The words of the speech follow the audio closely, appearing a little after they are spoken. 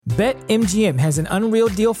BetMGM has an unreal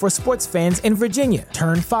deal for sports fans in Virginia.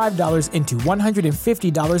 Turn $5 into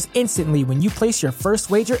 $150 instantly when you place your first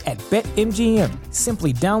wager at BetMGM.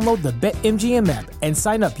 Simply download the BetMGM app and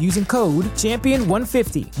sign up using code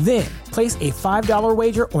Champion150. Then, place a $5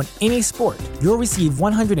 wager on any sport. You'll receive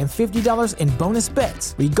 $150 in bonus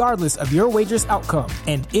bets, regardless of your wager's outcome.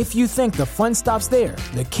 And if you think the fun stops there,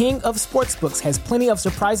 the King of Sportsbooks has plenty of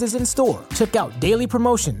surprises in store. Check out daily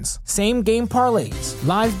promotions, same-game parlays,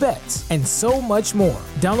 live bets, and so much more.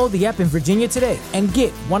 Download the app in Virginia today and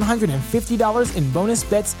get $150 in bonus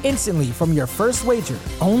bets instantly from your first wager.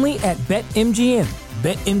 Only at BetMGM.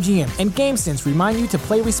 BetMGM and GameSense remind you to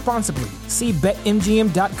play responsibly. See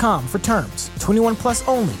BetMGM.com for terms. 21 plus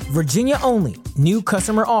only. Virginia only. New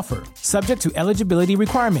customer offer. Subject to eligibility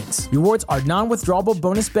requirements. Rewards are non-withdrawable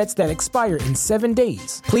bonus bets that expire in 7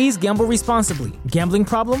 days. Please gamble responsibly. Gambling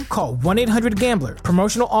problem? Call 1-800-GAMBLER.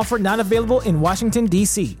 Promotional offer not available in Washington,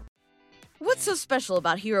 D.C. What's so special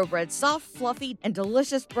about Hero Bread's soft, fluffy, and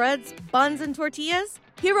delicious breads, buns, and tortillas?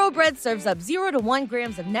 Hero Bread serves up 0 to 1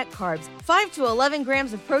 grams of net carbs, 5 to 11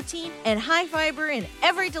 grams of protein, and high fiber in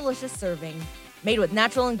every delicious serving. Made with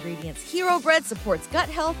natural ingredients, Hero Bread supports gut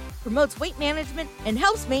health, promotes weight management, and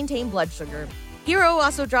helps maintain blood sugar. Hero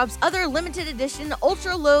also drops other limited edition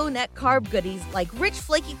ultra-low net carb goodies like rich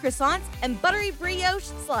flaky croissants and buttery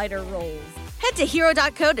brioche slider rolls. Head to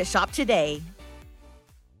hero.co to shop today.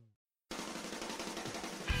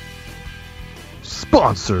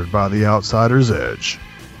 Sponsored by The Outsider's Edge,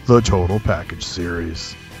 the Total Package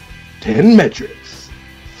Series. 10 metrics,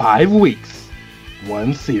 5 weeks,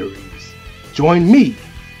 1 series. Join me,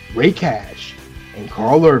 Ray Cash, and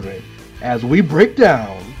Carl Irvin as we break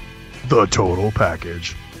down The Total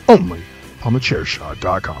Package, only on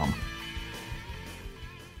thechairshot.com.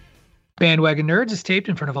 Bandwagon Nerds is taped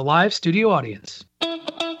in front of a live studio audience.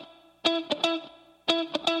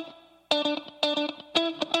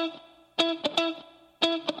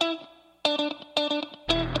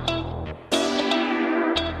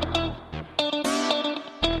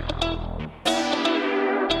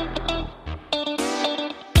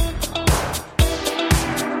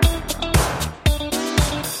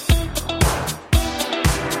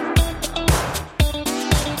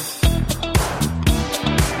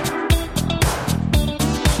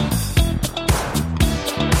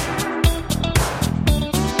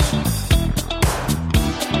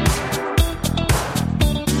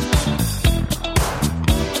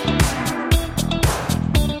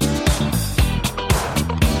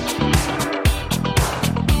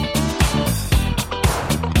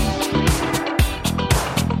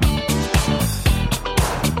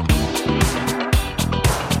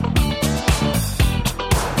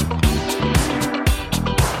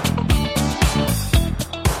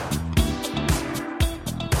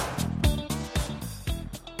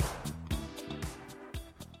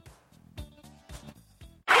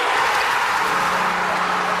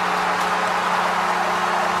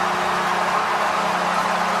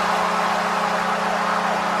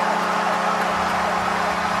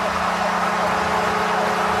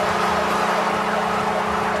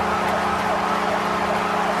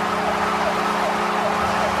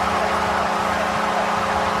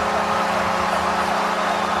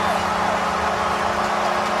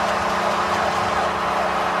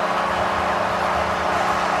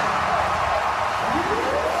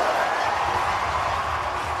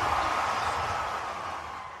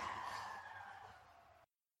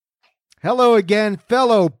 Hello again,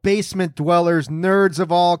 fellow basement dwellers, nerds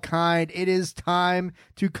of all kind. It is time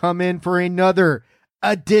to come in for another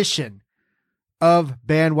edition of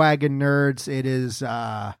Bandwagon Nerds. It is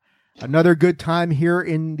another good time here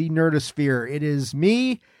in the nerdosphere. It is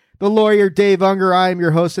me, the lawyer Dave Unger. I am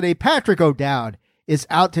your host today. Patrick O'Dowd is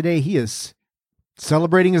out today. He is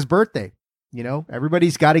celebrating his birthday. You know,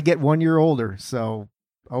 everybody's got to get 1 year older. So,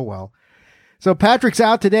 oh well. So Patrick's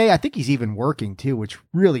out today. I think he's even working too, which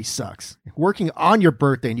really sucks. Working on your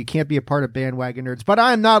birthday and you can't be a part of Bandwagon Nerds. But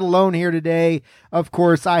I'm not alone here today. Of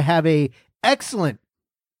course, I have a excellent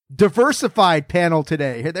diversified panel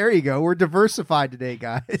today. There you go. We're diversified today,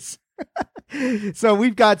 guys. So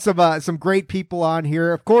we've got some great people on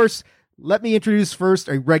here. Of course, let me introduce first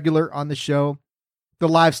a regular on the show, the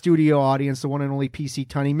live studio audience, the one and only PC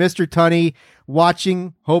Tunney. Mr. Tunney,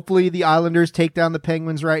 watching, hopefully, the Islanders take down the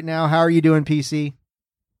Penguins right now. How are you doing, PC?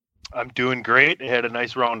 I'm doing great. I had a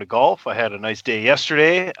nice round of golf. I had a nice day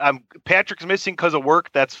yesterday. Patrick's missing because of work.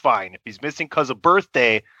 That's fine. If he's missing because of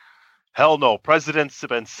birthday, hell no. Precedents have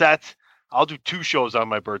been set. I'll do 2 shows on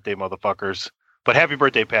my birthday, motherfuckers. But happy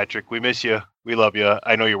birthday, Patrick. We miss you. We love you.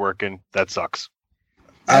 I know you're working. That sucks.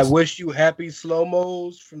 I wish you happy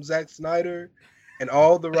slow-mos from Zack Snyder. and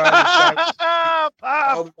all the Rise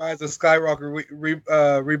of Skywalker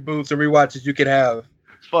reboots and rewatches you can have.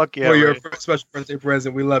 Fuck yeah, for your Ray. special birthday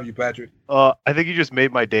present. We love you, Patrick. I think you just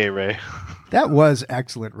made my day, Ray. That was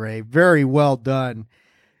excellent, Ray. Very well done.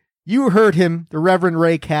 You heard him, the Reverend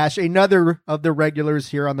Ray Cash, another of the regulars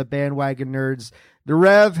here on the Bandwagon Nerds. The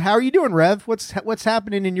Rev, how are you doing, Rev? What's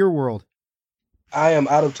happening in your world? I am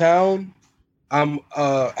out of town. I'm,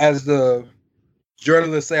 as the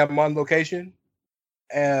journalists say, I'm on location.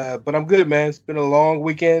 But I'm good, man. It's been a long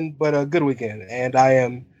weekend, but a good weekend. And I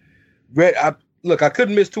am ready. Look, I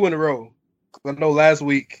couldn't miss 2 in a row. I know last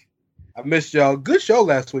week I missed y'all. Good show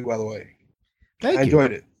last week, by the way. Thank you. I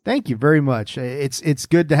enjoyed it. Thank you very much. It's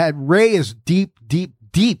good to have Ray is deep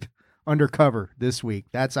undercover this week.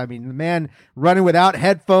 The man running without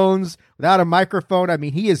headphones, without a microphone. I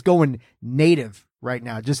mean, he is going native right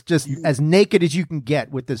now. Just as naked as you can get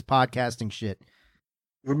with this podcasting shit.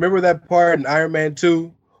 Remember that part in Iron Man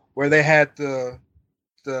 2 where they had the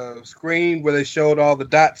screen where they showed all the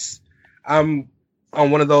dots? I'm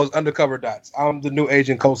on one of those undercover dots. I'm the new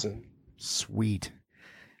Agent Coulson. Sweet.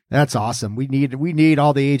 That's awesome. We need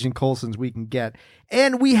all the Agent Coulsons we can get.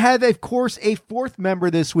 And we have, of course, a 4th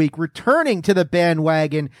member this week returning to the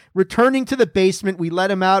bandwagon, returning to the basement. We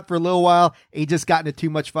let him out for a little while. He just got into too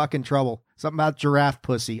much fucking trouble. Something about giraffe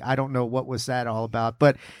pussy. I don't know what was that all about,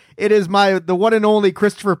 but it is the one and only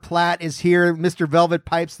Christopher Platt is here. Mr. Velvet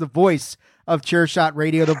Pipes, the voice of Chairshot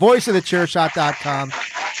Radio, the voice of the Chairshot.com.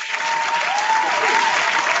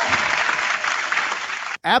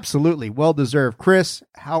 Absolutely. Well-deserved. Chris,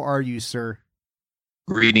 how are you, sir?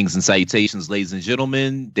 Greetings and salutations, ladies and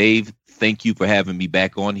gentlemen. Dave, thank you for having me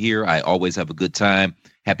back on here. I always have a good time.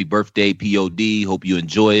 Happy birthday, POD. Hope you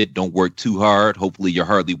enjoy it. Don't work too hard. Hopefully you're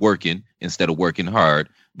hardly working instead of working hard.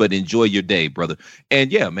 But enjoy your day, brother.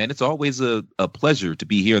 And yeah, man, it's always a pleasure to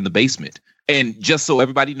be here in the basement. And just so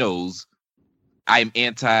everybody knows, I'm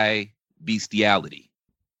anti-bestiality.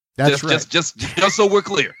 That's right. Just so we're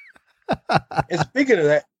clear. And speaking of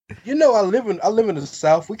that, I live in the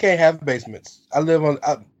South. We can't have basements. I live on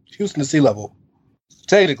Houston to sea level.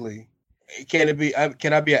 Technically, can I be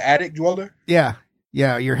an attic dweller? Yeah,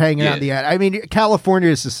 you're hanging out in the attic. I mean, California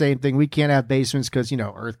is the same thing. We can't have basements because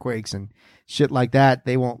earthquakes and shit like that.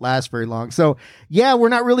 They won't last very long. So yeah, we're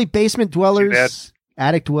not really basement dwellers,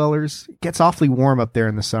 attic dwellers. It gets awfully warm up there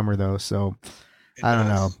in the summer though. So I don't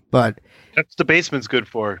know, but. That's the basement's good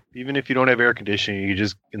for. Even if you don't have air conditioning,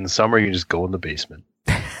 in the summer you just go in the basement.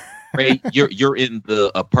 Ray, you're in the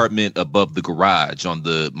apartment above the garage on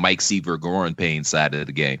the Mike Seaver Goran Payne side of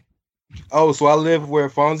the game. Oh, so I live where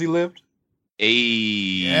Fonzie lived? Hey.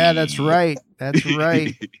 Yeah, that's right. That's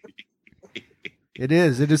right. It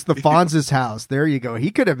is the Fonz's house. There you go.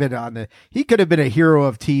 He could have been a hero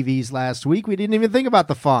of TVs last week. We didn't even think about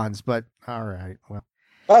the Fonz, but all right. Well.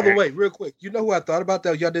 By the way, real quick, you know who I thought about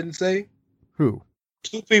that y'all didn't say? Who?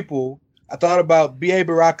 2 people. I thought about B.A.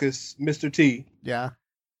 Baracus, Mr. T. Yeah.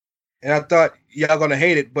 And I thought y'all gonna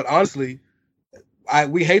hate it, but honestly,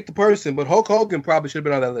 we hate the person, but Hulk Hogan probably should have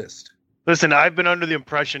been on that list. Listen, I've been under the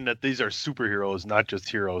impression that these are superheroes, not just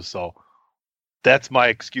heroes, so that's my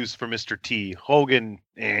excuse for Mr. T. Hogan,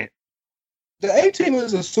 The A-Team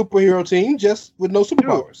is a superhero team, just with no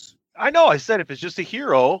superpowers. I know. I said if it's just a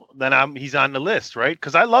hero, then he's on the list, right?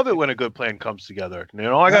 Because I love it when a good plan comes together.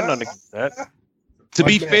 I got nothing against that. To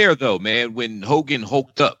be fair, though, man, when Hogan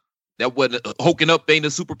hulked up, that wasn't hulking up ain't a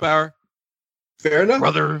superpower. Fair enough,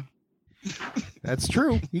 brother. That's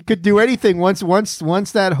true. He could do anything. Once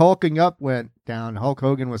that hulking up went down, Hulk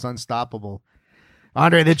Hogan was unstoppable.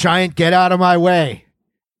 Andre the Giant, get out of my way!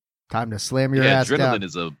 Time to slam your ass down.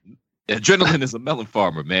 Adrenaline is a melon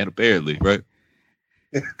farmer, man. Apparently, right?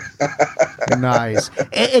 Nice.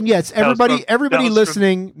 And yes, everybody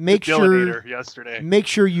listening, make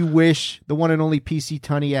sure you wish the one and only PC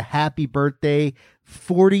Tunney a happy birthday.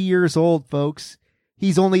 40 years old, folks.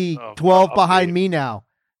 He's only 12 behind me now.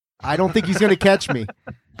 I don't think he's going to catch me.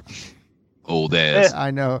 Old ass.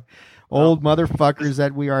 I know. Old motherfuckers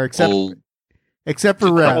that we are, except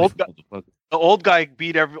for Rev. The old guy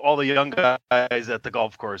beat all the young guys at the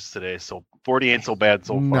golf course today, so 40 ain't so bad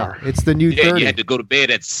so far. No, it's the new 30. You had to go to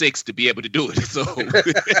bed at 6 to be able to do it. So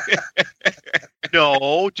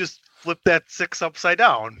no, just flip that 6 upside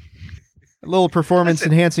down. A little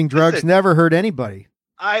performance-enhancing drugs never hurt anybody.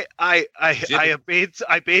 I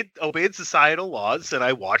obeyed societal laws, and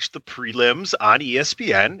I watched the prelims on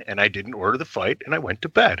ESPN, and I didn't order the fight, and I went to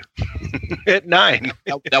bed at 9.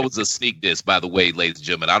 That was a sneak diss, by the way, ladies and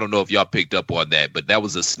gentlemen. I don't know if y'all picked up on that, but that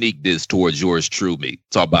was a sneak diss towards yours truly.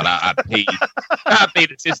 Talk about I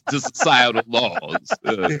paid attention to societal laws.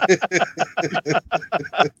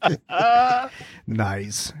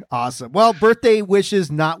 Nice. Awesome. Well, birthday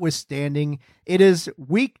wishes notwithstanding, it is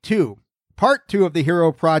week 2. Part 2 of the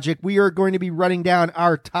Hero Project. We are going to be running down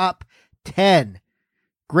our top 10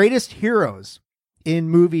 greatest heroes in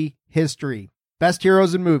movie history. Best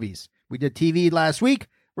heroes in movies. We did TV last week.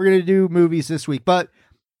 We're going to do movies this week. But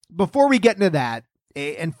before we get into that,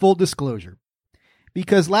 and full disclosure,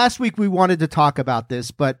 because last week we wanted to talk about this,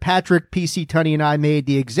 but Patrick, PC Tunney, and I made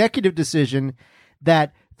the executive decision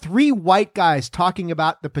that 3 white guys talking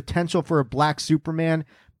about the potential for a black Superman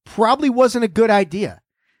probably wasn't a good idea.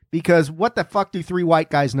 Because what the fuck do 3 white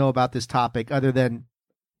guys know about this topic other than,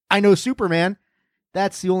 I know Superman?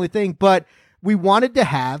 That's the only thing. But we wanted to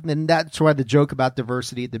have, and that's why the joke about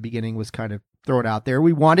diversity at the beginning was kind of thrown out there.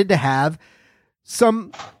 We wanted to have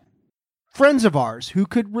some friends of ours who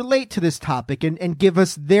could relate to this topic and give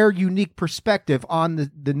us their unique perspective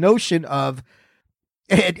on the notion of,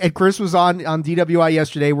 and Chris was on DWI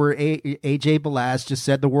yesterday where AJ Balaz just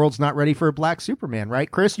said the world's not ready for a black Superman,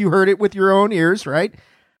 right? Chris, you heard it with your own ears, right?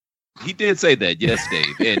 He did say that, yes,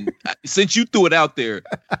 Dave. And since you threw it out there,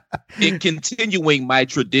 in continuing my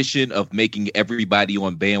tradition of making everybody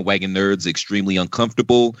on Bandwagon Nerds extremely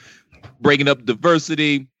uncomfortable, breaking up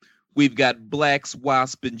diversity, we've got blacks,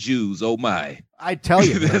 wasp, and Jews. Oh, my. I tell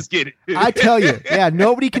you. Let's get it. I tell you. Yeah,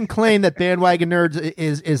 nobody can claim that Bandwagon Nerds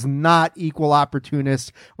is not equal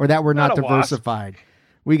opportunists or that we're not diversified. Wasp.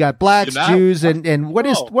 We got blacks, Jews, and what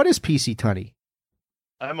is PC Tunney?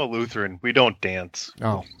 I'm a Lutheran. We don't dance.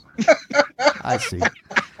 Oh. I see.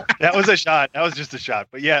 That was a shot. That was just a shot.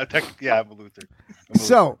 But yeah, I'm a Lutheran.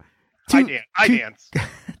 So, I dance.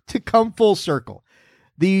 To come full circle,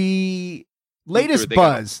 the latest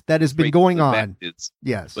buzz that has been going on.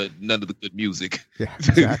 Yes. But none of the good music. Yeah,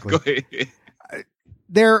 exactly. Go ahead.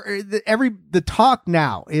 The talk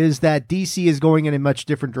now is that DC is going in a much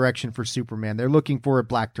different direction for Superman. They're looking for a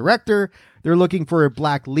black director. They're looking for a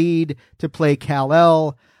black lead to play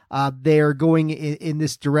Kal-El. They are going in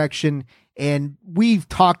this direction, and we've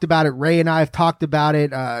talked about it. Ray and I have talked about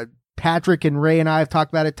it. Patrick and Ray and I have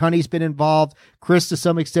talked about it. Tunney's been involved. Chris, to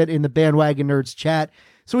some extent, in the Bandwagon Nerds chat.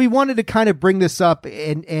 So we wanted to kind of bring this up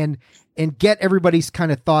and get everybody's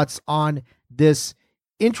kind of thoughts on this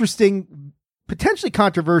interesting, potentially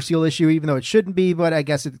controversial issue, even though it shouldn't be, but I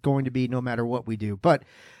guess it's going to be no matter what we do. But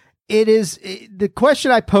it is the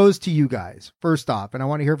question I posed to you guys first off, and I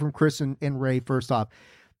want to hear from Chris and Ray first off.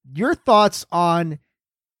 Your thoughts on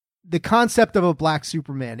the concept of a black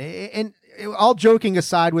Superman, and all joking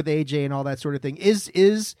aside with AJ and all that sort of thing,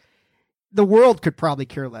 is the world could probably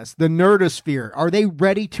care less. The nerdosphere, are they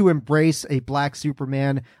ready to embrace a black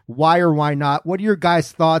Superman? Why or why not? What are your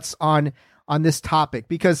guys' thoughts on this topic?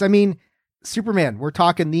 Because I mean, Superman, we're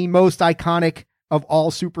talking the most iconic of all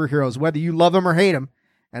superheroes, whether you love him or hate him.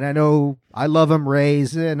 And I know I love him.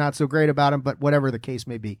 Ray's not so great about him, but whatever the case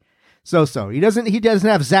may be. So he doesn't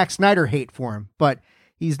have Zack Snyder hate for him, but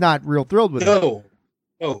he's not real thrilled with him.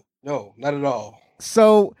 No, not at all.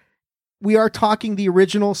 So we are talking the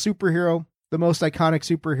original superhero, the most iconic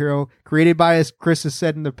superhero created by, as Chris has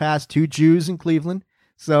said in the past, 2 Jews in Cleveland.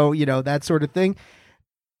 So, that sort of thing.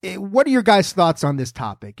 What are your guys' thoughts on this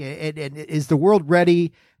topic? And is the world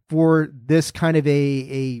ready for this kind of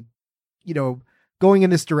a going in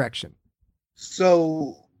this direction?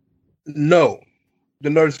 So, no. The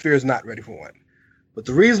nerdosphere is not ready for one, but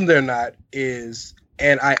the reason they're not is,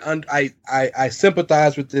 and I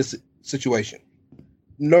sympathize with this situation.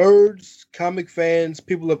 Nerds, comic fans,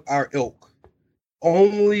 people of our ilk,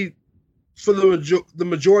 only for the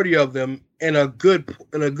majority of them, in a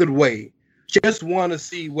good way, just want to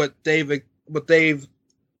see what they've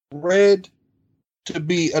read to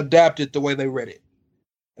be adapted the way they read it,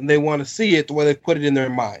 and they want to see it the way they put it in their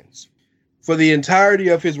minds. For the entirety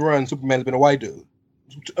of his run, Superman's been a white dude.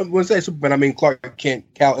 When I say Superman, I mean Clark Kent.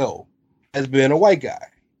 Kal-El has been a white guy.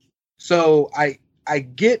 So I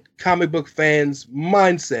get comic book fans'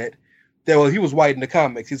 mindset that, well, he was white in the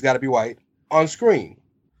comics, he's got to be white on screen.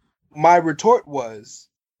 My retort was,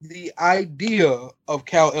 the idea of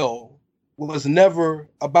Kal-El was never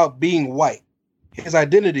about being white. His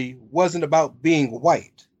identity wasn't about being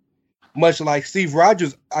white. Much like Steve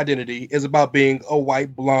Rogers' identity is about being a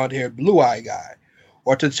white, blonde-haired, blue-eyed guy.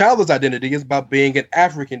 Or T'Challa's identity is about being an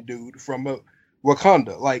African dude from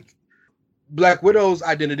Wakanda. Like, Black Widow's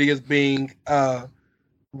identity is being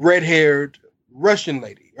red-haired Russian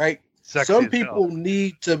lady, right? Sexy Some as people hell.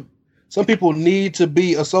 need to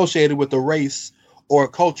be associated with a race or a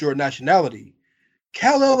culture or nationality.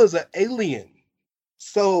 Kal-El is an alien,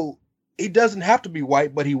 so he doesn't have to be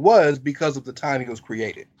white, but he was because of the time he was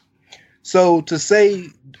created. So to say,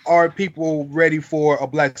 are people ready for a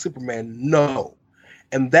Black Superman? No.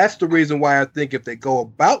 And that's the reason why I think if they go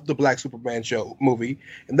about the Black Superman movie,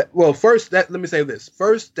 let me say this.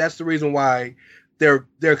 First, that's the reason why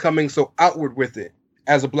they're coming so outward with it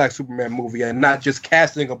as a Black Superman movie and not just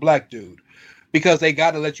casting a black dude, because they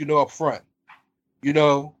got to let you know up front. You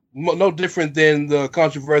know, no different than the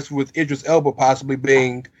controversy with Idris Elba possibly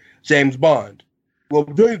being James Bond. Well,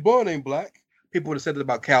 James Bond ain't black. People would have said that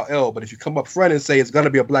about Kal-El, but if you come up front and say it's going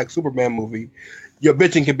to be a Black Superman movie, your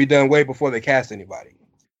bitching can be done way before they cast anybody.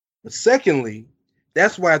 But secondly,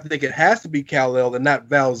 that's why I think it has to be Kal-El and not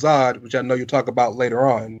Val Zod, which I know you'll talk about later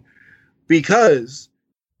on, because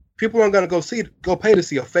people aren't going to go pay to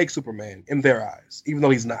see a fake Superman in their eyes, even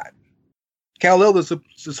though he's not. Kal-El is the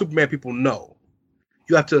Superman people know.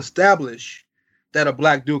 You have to establish that a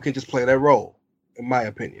black dude can just play that role, in my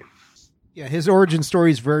opinion. Yeah, his origin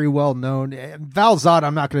story is very well known. Val Zod,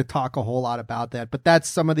 I'm not going to talk a whole lot about that, but that's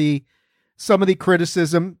some of the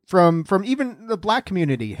criticism from even the black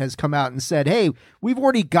community has come out and said, "Hey, we've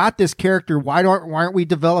already got this character. Why aren't we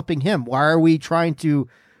developing him? Why are we trying to,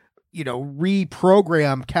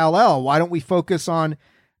 reprogram Kal-El? Why don't we focus on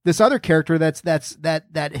this other character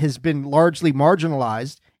that has been largely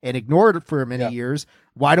marginalized and ignored for many years?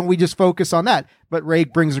 Why don't we just focus on that?" But Ray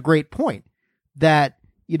brings a great point that,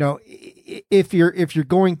 if you're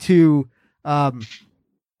going to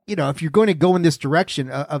if you're going to go in this direction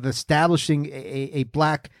of establishing a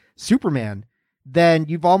black Superman, then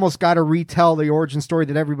you've almost got to retell the origin story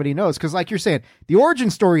that everybody knows. Because like you're saying, the origin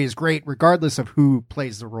story is great regardless of who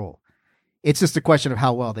plays the role. It's just a question of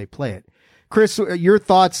how well they play it. Chris, your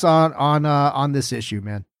thoughts on this issue,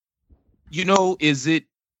 man? Is it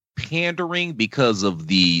pandering because of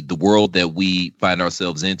the world that we find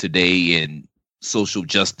ourselves in today, and social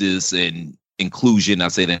justice and inclusion? I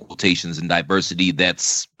say that in quotations, and diversity.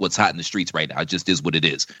 That's what's hot in the streets right now. It just is what it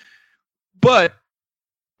is. But,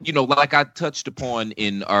 like I touched upon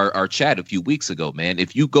in our chat a few weeks ago, man,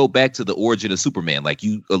 if you go back to the origin of Superman, like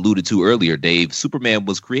you alluded to earlier, Dave, Superman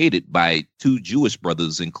was created by two Jewish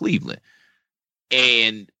brothers in Cleveland.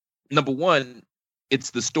 And number one, it's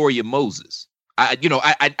the story of Moses. I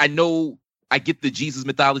know I get the Jesus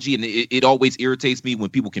mythology, and it always irritates me when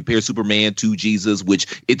people compare Superman to Jesus,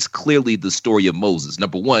 which it's clearly the story of Moses.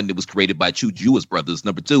 Number one, it was created by two Jewish brothers.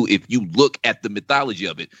 Number two, if you look at the mythology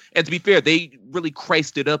of it, and to be fair, they really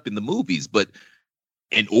Christed it up in the movies, but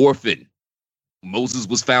an orphan, Moses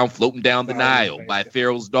was found floating down the Nile by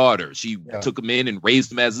Pharaoh's daughter. She took him in and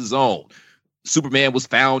raised him as his own. Superman was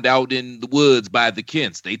found out in the woods by the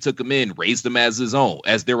Kents. They took him in, raised him as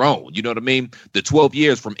their own. You know what I mean? The 12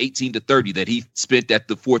 years from 18 to 30 that he spent at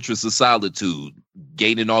the Fortress of Solitude,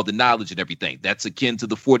 gaining all the knowledge and everything. That's akin to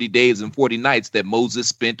the 40 days and 40 nights that Moses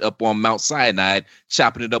spent up on Mount Sinai,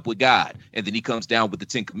 chopping it up with God. And then he comes down with the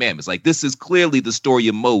 10 Commandments. Like, this is clearly the story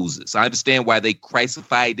of Moses. I understand why they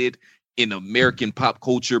Christified it in American pop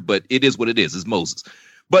culture, but it is what it is. It's Moses.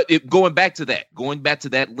 But going back to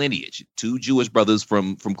that lineage, two Jewish brothers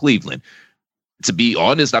from Cleveland, to be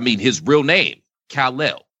honest, I mean, his real name,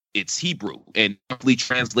 Kal-El, it's Hebrew and roughly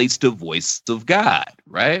translates to voice of God,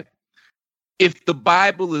 right? If the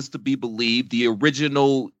Bible is to be believed, the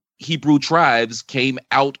original Hebrew tribes came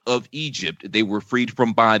out of Egypt. They were freed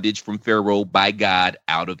from bondage from Pharaoh by God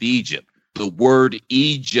out of Egypt. The word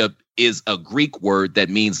Egypt is a Greek word that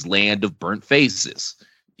means land of burnt faces.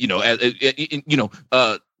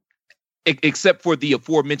 Except for the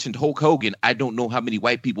aforementioned Hulk Hogan, I don't know how many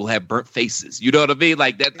white people have burnt faces. You know what I mean?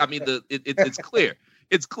 Like that. I mean, it's clear.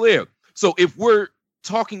 It's clear. So if we're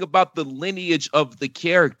talking about the lineage of the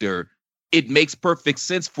character, it makes perfect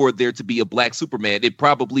sense for there to be a black Superman. It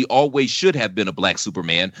probably always should have been a black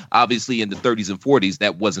Superman. Obviously, in the 30s and 40s,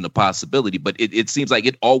 that wasn't a possibility, but it seems like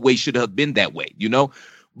it always should have been that way,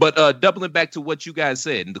 But doubling back to what you guys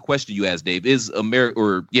said and the question you asked, Dave, is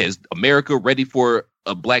America ready for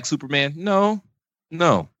a black Superman? No,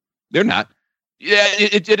 they're not. Yeah,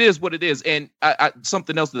 it is what it is. And I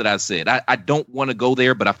something else that I said, I don't want to go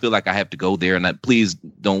there, but I feel like I have to go there. And I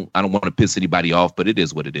don't want to piss anybody off, but it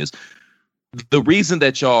is what it is. The reason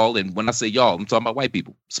that y'all, and when I say y'all, I'm talking about white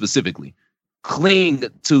people specifically, cling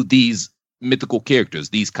to these mythical characters,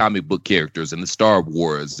 these comic book characters, and the Star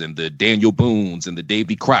Wars, and the Daniel Boones, and the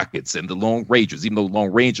Davy Crockett's, and the Lone Rangers, even though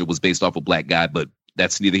Lone Ranger was based off a black guy, but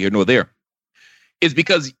that's neither here nor there. It's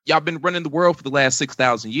because y'all been running the world for the last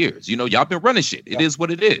 6,000 years. You know, y'all been running shit. It is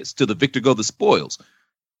what it is. To the victor go the spoils.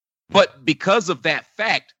 But because of that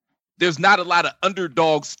fact, there's not a lot of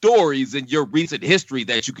underdog stories in your recent history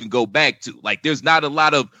that you can go back to. Like, there's not a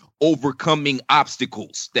lot of overcoming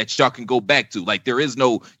obstacles that y'all can go back to. Like,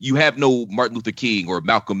 you have no Martin Luther King or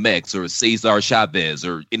Malcolm X or Cesar Chavez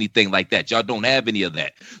or anything like that. Y'all don't have any of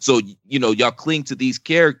that. So, you know, y'all cling to these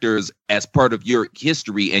characters as part of your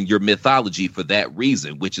history and your mythology for that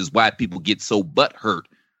reason, which is why people get so butthurt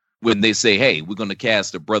when they say, hey, we're going to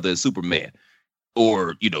cast a brother as Superman,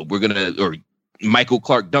 or, you know, or Michael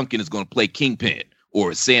Clark Duncan is going to play Kingpin,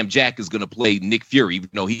 or Sam Jack is going to play Nick Fury, even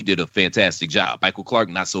though he did a fantastic job. Michael Clark,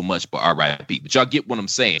 not so much, but R.I.P. But y'all get what I'm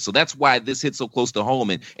saying. So that's why this hits so close to home,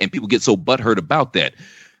 and people get so butthurt about that.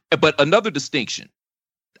 But another distinction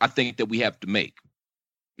I think that we have to make,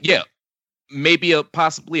 maybe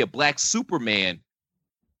possibly a black Superman,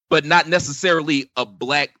 but not necessarily a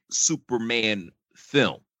black Superman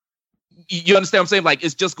film. You understand what I'm saying? Like,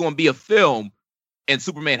 it's just going to be a film, and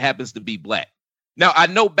Superman happens to be black. Now, I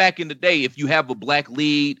know back in the day, if you have a black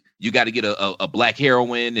lead, you got to get a black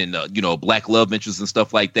heroine and, a black love interest and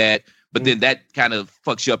stuff like that. But then that kind of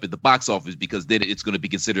fucks you up at the box office, because then it's going to be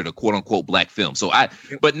considered a quote unquote black film. So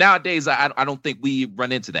but nowadays, I don't think we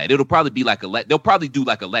run into that. It'll probably be like they'll probably do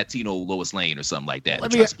like a Latino Lois Lane or something like that.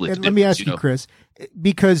 Let me ask you, Chris,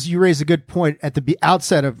 because you raised a good point at the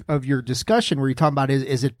outset of your discussion where you're talking about,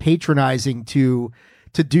 is it patronizing to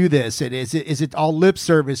do this? And is it all lip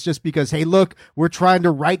service just because, hey, look, we're trying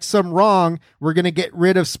to right some wrong. We're going to get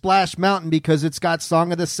rid of Splash Mountain because it's got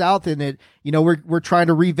Song of the South in it. You know, we're trying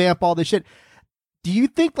to revamp all this shit. Do you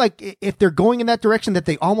think, like, if they're going in that direction, that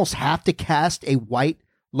they almost have to cast a white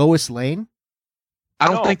Lois Lane? I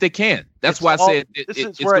don't think they can. That's why I said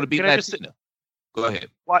it's going to be Latino. Go ahead.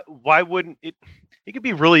 Why wouldn't it? It could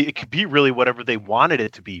be really whatever they wanted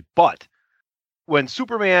it to be. But when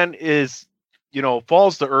Superman is,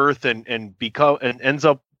 falls to Earth and ends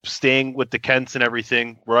up staying with the Kents and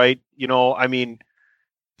everything, right?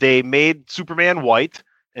 They made Superman white,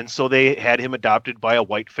 and so they had him adopted by a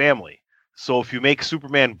white family. So if you make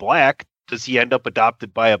Superman black, does he end up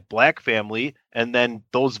adopted by a black family? And then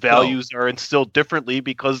those values are instilled differently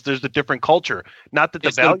because there's a different culture. Not that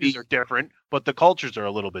the values are different, but the cultures are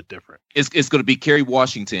a little bit different. It's going to be Kerry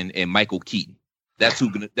Washington and Michael Keaton. That's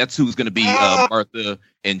who's gonna be Martha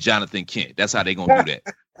and Jonathan Kent. That's how they're gonna do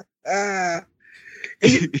that.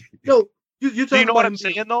 You know what I'm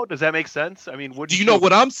saying though? Does that make sense? I mean, do you know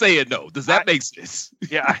what I'm saying though? Does that make sense?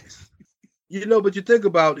 Yeah. But you think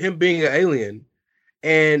about him being an alien,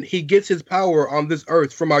 and he gets his power on this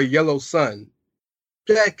Earth from our yellow sun.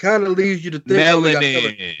 That kind of leads you to think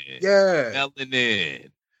melanin. Yeah,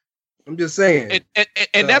 melanin. I'm just saying.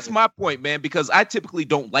 And that's my point, man, because I typically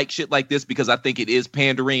don't like shit like this because I think it is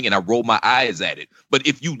pandering and I roll my eyes at it. But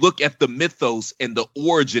if you look at the mythos and the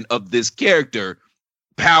origin of this character,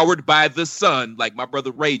 powered by the sun, like my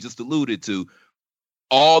brother Ray just alluded to,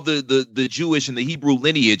 all the Jewish and the Hebrew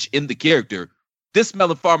lineage in the character, this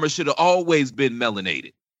melon farmer should have always been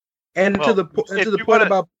melanated. And to the point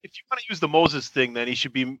about, if you want to use the Moses thing, then he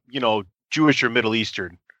should be, Jewish or Middle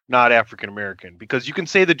Eastern, not African American, because you can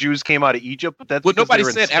say the Jews came out of Egypt, but that's nobody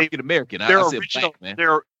said African American. I said original, black, man.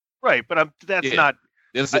 They're right, but that's not.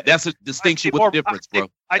 That's a distinction with a difference, bro.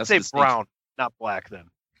 I'd say brown, not black. Then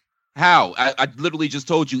how? I literally just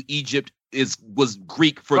told you Egypt was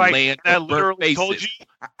Greek for land of birth basis.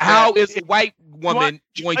 How is a white woman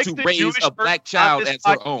going to raise a black child as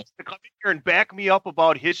her own? To come in here and back me up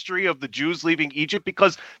about history of the Jews leaving Egypt,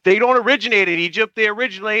 because they don't originate in Egypt. They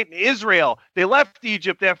originate in Israel. They left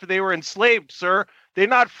Egypt after they were enslaved, sir. They're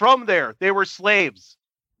not from there. They were slaves.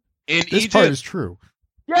 In this Egypt. Part is true.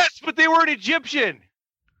 Yes, but they weren't Egyptian.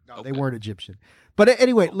 No, they weren't Egyptian. But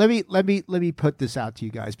anyway, let me put this out to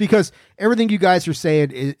you guys, because everything you guys are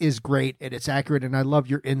saying is great and it's accurate, and I love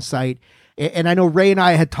your insight. And I know Ray and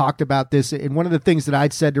I had talked about this, and one of the things that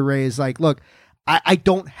I'd said to Ray is like, look, I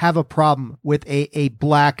don't have a problem with a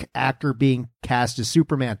black actor being cast as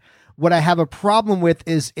Superman. What I have a problem with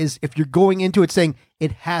is if you're going into it saying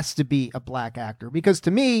it has to be a black actor, because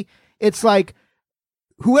to me, it's like,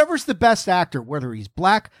 whoever's the best actor, whether he's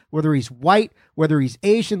black, whether he's white, whether he's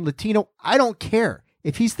Asian, Latino, I don't care.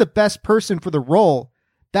 If he's the best person for the role,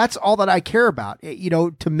 that's all that I care about,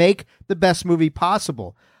 to make the best movie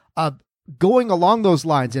possible. Going along those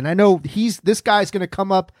lines, and I know this guy's going to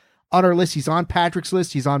come up on our list. He's on Patrick's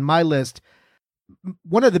list. He's on my list.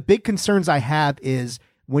 One of the big concerns I have is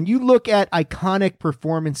when you look at iconic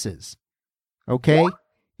performances, okay?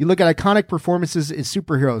 You look at iconic performances as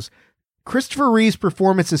superheroes. Christopher Reeve's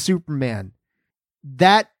performance as Superman,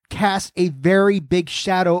 that casts a very big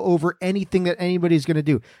shadow over anything that anybody's going to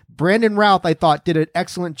do. Brandon Routh, I thought, did an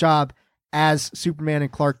excellent job as Superman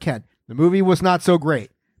and Clark Kent. The movie was not so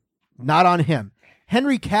great. Not on him.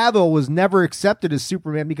 Henry Cavill was never accepted as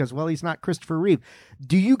Superman because, well, he's not Christopher Reeve.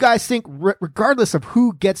 Do you guys think, regardless of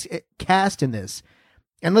who gets cast in this,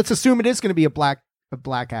 and let's assume it is going to be a black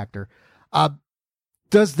actor,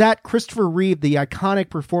 does that Christopher Reeve, the iconic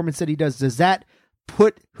performance that he does that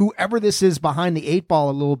put whoever this is behind the 8 ball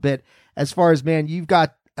a little bit as far as, man, you've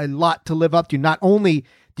got a lot to live up to. Not only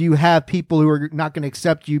do you have people who are not going to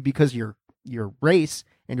accept you because your race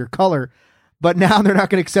and your color, but now they're not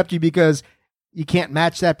going to accept you because you can't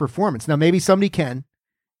match that performance. Now, maybe somebody can,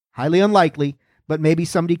 highly unlikely, but maybe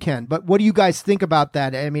somebody can. But what do you guys think about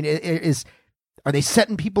that? I mean, are they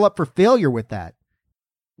setting people up for failure with that?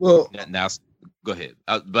 Well, now go ahead.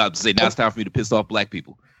 I was about to say, now it's time for me to piss off black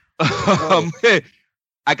people.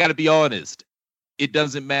 I got to be honest. It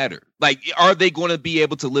doesn't matter. Like, are they going to be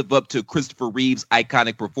able to live up to Christopher Reeve's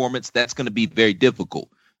iconic performance? That's going to be very difficult.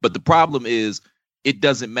 But the problem is, it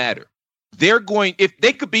doesn't matter. They're going, if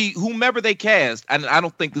they could be whomever they cast, and I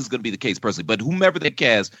don't think this is going to be the case personally, but whomever they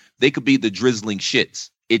cast, they could be the drizzling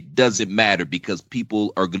shits. It doesn't matter because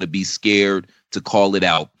people are going to be scared to call it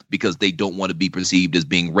out because they don't want to be perceived as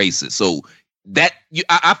being racist. So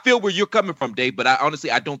I feel where you're coming from, Dave, but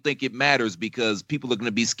I don't think it matters because people are going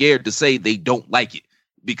to be scared to say they don't like it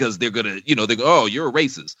because they're going to, oh, you're a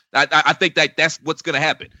racist. I think that's what's going to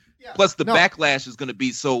happen. Yeah. Plus, the backlash is going to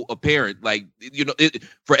be so apparent. Like,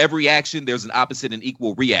 for every action, there's an opposite and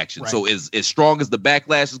equal reaction. Right. So as strong as the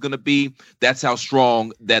backlash is going to be, that's how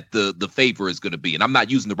strong that the favor is going to be. And I'm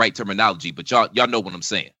not using the right terminology, but y'all know what I'm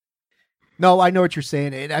saying. No, I know what you're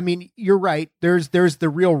saying. I mean, you're right. There's the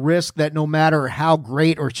real risk that no matter how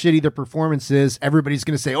great or shitty the performance is, everybody's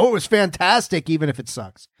going to say, "Oh, it's fantastic," even if it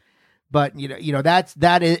sucks. But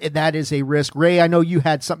that is a risk. Ray, I know you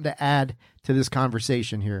had something to add to this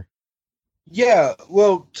conversation here. Yeah,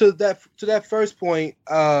 well, to that first point,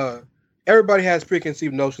 everybody has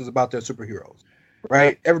preconceived notions about their superheroes,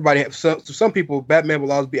 right? Everybody has. Some people, Batman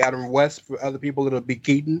will always be Adam West. For other people, it'll be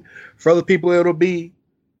Keaton. For other people, it'll be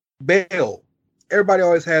Bale. Everybody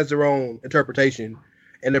always has their own interpretation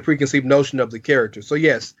and their preconceived notion of the character. So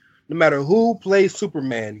yes, no matter who plays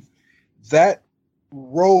Superman, that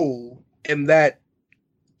role in the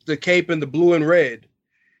cape and the blue and red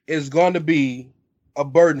is going to be a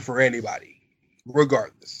burden for anybody,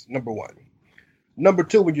 regardless. Number one. Number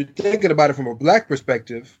two, when you're thinking about it from a black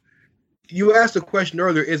perspective, you asked the question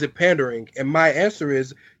earlier, is it pandering? And my answer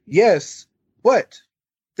is yes, but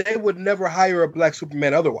they would never hire a black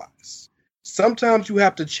Superman otherwise. Sometimes you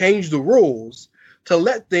have to change the rules to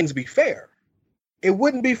let things be fair. It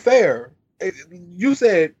wouldn't be fair. You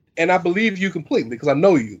said, and I believe you completely because I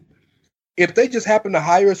know you, if they just happened to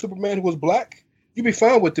hire a Superman who was black, you'd be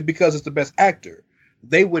fine with it because it's the best actor.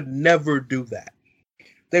 They would never do that.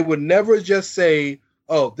 They would never just say,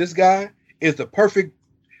 oh, this guy is the perfect,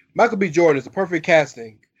 Michael B. Jordan is the perfect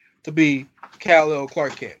casting to be Kal-El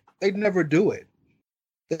Clark Kent. They'd never do it.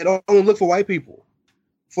 They'd only look for white people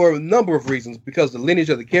for a number of reasons, because of the lineage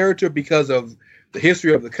of the character, because of the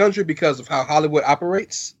history of the country, because of how Hollywood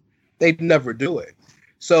operates. They'd never do it.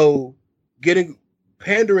 So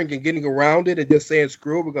pandering and getting around it and just saying,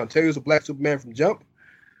 screw it, we're going to tell you it's a black Superman from jump,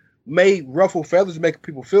 may ruffle feathers, make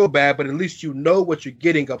people feel bad, but at least you know what you're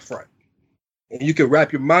getting up front. And you can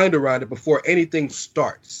wrap your mind around it before anything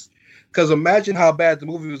starts. Because imagine how bad the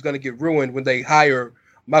movie was going to get ruined when they hire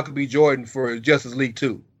Michael B. Jordan for Justice League 2.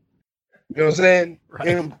 You know what I'm saying? Right.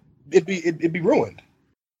 And it'd be ruined.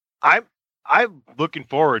 I'm looking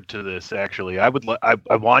forward to this, actually. I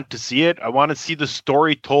want to see it. I want to see the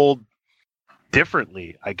story told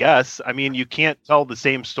differently, I guess. I mean, you can't tell the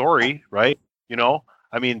same story, right?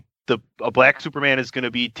 I mean, a black Superman is going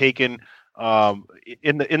to be taken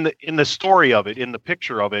in the story of it, in the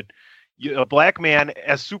picture of it. A black man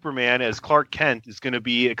as Superman, as Clark Kent, is going to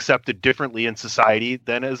be accepted differently in society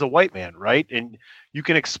than as a white man, right? And you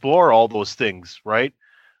can explore all those things, right?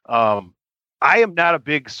 I am not a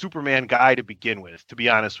big Superman guy to begin with, to be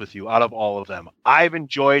honest with you, out of all of them. I've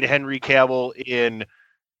enjoyed Henry Cavill in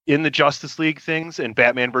the Justice League things and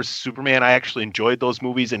Batman versus Superman. I actually enjoyed those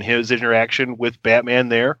movies and his interaction with Batman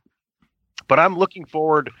there. But I'm looking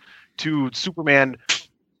forward to Superman.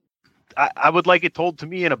 I would like it told to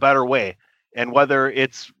me in a better way. And whether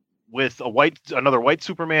it's with another white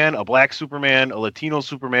Superman, a black Superman, a Latino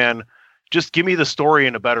Superman, just give me the story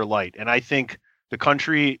in a better light. And I think the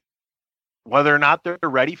country, whether or not they're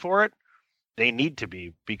ready for it, they need to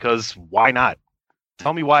be, because why not?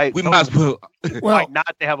 Tell me why. We might as well. Why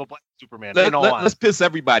not to have a black Superman? Let's piss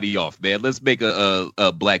everybody off, man. Let's make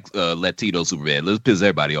a black Latino Superman. Let's piss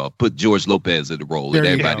everybody off. Put George Lopez in the role, and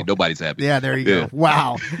everybody, nobody's happy. Yeah, there you go.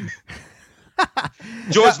 Wow.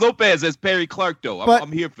 George Lopez as Perry Clark, though.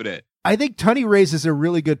 I'm here for that. I think Tunney raises a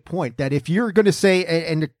really good point that if you're going to say,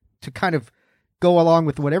 and to kind of go along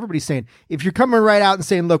with what everybody's saying, if you're coming right out and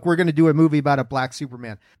saying, look, we're going to do a movie about a black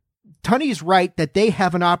Superman, Tunney's right that they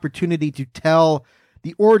have an opportunity to tell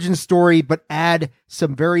the origin story, but add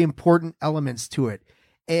some very important elements to it.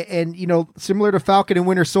 And you know, similar to Falcon and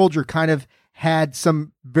Winter Soldier kind of had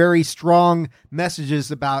some very strong messages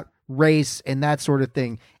about race and that sort of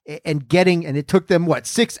thing. And it took them,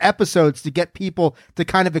 6 episodes to get people to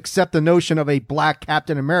kind of accept the notion of a black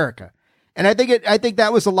Captain America. And I think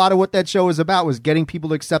that was a lot of what that show was about, was getting people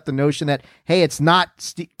to accept the notion that, hey, it's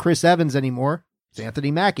not Chris Evans anymore. It's Anthony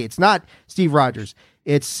Mackie. It's not Steve Rogers.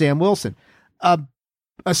 It's Sam Wilson.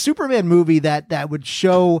 A Superman movie that would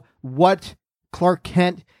show what Clark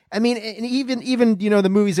Kent, I mean, and even, you know, the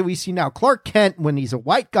movies that we see now, Clark Kent, when he's a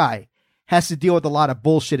white guy, has to deal with a lot of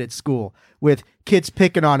bullshit at school with kids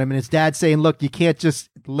picking on him and his dad saying, look, you can't just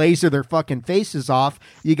laser their fucking faces off.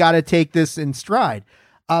 You got to take this in stride.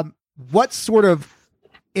 What sort of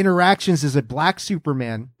interactions is a black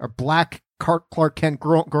Superman or black Clark Kent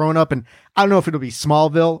growing up? And I don't know if it'll be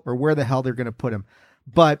Smallville or where the hell they're going to put him,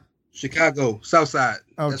 but Chicago, South Side.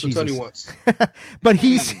 Oh, that's Jesus. what Tony wants. But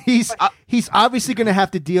he's obviously going to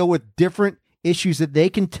have to deal with different issues that they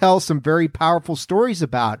can tell some very powerful stories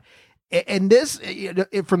about. And this,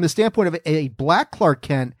 from the standpoint of a black Clark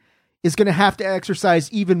Kent, is going to have to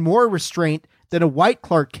exercise even more restraint than a white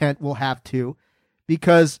Clark Kent will have to,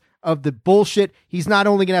 because of the bullshit. He's not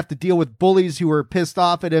only going to have to deal with bullies who are pissed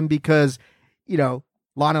off at him because, you know,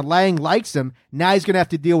 Lana Lang likes him. Now he's going to have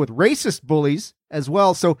to deal with racist bullies as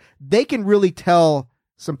well. So they can really tell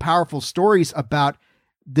some powerful stories about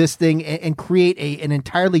this thing and create an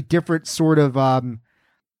entirely different sort of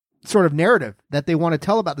narrative that they want to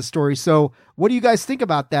tell about the story. So what do you guys think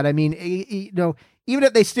about that? I mean, you know, even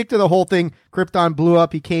if they stick to the whole thing, Krypton blew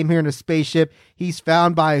up, he came here in a spaceship, he's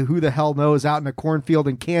found by who the hell knows out in a cornfield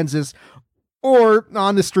in Kansas or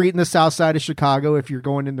on the street in the south side of Chicago if you're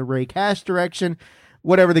going in the Ray Cash direction,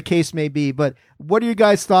 whatever the case may be. But what are you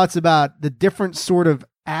guys' thoughts about the different sort of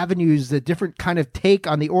avenues, the different kind of take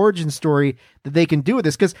on the origin story that they can do with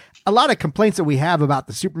this? Because a lot of complaints that we have about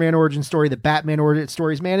the Superman origin story, the Batman origin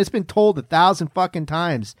stories, man, it's been told 1,000 fucking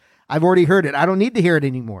times. I've already heard it. I don't need to hear it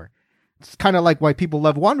anymore. It's kind of like why people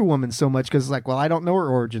love Wonder Woman so much, because it's like, well, I don't know her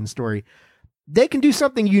origin story. They can do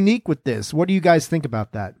something unique with this. What do you guys think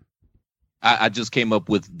about that? I just came up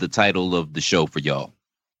with the title of the show for y'all.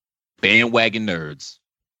 Bandwagon Nerds,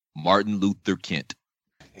 Martin Luther Kent.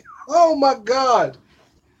 Oh my God.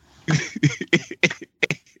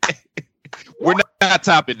 We're not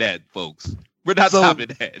topping that, folks. We're not topping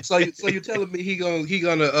that. So you're telling me he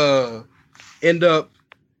gonna end up,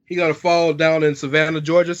 he gonna fall down in Savannah,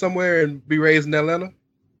 Georgia somewhere and be raised in Atlanta?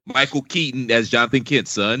 Michael Keaton as Jonathan Kent,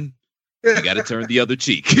 son. You got to turn the other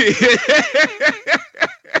cheek.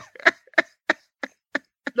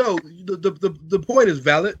 No, the point is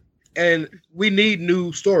valid, and we need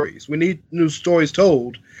new stories. We need new stories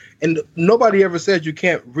told, and nobody ever said you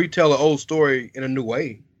can't retell an old story in a new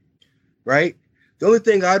way, right? The only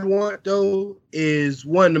thing I'd want, though, is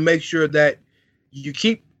one, to make sure that you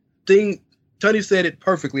keep Tony said it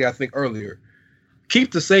perfectly, I think, earlier.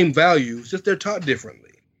 Keep the same values, just they're taught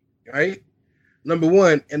differently, right? Number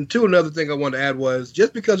one. And two, another thing I wanted to add was,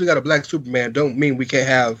 just because we got a black Superman don't mean we can't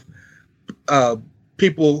have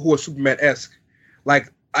people who are Superman-esque,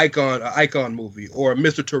 like Icon movie or a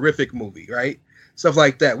Mr. Terrific movie, right? Stuff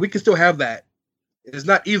like that. We can still have that. It's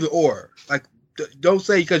not either or. Like, don't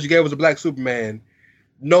say because you gave us a black Superman,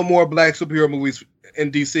 no more black superhero movies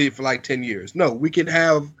in DC for like 10 years. No, we can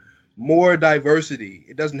have more diversity.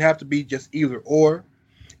 It doesn't have to be just either or.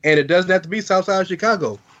 And it doesn't have to be Southside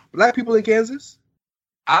Chicago. Black people in Kansas.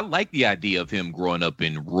 I like the idea of him growing up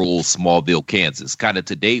in rural Smallville, Kansas, kind of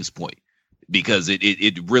to Dave's point, because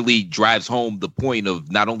it really drives home the point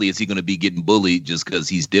of not only is he going to be getting bullied just because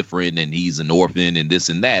he's different and he's an orphan and this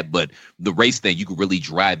and that, but the race thing, you can really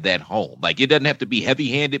drive that home. Like, it doesn't have to be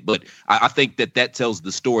heavy-handed, but I think that tells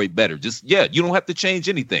the story better. Just, yeah, you don't have to change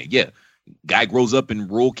anything. Yeah. Guy grows up in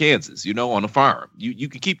rural Kansas, on a farm. You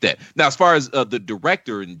can keep that. Now, as far as the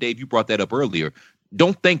director, and Dave, you brought that up earlier,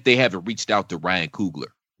 don't think they haven't reached out to Ryan Coogler.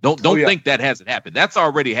 Don't think that hasn't happened. That's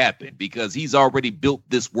already happened because he's already built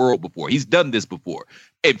this world before. He's done this before.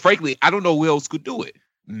 And frankly, I don't know who else could do it.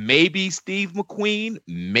 Maybe Steve McQueen,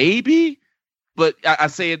 maybe. But I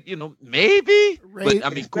said, maybe. Ray, but I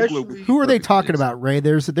mean, Coogler, who are they talking about, Ray?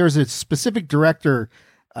 There's a specific director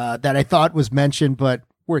that I thought was mentioned, but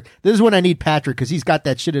this is when I need Patrick because he's got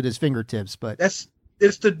that shit at his fingertips. But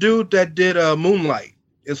it's the dude that did Moonlight.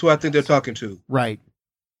 Is who I think they're talking to. Right.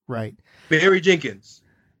 Barry Jenkins.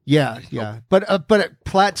 Yeah. But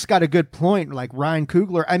Platt's got a good point. Like Ryan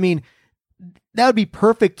Coogler. I mean, that would be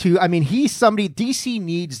perfect too. I mean, he's somebody. DC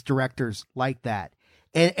needs directors like that,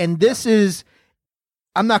 and this is.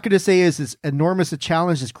 I'm not going to say is as enormous a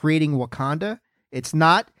challenge as creating Wakanda. It's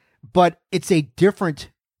not, but it's a different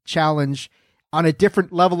challenge on a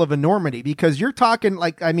different level of enormity because you're talking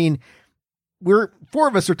we're four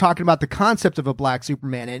of us are talking about the concept of a black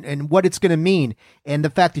Superman and what it's going to mean. And the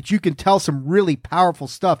fact that you can tell some really powerful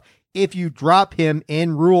stuff if you drop him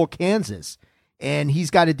in rural Kansas and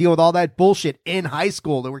he's got to deal with all that bullshit in high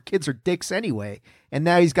school where kids are dicks anyway. And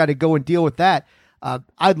now he's got to go and deal with that.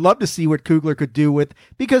 I'd love to see what Coogler could do with,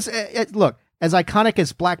 because look, as iconic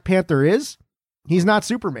as Black Panther is, he's not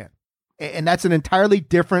Superman. And that's an entirely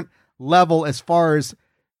different level as far as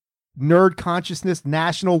nerd consciousness,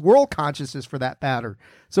 national world consciousness for that matter.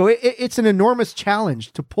 So it's an enormous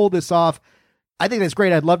challenge to pull this off. I think that's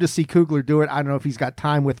great. I'd love to see Coogler do it. I don't know if he's got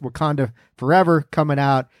time with Wakanda Forever coming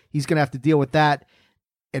out. He's going to have to deal with that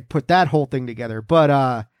and put that whole thing together.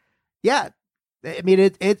 But yeah, I mean,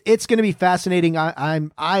 it's going to be fascinating.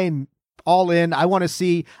 I'm all in. I want to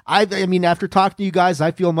see. I mean, after talking to you guys,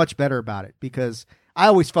 I feel much better about it because I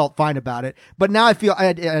always felt fine about it. But now I feel.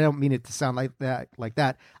 I don't mean it to sound like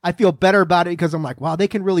that. I feel better about it because I'm like, wow, they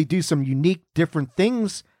can really do some unique, different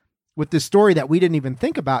things with this story that we didn't even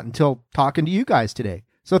think about until talking to you guys today.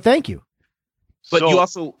 So thank you. But you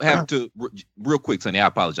also have to, real quick, Sonny, I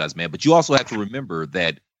apologize, man. But you also have to remember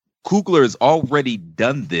that Coogler has already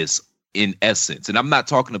done this in essence. And I'm not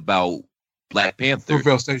talking about Black Panther.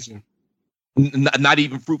 Fruitvale Station. Not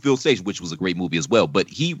even Fruitvale Station, which was a great movie as well. But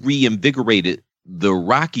he reinvigorated the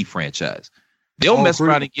Rocky franchise. They'll mess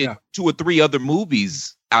around and get 2 or 3 other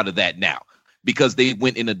movies out of that now because they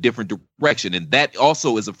went in a different direction. And that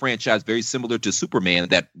also is a franchise very similar to Superman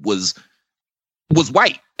that was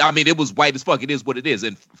white. I mean, it was white as fuck. It is what it is.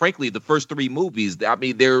 And frankly, the first 3 movies, I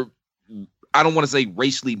mean, they're, I don't want to say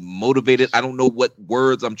racially motivated. I don't know what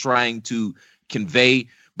words I'm trying to convey,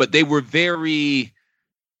 but they were very,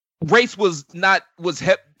 race was not,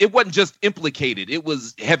 it wasn't just implicated. It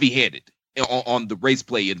was heavy-handed on the race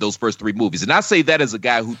play in those first 3 movies. And I say that as a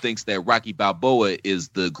guy who thinks that Rocky Balboa is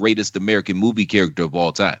the greatest American movie character of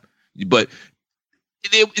all time. But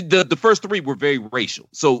the first 3 were very racial.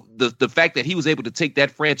 So the fact that he was able to take that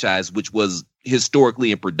franchise, which was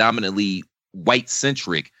historically and predominantly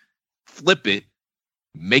white-centric, flip it,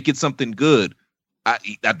 make it something good.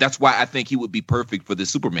 That's why I think he would be perfect for the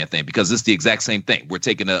Superman thing, because it's the exact same thing. We're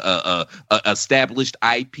taking a established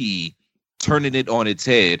IP, turning it on its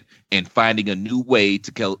head, and finding a new way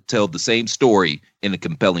to tell the same story in a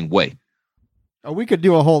compelling way. Oh, we could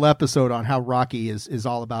do a whole episode on how Rocky is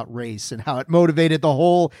all about race and how it motivated the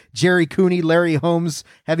whole Jerry Cooney, Larry Holmes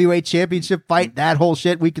heavyweight championship fight. That whole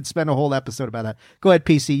shit. We could spend a whole episode about that. Go ahead,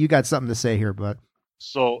 PC. You got something to say here, bud.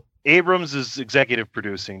 So Abrams is executive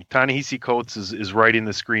producing. Ta-Nehisi Coates is writing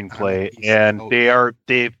the screenplay, and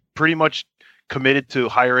they've pretty much committed to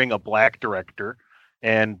hiring a black director.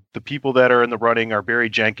 And the people that are in the running are Barry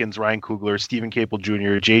Jenkins, Ryan Coogler, Stephen Caple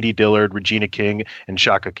Jr., J.D. Dillard, Regina King, and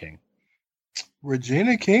Shaka King.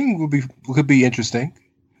 Regina King could be interesting.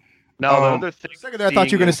 Now, the other thing, second there, I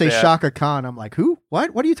thought you were going to say Shaka Khan. I'm like, who?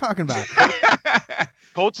 What? What are you talking about?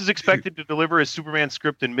 Coates is expected to deliver his Superman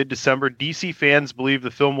script in mid-December. DC fans believe the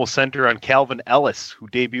film will center on Calvin Ellis, who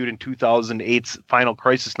debuted in 2008's Final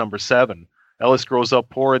Crisis #7. Ellis grows up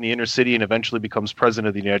poor in the inner city and eventually becomes president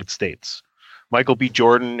of the United States. Michael B.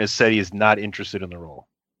 Jordan has said he is not interested in the role.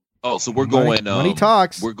 Oh, so we're going. Money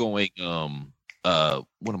talks. We're going.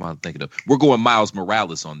 What am I thinking of? We're going Miles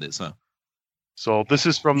Morales on this, huh? So this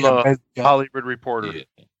is from the Hollywood Reporter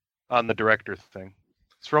on the director thing.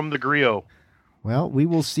 It's from the Griot. Well, we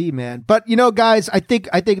will see, man. But guys, I think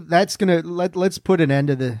that's gonna let's put an end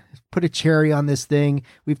to put a cherry on this thing.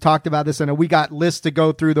 We've talked about this. I know we got lists to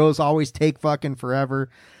go through. Those always take fucking forever.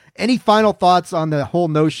 Any final thoughts on the whole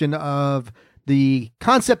notion of the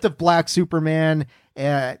concept of Black Superman?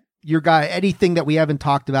 Your guy, anything that we haven't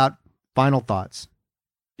talked about? Final thoughts.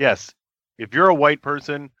 Yes. If you're a white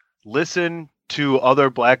person, listen to other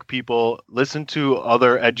black people, listen to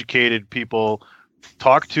other educated people,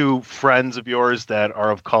 talk to friends of yours that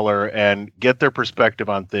are of color and get their perspective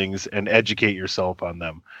on things and educate yourself on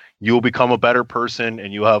them. You will become a better person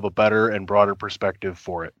and you have a better and broader perspective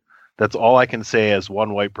for it. That's all I can say as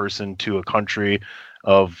one white person to a country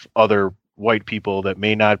of other white people that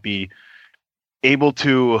may not be able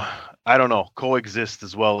to, I don't know, coexist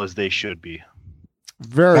as well as they should be.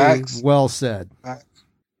 Very Facts. well said. Facts.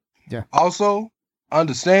 Yeah. Also,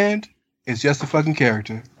 understand it's just a fucking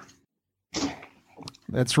character.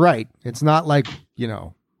 That's right. It's not like,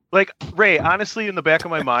 Like, Ray, honestly, in the back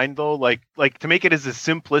of my mind, though, like to make it as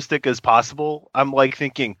simplistic as possible, I'm like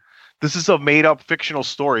thinking, this is a made up fictional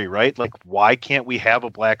story, right? Like, why can't we have a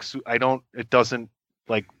black suit? It doesn't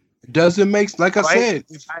make, like I said,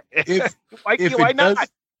 if why it not?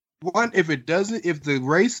 does, if the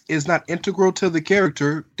race is not integral to the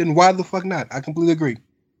character, then why the fuck not? I completely agree.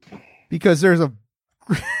 because there's a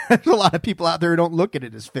lot of people out there who don't look at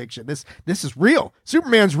it as fiction. This is real.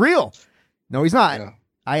 Superman's real. No, he's not. Yeah.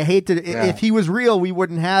 I hate to, if he was real, we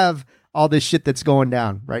wouldn't have all this shit that's going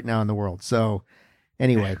down right now in the world. So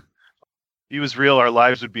anyway. If he was real, our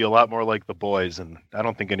lives would be a lot more like The Boys, and I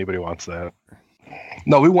don't think anybody wants that.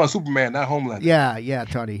 No, we want Superman, not Homelander. Yeah,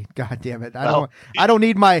 Tony. God damn it. I don't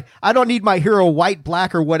need my hero, white,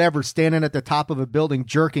 black, or whatever, standing at the top of a building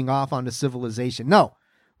jerking off onto civilization. No,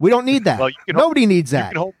 we don't need that. Well, Nobody needs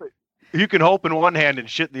that. You can hope in one hand and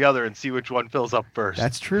shit in the other and see which one fills up first.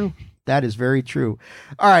 That's true. That is very true.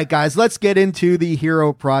 All right, guys, let's get into the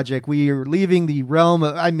Hero Project. We are leaving the realm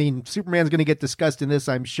of, Superman's going to get discussed in this,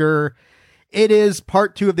 I'm sure. It is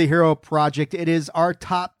part 2 of the Hero Project. It is our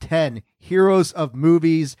top 10 heroes of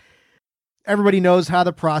movies. Everybody knows how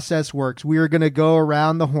the process works. We are going to go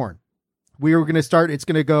around the horn. We are going to start. It's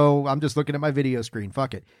going to go. I'm just looking at my video screen.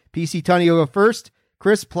 Fuck it. PC Tunney will go first.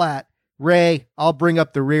 Chris Platt, Ray. I'll bring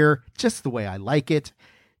up the rear just the way I like it.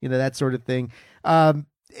 That sort of thing.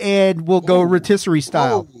 And we'll go rotisserie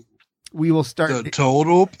style. We will start the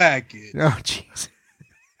total package. Oh, jeez.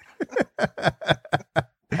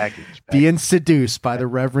 Package. Being seduced by the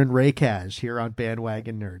Reverend Ray Cash here on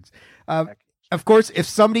Bandwagon Nerds. Of course, if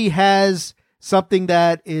somebody has something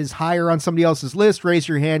that is higher on somebody else's list, raise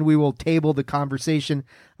your hand. We will table the conversation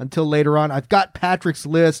until later on. I've got Patrick's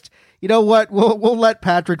list. You know what? We'll let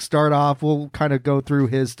Patrick start off. We'll kind of go through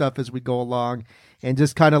his stuff as we go along and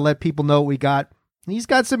just kind of let people know what we got. He's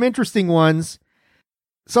got some interesting ones.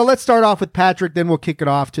 So let's start off with Patrick, then we'll kick it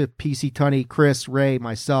off to PC Tunney, Chris, Ray,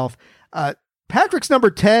 myself. Patrick's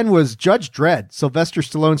number 10 was Judge Dredd, Sylvester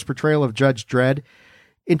Stallone's portrayal of Judge Dredd.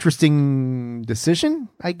 Interesting decision,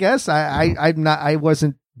 I guess. I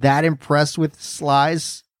wasn't that impressed with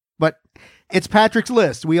Sly's, but it's Patrick's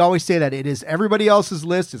list. We always say that it is everybody else's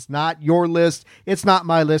list. It's not your list. It's not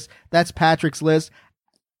my list. That's Patrick's list.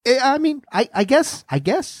 I guess.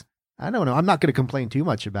 I don't know. I'm not going to complain too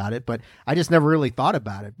much about it, but I just never really thought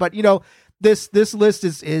about it. But this list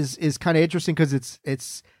is kind of interesting because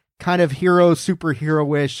it's kind of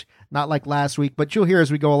superhero-ish, not like last week, but you'll hear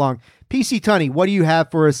as we go along. PC Tunney, what do you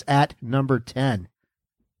have for us at number 10?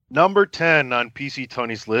 Number 10 on PC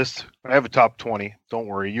Tunney's list. I have a top 20. Don't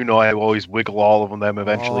worry. I always wiggle all of them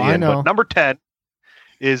eventually in. But number 10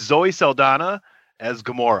 is Zoe Saldana as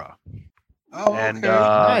Gamora. Oh, and okay.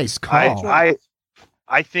 Nice call.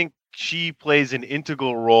 I think she plays an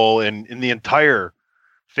integral role in the entire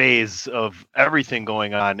phase of everything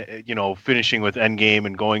going on, finishing with Endgame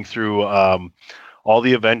and going through all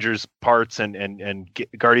the Avengers parts and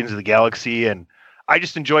Guardians of the Galaxy. And I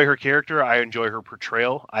just enjoy her character. I enjoy her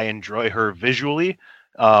portrayal. I enjoy her visually.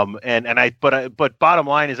 But bottom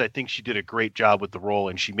line is I think she did a great job with the role,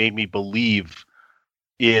 and she made me believe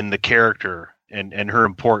in the character and her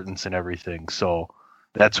importance and everything. So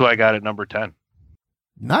that's who I got at number 10.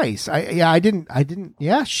 Nice.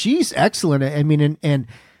 Yeah, she's excellent. And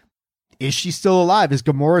is she still alive? Is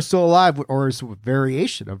Gamora still alive, or is a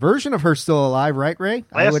version of her still alive? Right, Ray?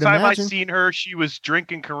 Last time I seen her, she was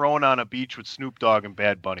drinking Corona on a beach with Snoop Dogg and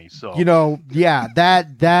Bad Bunny. So yeah,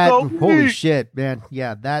 that holy shit, man.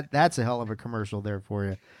 Yeah, that's a hell of a commercial there for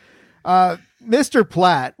you. Mr.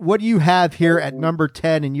 Platt, what do you have here at number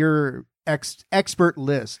 10 in your expert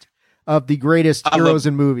list of the greatest heroes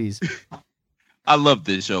in movies? I love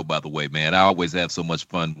this show, by the way, man. I always have so much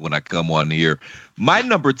fun when I come on here. My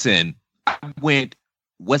number 10, I went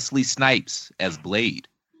Wesley Snipes as Blade.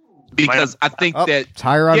 Because I think that... It's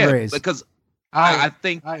higher on Ray's. Because I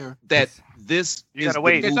think that this you is gotta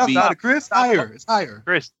wait. the movie... Chris, it's higher.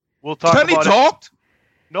 Chris, we'll talk Tunney about talked? it.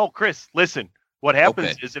 No, Chris, listen. What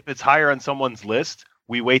happens is if it's higher on someone's list,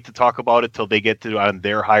 we wait to talk about it till they get to on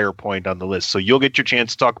their higher point on the list. So you'll get your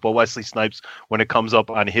chance to talk about Wesley Snipes when it comes up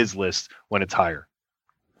on his list when it's higher.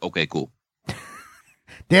 Okay, cool.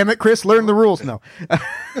 Damn it, Chris, learn the rules. No.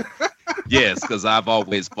 Yes, because I've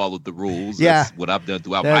always followed the rules. Yeah. That's what I've done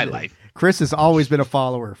throughout my life. Chris has always been a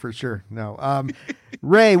follower for sure. No.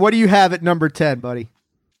 Ray, what do you have at number 10, buddy?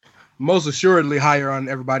 most assuredly higher on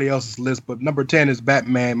everybody else's list, but number 10 is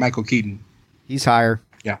Batman, Michael Keaton. He's higher.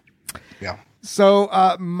 Yeah. So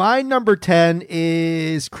my number 10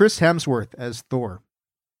 is Chris Hemsworth as Thor.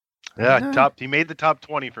 Yeah, he made the top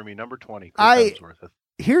 20 for me. Number 20. Chris Hemsworth.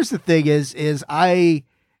 Here's the thing is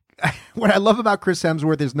what I love about Chris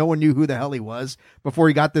Hemsworth is no one knew who the hell he was before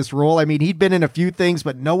he got this role. I mean, he'd been in a few things,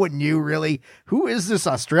 but no one knew really who is this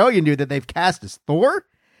Australian dude that they've cast as Thor.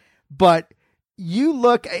 But you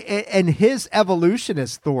look, and his evolution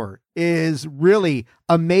as Thor is really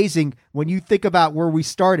amazing when you think about where we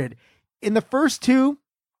started. In the first two,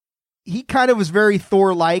 he kind of was very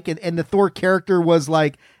Thor-like, and the Thor character was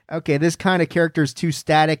like, okay, this kind of character is too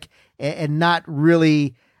static and not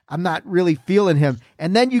really, I'm not really feeling him.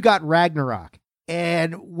 And then you got Ragnarok.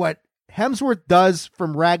 And what Hemsworth does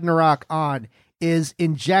from Ragnarok on is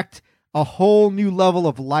inject a whole new level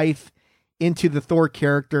of life into the Thor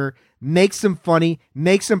character, makes him funny,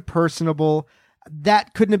 makes him personable.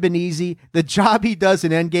 That couldn't have been easy. The job he does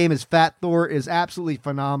in Endgame as Fat Thor is absolutely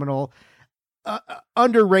phenomenal.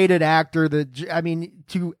 Underrated actor.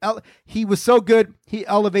 He was so good. He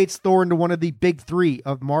elevates Thor into one of the big three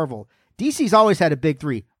of Marvel. DC's always had a big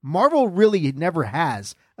three. Marvel really never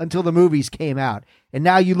has until the movies came out. And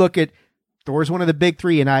now you look at Thor's one of the big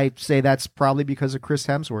three, and I say that's probably because of Chris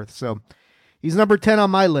Hemsworth. So he's number 10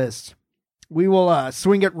 on my list. We will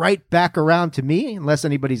swing it right back around to me, unless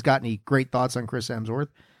anybody's got any great thoughts on Chris Hemsworth.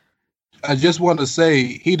 I just want to say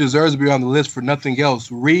he deserves to be on the list for nothing else.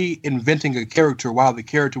 Reinventing a character while the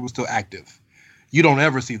character was still active. You don't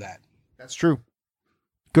ever see that. That's true.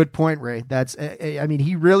 Good point, Ray.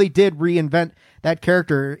 He really did reinvent that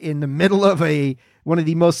character in the middle of one of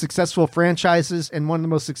the most successful franchises and one of the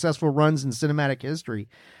most successful runs in cinematic history.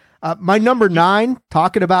 My number 9,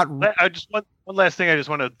 talking about. One last thing I just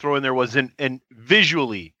want to throw in there was in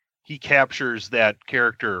visually, he captures that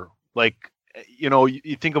character. Like, you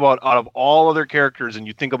think about out of all other characters and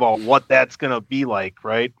you think about what that's going to be like,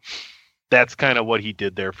 right? That's kind of what he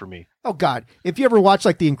did there for me. Oh God. If you ever watch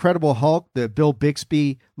like The Incredible Hulk, the Bill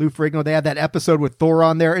Bixby, Lou Ferrigno, they had that episode with Thor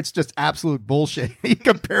on there. It's just absolute bullshit. You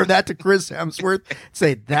compare that to Chris Hemsworth,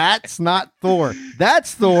 say that's not Thor.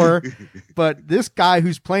 That's Thor. But this guy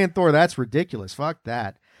who's playing Thor, that's ridiculous. Fuck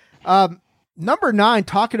that. Number 9,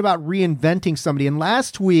 talking about reinventing somebody. And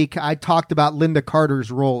last week I talked about Linda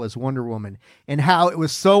Carter's role as Wonder Woman and how it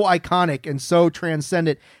was so iconic and so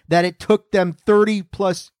transcendent that it took them 30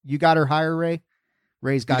 plus. You got her higher, Ray?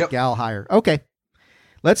 Ray's got Gal higher. Okay.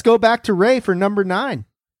 Let's go back to Ray for number 9.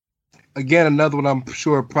 Again, another one I'm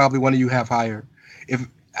sure probably one of you have higher.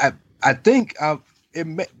 I think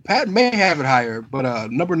Pat may have it higher,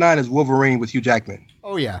 but number 9 is Wolverine with Hugh Jackman.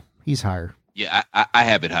 Oh yeah, he's higher. Yeah, I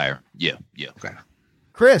have it higher. Yeah. Okay.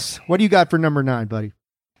 Chris, what do you got for number 9, buddy?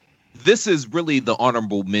 This is really the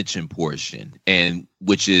honorable mention portion, and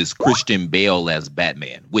which is Christian Bale as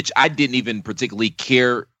Batman, which I didn't even particularly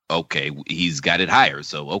care. Okay, he's got it higher,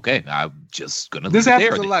 so okay, I'm just gonna. This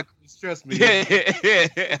happens a lot. Trust me.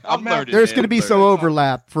 Yeah. I'm learning. There's going to be some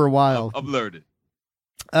overlap for a while. I'm learning.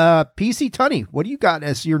 PC Tunney, what do you got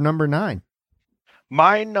as your number 9?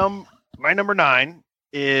 My number 9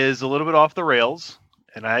 is a little bit off the rails,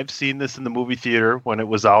 and I've seen this in the movie theater when it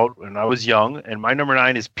was out when I was young, and my number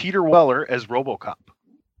 9 is Peter Weller as RoboCop.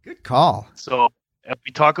 Good call. So if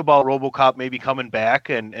we talk about RoboCop maybe coming back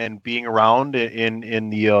and being around in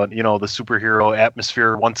the the superhero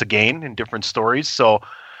atmosphere once again in different stories. So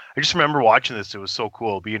I just remember watching this. It was so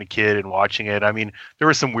cool being a kid and watching it. I mean, there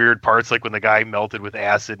were some weird parts like when the guy melted with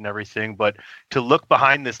acid and everything, but to look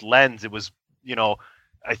behind this lens, it was,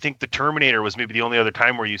 I think the Terminator was maybe the only other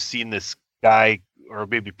time where you've seen this guy, or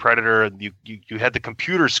maybe Predator, and you had the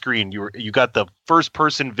computer screen, you got the first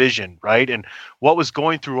person vision, right? And what was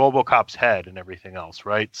going through RoboCop's head and everything else,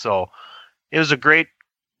 right? So it was a great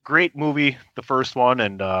movie, the first one,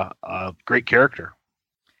 and a great character.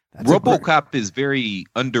 RoboCop is very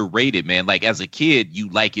underrated, man. Like as a kid, you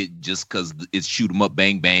like it just because it's shoot 'em up,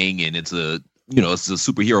 bang bang, and it's a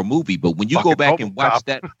superhero movie. But when you go back and watch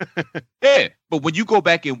that, but when you go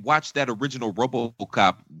back and watch that original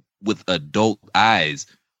RoboCop with adult eyes,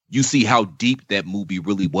 you see how deep that movie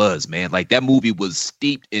really was, man. Like that movie was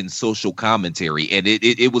steeped in social commentary, and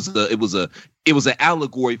it was an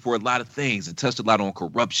allegory for a lot of things. It touched a lot on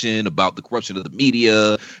corruption, about the corruption of the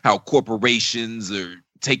media, how corporations are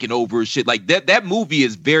taking over shit. Like that movie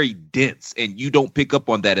is very dense, and you don't pick up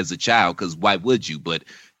on that as a child because why would you? But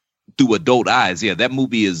through adult eyes, yeah, that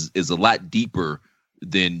movie is a lot deeper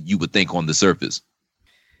than you would think on the surface.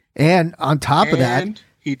 And on top of that,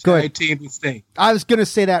 he teamed with Sting. I was going to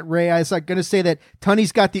say that, Ray. I was going to say that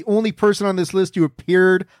Tunney's got the only person on this list who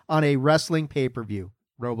appeared on a wrestling pay-per-view.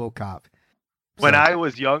 RoboCop. When So- I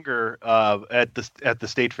was younger, at the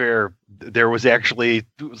state fair, there was actually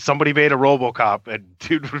somebody made a RoboCop, and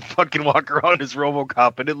dude would fucking walk around as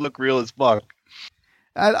RoboCop, and it looked real as fuck.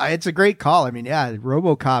 It's a great call. I mean, yeah,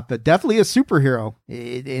 RoboCop, but definitely a superhero,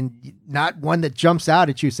 and not one that jumps out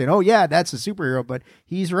at you saying, "Oh yeah, that's a superhero." But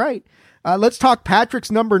he's right. Let's talk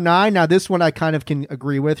Patrick's number 9. Now, this one I kind of can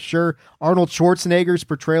agree with. Sure, Arnold Schwarzenegger's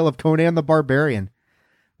portrayal of Conan the Barbarian,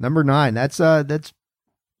 number 9. That's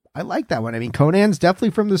I like that one. I mean, Conan's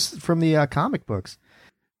definitely from the comic books.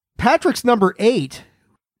 Patrick's number 8.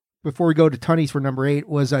 Before we go to Tunney's for number 8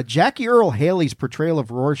 was Jackie Earl Haley's portrayal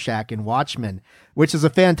of Rorschach in Watchmen, which is a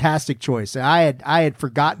fantastic choice. And I had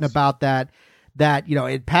forgotten about that. That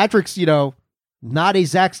Patrick's not a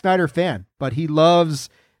Zack Snyder fan, but he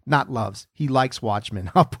he likes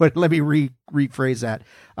Watchmen. Let me rephrase that.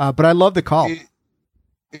 But I love the call.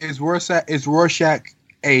 Is Rorschach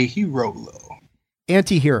a hero though?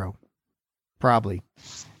 Anti-hero, probably.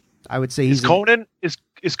 I would say Is Conan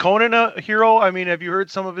a hero? I mean, have you heard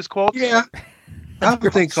some of his quotes? Yeah, I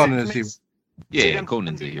would think Conan is a hero. Yeah,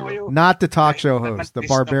 Conan's a hero. not the talk show host, the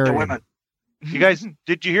barbarian. You guys,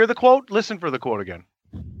 did you hear the quote? Listen for the quote again.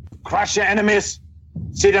 Crush your enemies,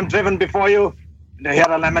 see them driven before you, and hear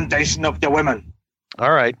the lamentation of the women.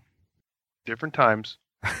 All right. Different times.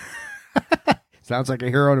 Sounds like a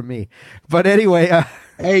hero to me. But anyway,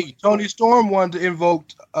 Hey, Tony Stark wanted to invoke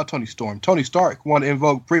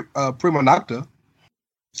Prima Nocta.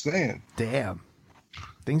 Saying, damn.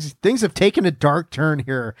 Things have taken a dark turn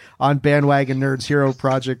here on Bandwagon Nerds Hero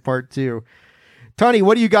Project Part 2. Tony,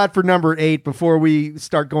 what do you got for number 8 before we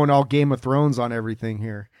start going all Game of Thrones on everything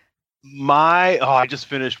here? I just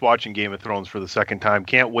finished watching Game of Thrones for the second time.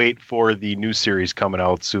 Can't wait for the new series coming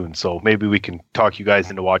out soon. So maybe we can talk you guys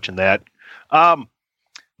into watching that.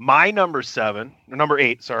 My number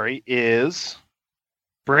 8, is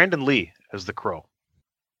Brandon Lee as the Crow.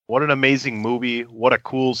 What an amazing movie. What a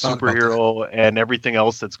cool superhero and everything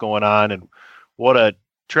else that's going on. And what a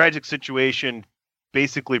tragic situation,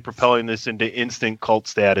 basically propelling this into instant cult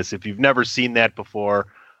status. If you've never seen that before,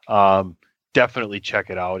 definitely check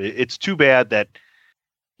it out. It's too bad that,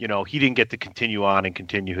 he didn't get to continue on and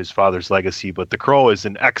continue his father's legacy. But The Crow is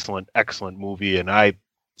an excellent, excellent movie. And I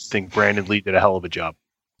think Brandon Lee did a hell of a job.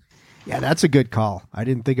 Yeah, that's a good call. I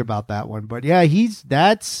didn't think about that one. But yeah,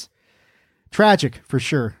 that's tragic for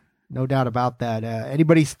sure. No doubt about that.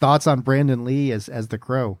 Anybody's thoughts on Brandon Lee as the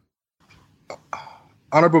Crow?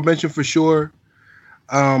 Honorable mention for sure.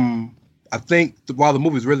 I think while the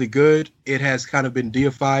movie is really good, it has kind of been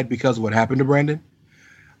deified because of what happened to Brandon.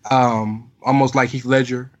 Almost like Heath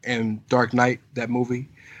Ledger in Dark Knight, that movie.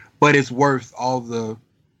 But it's worth all the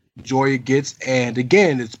joy it gets. And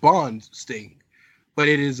again, it spawned Sting. But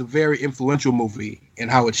it is a very influential movie in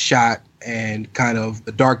how it's shot and kind of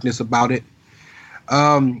the darkness about it.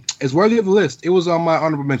 It's worthy of the list. It was on my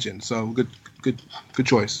honorable mention, so good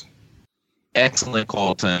choice. Excellent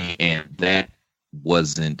call, Tony, and that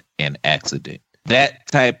wasn't an accident. That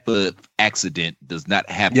type of accident does not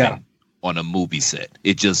happen on a movie set.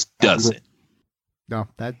 It just doesn't. No,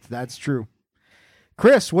 that's true.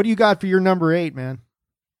 Chris, what do you got for your number 8, man?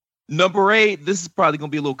 Number 8, this is probably going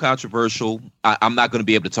to be a little controversial. I'm not going to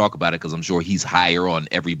be able to talk about it because I'm sure he's higher on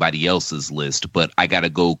everybody else's list, but I got to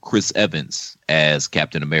go Chris Evans as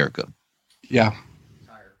Captain America. Yeah,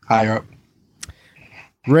 higher up.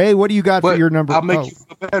 Ray, what do you got for your number? I'll make you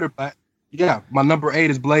feel better, but yeah, my number 8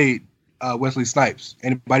 is Blade, Wesley Snipes.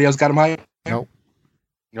 Anybody else got him higher? Nope.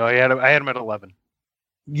 No, I had him at 11.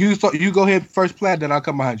 You go ahead first, Plaid, then I'll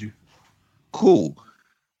come behind you. Cool.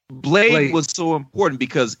 Blade was so important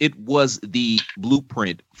because it was the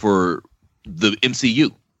blueprint for the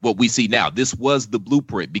MCU, what we see now. This was the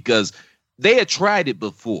blueprint because they had tried it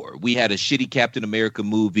before. We had a shitty Captain America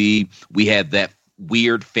movie. We had that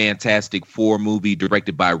weird Fantastic Four movie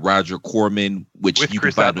directed by Roger Corman, which you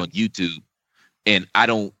can find on YouTube. And I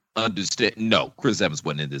don't understand. No, Chris Evans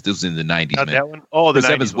wasn't in this. This was in the 90s, Not man. that one? Oh, Chris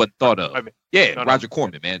the 90s Evans wasn't thought of. No. Roger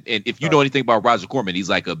Corman, man. And if you know anything about Roger Corman, he's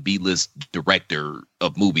like a B-list director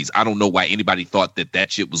of movies. I don't know why anybody thought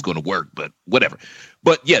that shit was going to work, but whatever.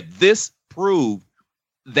 But yeah, this proved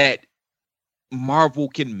that Marvel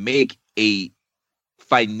can make a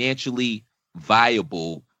financially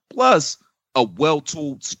viable plus a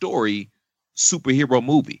well-told story superhero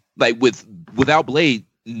movie. Like without Blade,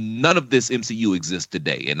 none of this MCU exists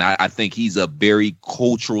today. And I think he's a very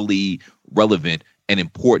culturally relevant and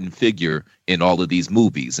important figure in all of these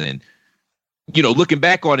movies. And, looking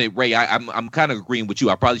back on it, Ray, I'm kind of agreeing with you.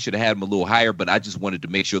 I probably should have had him a little higher, but I just wanted to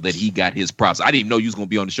make sure that he got his props. I didn't even know he was going to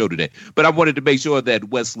be on the show today, but I wanted to make sure that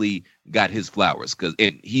Wesley got his flowers because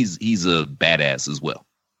he's a badass as well.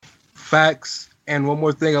 Facts. And one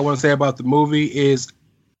more thing I want to say about the movie is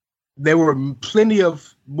there were plenty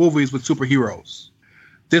of movies with superheroes.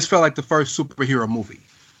 This felt like the first superhero movie.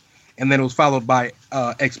 And then it was followed by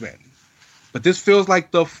X-Men. But this feels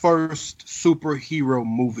like the first superhero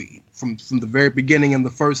movie. From the very beginning and the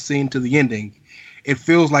first scene to the ending, it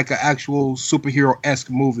feels like an actual superhero-esque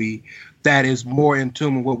movie that is more in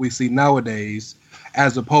tune with what we see nowadays,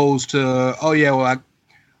 as opposed to,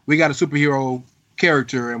 we got a superhero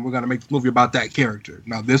character and we're going to make a movie about that character.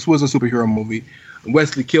 Now, this was a superhero movie.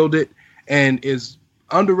 Wesley killed it and is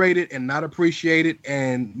underrated and not appreciated,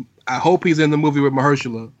 and I hope he's in the movie with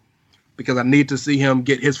Mahershala because I need to see him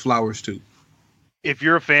get his flowers too. If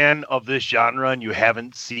you're a fan of this genre and you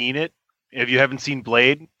haven't seen it, if you haven't seen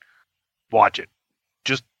Blade, watch it.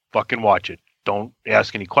 Just fucking watch it. Don't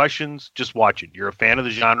ask any questions. Just watch it. You're a fan of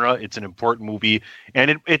the genre. It's an important movie,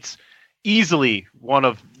 and it's easily one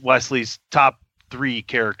of Wesley's top 3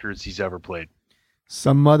 characters he's ever played.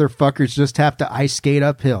 Some motherfuckers just have to ice skate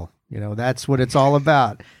uphill. That's what it's all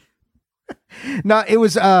about. No, it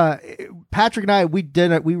was Patrick and I,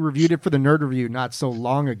 we reviewed it for the Nerd Review not so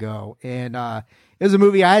long ago, and it was a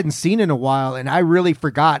movie I hadn't seen in a while, and I really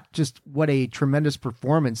forgot just what a tremendous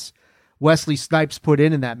performance Wesley Snipes put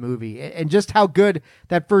in that movie, and just how good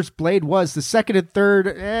that first Blade was. The second and third,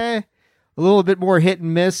 a little bit more hit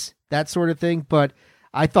and miss, that sort of thing, but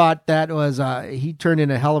I thought that was he turned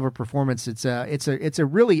in a hell of a performance. It's a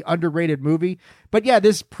really underrated movie, but yeah,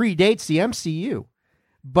 this predates the MCU.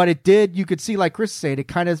 But it did, you could see, like Chris said, it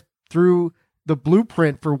kind of threw the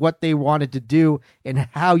blueprint for what they wanted to do and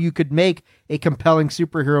how you could make a compelling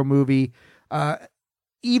superhero movie.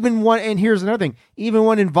 Even one, and here's another thing, even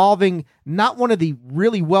one involving not one of the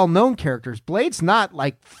really well-known characters. Blade's not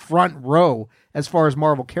like front row as far as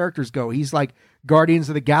Marvel characters go. He's like Guardians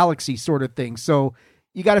of the Galaxy sort of thing. So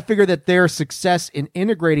you got to figure that their success in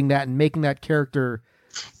integrating that and making that character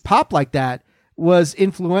pop like that was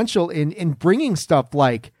influential in bringing stuff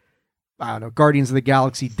like, I don't know, Guardians of the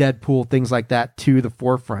Galaxy, Deadpool, things like that to the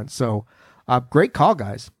forefront. So great call,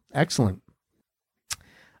 guys. Excellent.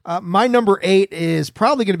 My number 8 is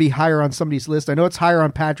probably going to be higher on somebody's list. I know it's higher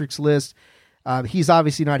on Patrick's list. He's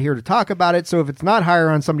obviously not here to talk about it. So if it's not higher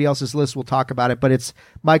on somebody else's list, we'll talk about it. But it's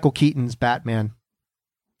Michael Keaton's Batman.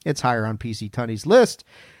 It's higher on PC Tunney's list.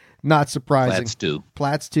 Not surprising.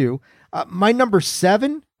 Platts too. My number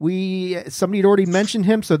 7, somebody had already mentioned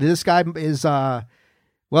him. So this guy is,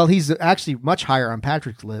 he's actually much higher on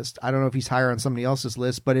Patrick's list. I don't know if he's higher on somebody else's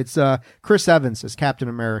list, but it's Chris Evans as Captain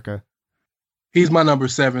America. He's my number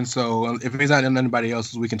 7, so if he's not in anybody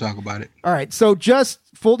else's, we can talk about it. All right, so just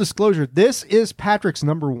full disclosure, this is Patrick's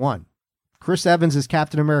number 1. Chris Evans as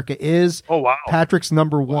Captain America is Patrick's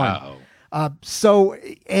number 1. Wow. So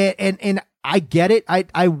I get it.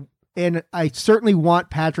 I certainly want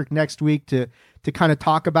Patrick next week to kind of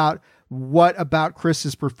talk about what about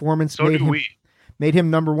Chris's performance made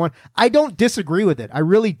him number 1. I don't disagree with it. I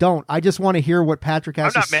really don't. I just want to hear what Patrick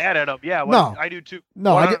has to say. I'm not mad at him. Yeah, well, no, I do too.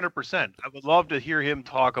 No, 100%. I would love to hear him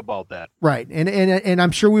talk about that. Right. And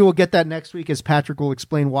I'm sure we will get that next week as Patrick will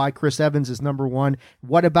explain why Chris Evans is number 1.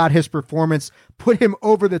 What about his performance put him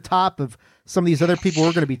over the top of some of these other people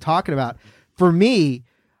we're going to be talking about. For me,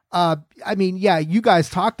 you guys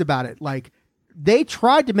talked about it. Like, they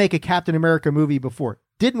tried to make a Captain America movie before.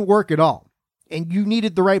 Didn't work at all. And you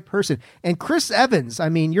needed the right person. And Chris Evans,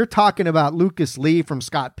 you're talking about Lucas Lee from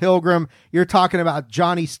Scott Pilgrim. You're talking about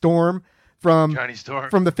Johnny Storm from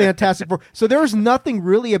the Fantastic Four. So there's nothing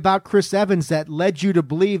really about Chris Evans that led you to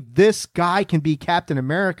believe this guy can be Captain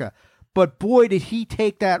America. But boy, did he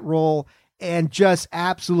take that role and just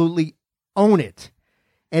absolutely own it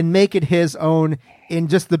and make it his own in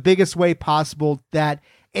just the biggest way possible.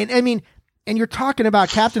 And you're talking about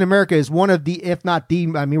Captain America is one of the, if not the,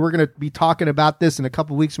 we're going to be talking about this in a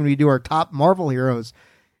couple of weeks when we do our top Marvel heroes.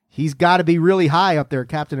 He's got to be really high up there,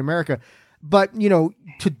 Captain America. But,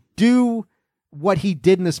 to do what he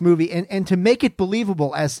did in this movie and to make it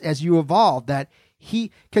believable as you evolve that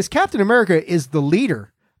because Captain America is the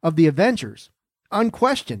leader of the Avengers,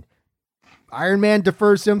 unquestioned. Iron Man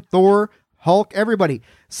defers him, Thor, Hulk, everybody.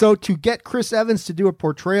 So to get Chris Evans to do a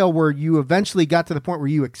portrayal where you eventually got to the point where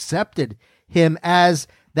you accepted him as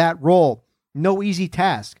that role, no easy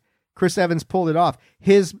task. Chris Evans pulled it off.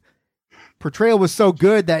 His portrayal was so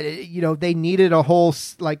good that, they needed a whole,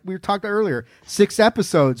 like we were talking about earlier, 6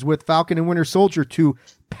 episodes with Falcon and Winter Soldier to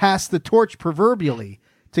pass the torch proverbially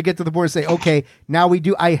to get to the point and say, okay, now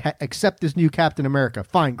I accept this new Captain America.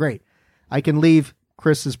 Fine, great. I can leave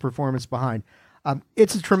Chris's performance behind.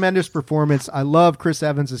 It's a tremendous performance. I love Chris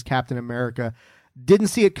Evans as Captain America. Didn't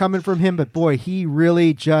see it coming from him, but boy, he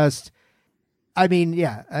really just I mean,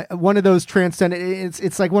 yeah, one of those transcendent.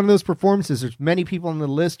 It's like one of those performances. There's many people on the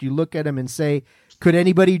list. You look at him and say, could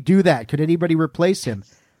anybody do that? Could anybody replace him?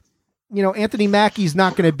 You know, Anthony Mackie's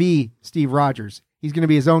not going to be Steve Rogers. He's going to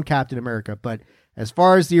be his own Captain America. But as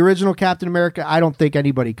far as the original Captain America, I don't think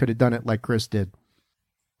anybody could have done it like Chris did.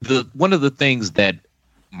 One of the things that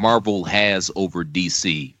Marvel has over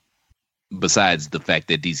DC, besides the fact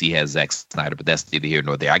that DC has Zack Snyder, but that's neither here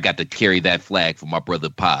nor there. I got to carry that flag for my brother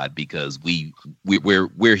Pod because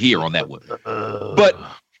we're here on that one. But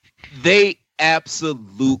they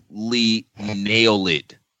absolutely nail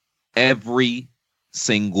it every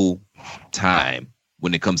single time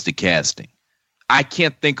when it comes to casting. I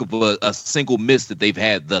can't think of a single miss that they've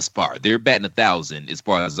had thus far. They're batting 1,000 as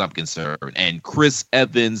far as I'm concerned. And Chris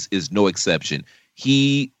Evans is no exception.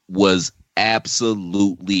 He was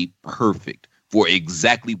absolutely perfect for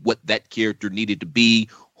exactly what that character needed to be,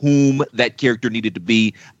 whom that character needed to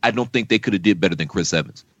be. I don't think they could have did better than Chris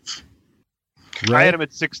Evans. Right. I had him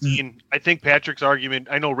at 16. I think Patrick's argument,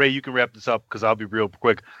 I know, Ray, you can wrap this up because I'll be real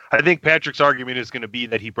quick. I think Patrick's argument is going to be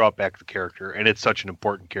that he brought back the character, and it's such an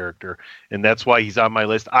important character, and that's why he's on my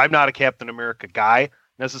list. I'm not a Captain America guy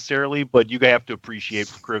necessarily, but you have to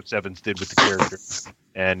appreciate what Chris Evans did with the character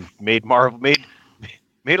and made Marvel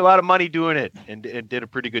made a lot of money doing it and did a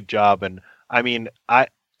pretty good job. And I mean, I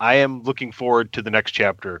am looking forward to the next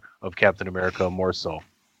chapter of Captain America more so.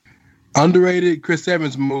 Underrated Chris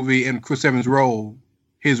Evans movie and Chris Evans' role,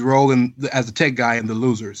 his role as a tech guy in The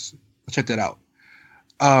Losers. Check that out.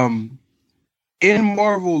 In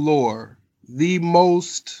Marvel lore, the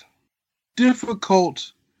most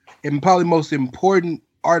difficult and probably most important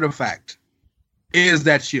artifact is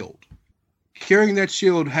that shield. Carrying that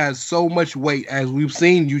shield has so much weight, as we've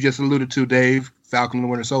seen, you just alluded to, Dave, Falcon and the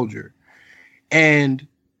Winter Soldier. And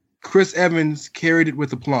Chris Evans carried it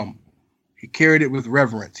with aplomb. He carried it with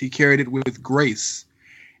reverence. He carried it with grace.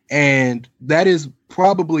 And that is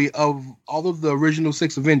probably, of all of the original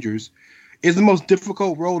 6 Avengers, is the most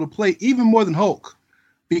difficult role to play, even more than Hulk,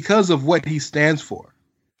 because of what he stands for.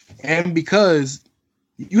 And because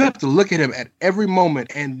you have to look at him at every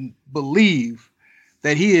moment and believe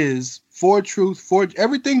that he is for truth, for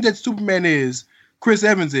everything that Superman is, Chris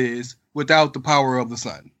Evans is, without the power of the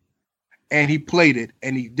sun. And he played it,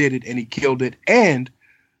 and he did it, and he killed it. And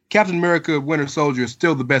Captain America Winter Soldier is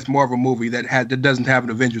still the best Marvel movie that doesn't have an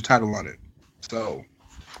Avengers title on it. So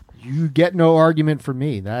you get no argument from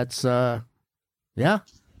me. That's yeah.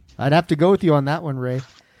 I'd have to go with you on that one, Ray.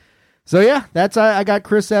 So yeah, that's I got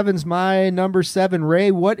Chris Evans, my number 7.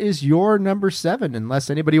 Ray, what is your number 7? Unless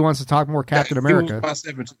anybody wants to talk more Captain America. He was my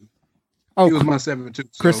 7 too. Oh, he was my 7 too.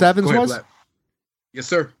 Chris so Evans was? Black. Yes,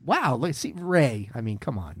 sir. Wow, let's see, Ray. I mean,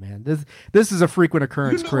 come on, man. This is a frequent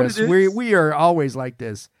occurrence, You know Chris. what it is. We are always like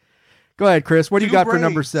this. Go ahead, Chris. What do you Two got for brains.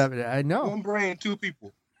 number 7? I know. One brain, 2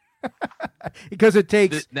 people. Because it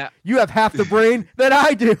takes you have half the brain that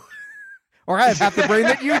I do. Or I have half the brain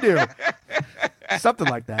that you do. Something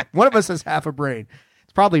like that. One of us has half a brain.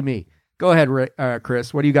 It's probably me. Go ahead,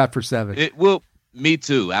 Chris. What do you got for 7? Well, me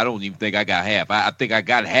too. I don't even think I got half. I think I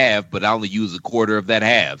got half, but I only use a quarter of that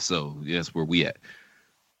half. So that's where we at.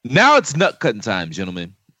 Now it's nut cutting time,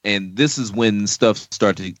 gentlemen. And this is when stuff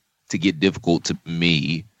starts to get difficult to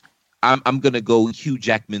me. I'm going to go Hugh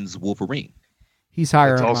Jackman's Wolverine. He's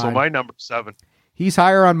higher It's on also mine. my number 7. He's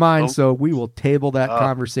higher on mine, so we will table that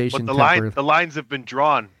conversation. But the lines have been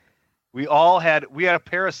drawn. We had a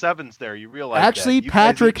pair of 7s there. You realize actually, that. You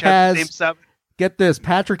Patrick guys each have the has. same 7. Get this,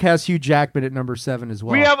 Patrick has Hugh Jackman at number 7 as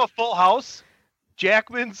well. We have a full house.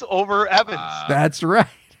 Jackman's over Evans. That's right.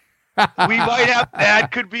 We might have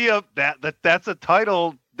that. Could be that's a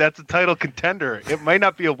title. That's a title contender. It might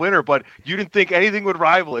not be a winner, but you didn't think anything would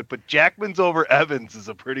rival it. But Jackman's over Evans is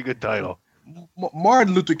a pretty good title.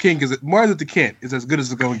 Martin Luther Kent is as good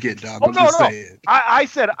as it's going to get, dog. Oh, no. I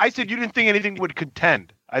said you didn't think anything would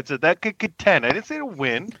contend. I said that could contend. I didn't say to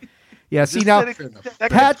win. Yeah, see now,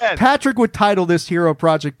 Patrick would title this Hero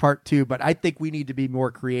Project Part 2, but I think we need to be more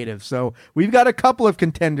creative. So we've got a couple of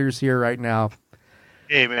contenders here right now.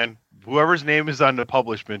 Hey, man, whoever's name is on the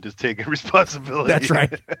publishment is taking responsibility. That's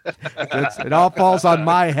right. It all falls on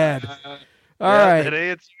my head. All right. Today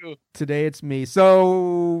it's you. Today it's me.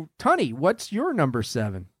 So, Tunney, what's your number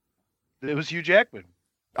 7? It was Hugh Jackman.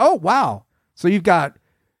 Oh, wow. So you've got,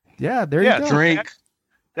 there you go. Drink.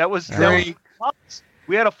 That was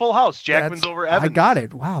we had a full house. Jackman's over Evans. I got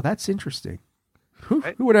it. Wow, that's interesting. Who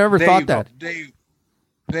would have ever thought that?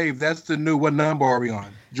 Dave, that's the new, what number are we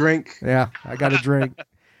on? Drink. Yeah, I got a drink.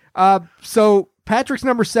 So Patrick's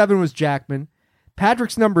number 7 was Jackman.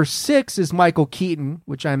 Patrick's number 6 is Michael Keaton,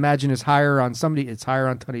 which I imagine is higher on somebody. It's higher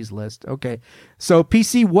on Tunney's list. Okay. So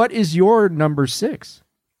PC, what is your number 6?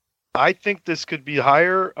 I think this could be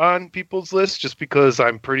higher on people's lists just because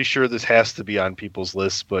I'm pretty sure this has to be on people's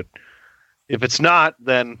lists. But if it's not,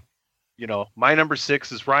 then, my number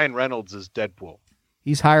 6 is Ryan Reynolds as Deadpool.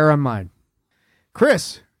 He's higher on mine.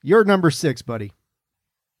 Chris, you're number 6, buddy.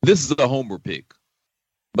 This is a homer pick,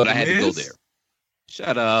 but I had to go there.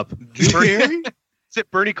 Shut up. Is it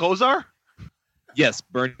Bernie Kosar? Yes,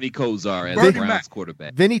 Bernie Kosar as the Browns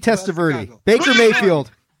quarterback. Vinny Testaverde. Baker Mayfield.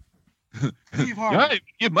 I ain't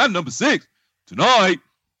get my number 6 tonight.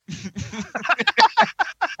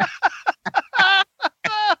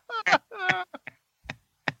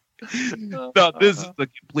 No, this is a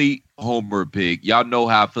complete homer pick. Y'all know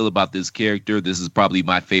how I feel about this character. This is probably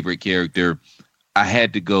my favorite character. I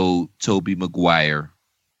had to go Tobey Maguire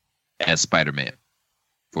as Spider-Man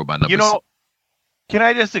for my number 6. Can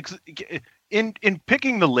I just in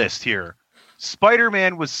picking the list here?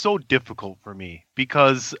 Spider-Man was so difficult for me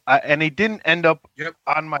because and he didn't end up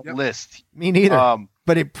on my list. Me neither.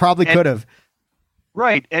 But it probably could have.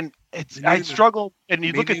 Right, and I struggle. And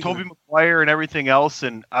you look at Tobey Maguire and everything else,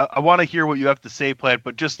 and I want to hear what you have to say, Platt.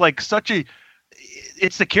 But just like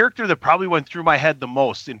it's the character that probably went through my head the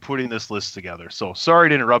most in putting this list together. So sorry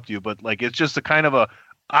to interrupt you, but it's just a kind of a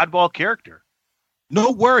oddball character. No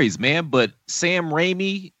worries, man. But Sam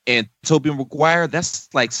Raimi and Tobey Maguire, that's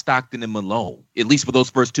like Stockton and Malone, at least for those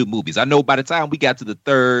first 2 movies. I know by the time we got to the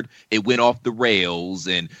third, it went off the rails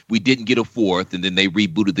and we didn't get a fourth, and then they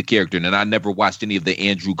rebooted the character. And I never watched any of the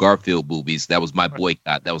Andrew Garfield movies. That was my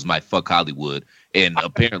boycott. That was my fuck Hollywood. And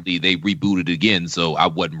apparently they rebooted again, so I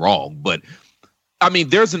wasn't wrong. But I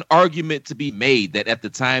mean, there's an argument to be made that at the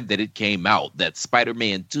time that it came out, that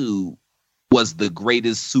Spider-Man 2 was the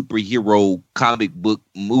greatest superhero comic book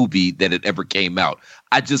movie that had ever came out.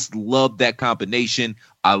 I just love that combination.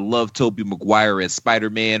 I love Tobey Maguire as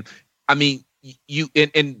Spider-Man. I mean,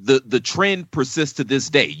 the trend persists to this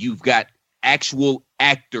day. You've got actual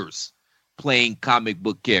actors playing comic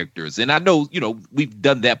book characters. And I know, we've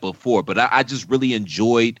done that before, but I just really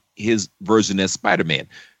enjoyed his version as Spider-Man.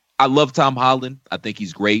 I love Tom Holland. I think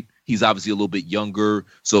he's great. He's obviously a little bit younger,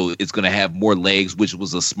 so it's going to have more legs, which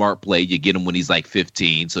was a smart play. You get him when he's like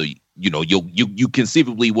 15, so you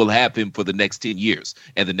conceivably will have him for the next 10 years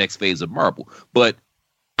and the next phase of Marvel. But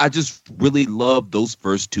I just really love those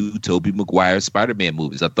first 2 Tobey Maguire Spider-Man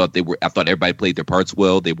movies. I thought everybody played their parts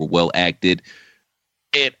well. They were well acted,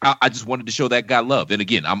 and I just wanted to show that guy love. And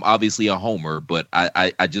again, I'm obviously a homer, but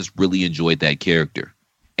I just really enjoyed that character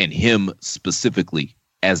and him specifically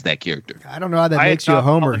as that character. I don't know how that makes you a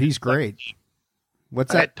homer. He's great.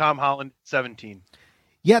 What's that? I had Tom Holland 17.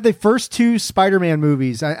 Yeah, the first 2 Spider-Man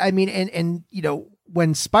movies. I mean, and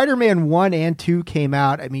when Spider-Man 1 and 2 came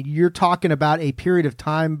out, I mean, you're talking about a period of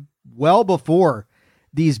time well before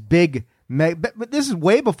these big, but this is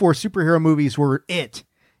way before superhero movies were it.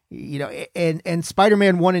 And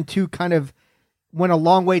Spider-Man 1 and 2 kind of went a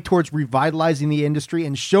long way towards revitalizing the industry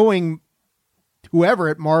and showing whoever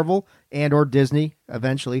at Marvel and or Disney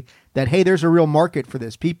eventually that, hey, there's a real market for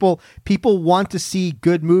this. People want to see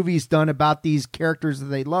good movies done about these characters that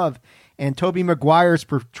they love. And Tobey Maguire's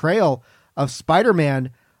portrayal of Spider-Man,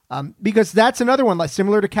 because that's another one like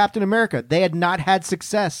similar to Captain America. They had not had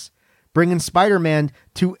success bringing Spider-Man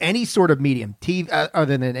to any sort of medium, TV,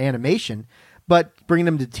 other than animation, but bringing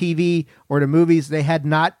them to TV or to movies, they had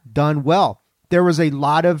not done well. There was a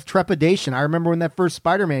lot of trepidation. I remember when that first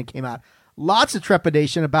Spider-Man came out, lots of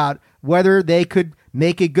trepidation about whether they could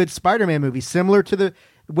make a good Spider-Man movie, similar to the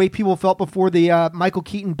way people felt before the Michael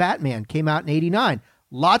Keaton Batman came out in '89.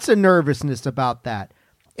 Lots of nervousness about that.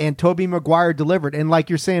 And Tobey Maguire delivered. And like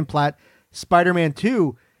you're saying, Platt, Spider-Man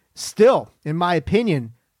 2, still, in my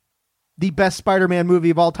opinion, the best Spider-Man movie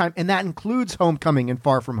of all time. And that includes Homecoming and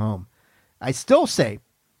Far From Home. I still say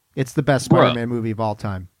it's the best Spider-Man movie of all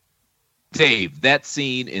time. Dave, that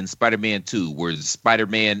scene in Spider-Man 2 where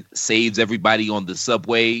Spider-Man saves everybody on the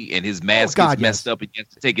subway and his mask gets messed up and he has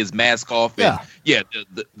to take his mask off. And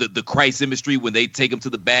the Christ imagery when they take him to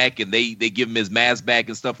the back and they give him his mask back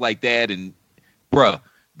and stuff like that. And bruh,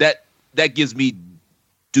 that gives me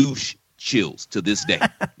douche chills to this day.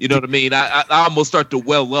 You know what I mean? I almost start to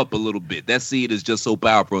well up a little bit. That scene is just so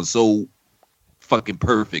powerful and so fucking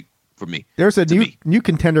perfect for me. There's a new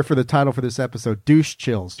contender for the title for this episode, douche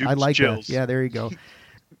chills. I like that. Yeah, there you go.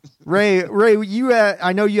 Ray, you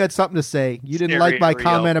I know you had something to say. You didn't like my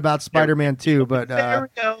comment about Spider-Man 2, but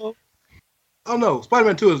oh no,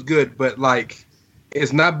 Spider-Man 2 is good, but like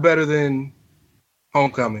it's not better than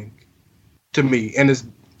Homecoming to me.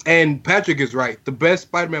 And Patrick is right. The best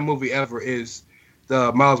Spider-Man movie ever is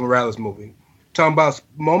the Miles Morales movie. Talking about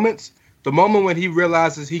moments, the moment when he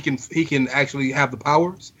realizes he can actually have the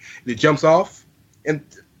powers, and it jumps off, and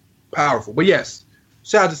powerful. But yes,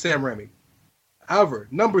 shout out to Sam Raimi. However,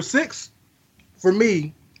 number 6 for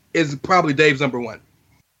me is probably Dave's number 1.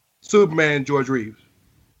 Superman, George Reeves.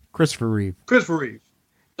 Christopher Reeve.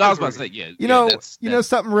 I was about to say, yeah. You know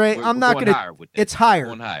something, Ray? I'm not going to. It's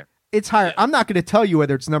higher. It's higher. Yeah. I'm not going to tell you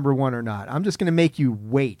whether it's number 1 or not. I'm just going to make you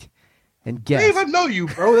wait and guess. Dave, I know you,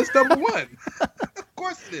 bro. That's number 1. Of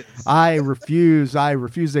course it is. I refuse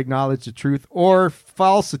to acknowledge the truth or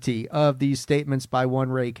falsity of these statements by one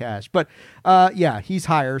Ray Cash. But yeah, he's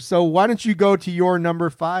higher. So why don't you go to your number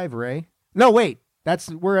 5, Ray? No, wait.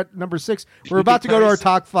 We're at number 6. We're about to go to our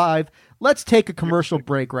top 5. Let's take a commercial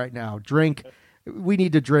break right now. Drink. We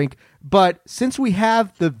need to drink. But since we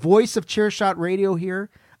have the voice of Chairshot Radio here,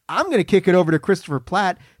 I'm going to kick it over to Christopher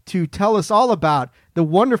Platt to tell us all about the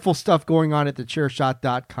wonderful stuff going on at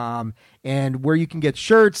thechairshot.com and where you can get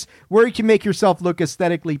shirts, where you can make yourself look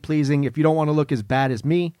aesthetically pleasing if you don't want to look as bad as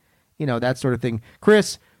me, that sort of thing.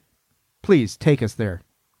 Chris, please take us there.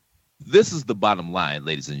 This is the bottom line,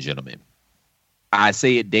 ladies and gentlemen. I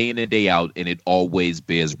say it day in and day out, and it always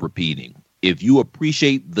bears repeating. If you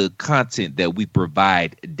appreciate the content that we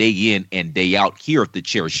provide day in and day out here at The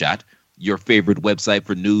Chair Shot, your favorite website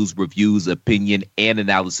for news, reviews, opinion, and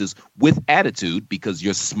analysis with attitude, because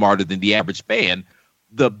you're smarter than the average fan,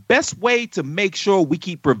 the best way to make sure we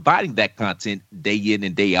keep providing that content day in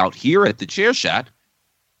and day out here at The Chair Shot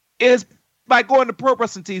is by going to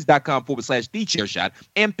ProWrestlingTees.com/TheChairShot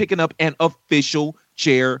and picking up an official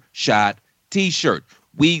Chair Shot t-shirt.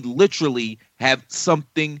 We literally have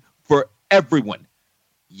something for everyone.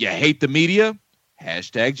 You hate the media?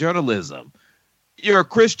 #journalism. You're a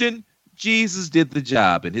Christian? Jesus did the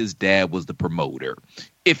job and his dad was the promoter.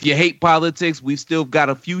 If you hate politics, we've still got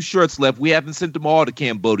a few shirts left. We haven't sent them all to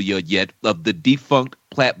Cambodia yet of the defunct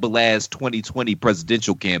Platt Balaz 2020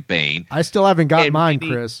 presidential campaign. I still haven't got mine,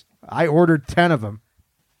 Chris. I ordered 10 of them.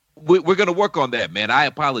 We're going to work on that, man. I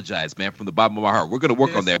apologize, man, from the bottom of my heart. We're going to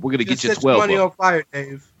work on that. We're going to get you 12 money on fire,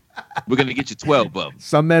 Dave. We're going to get you 12 of them.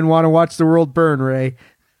 Some men want to watch the world burn, Ray.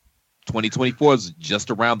 2024 is just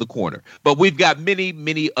around the corner. But we've got many,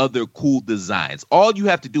 many other cool designs. All you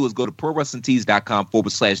have to do is go to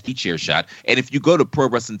ProWrestlingTees.com/TheChairShot. And if you go to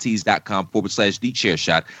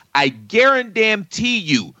ProWrestlingTees.com/TheChairShot, I guarantee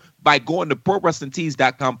you, by going to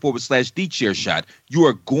ProWrestlingTees.com/TheChairShot, you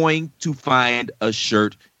are going to find a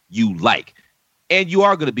shirt you like. And you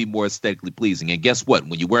are going to be more aesthetically pleasing. And guess what?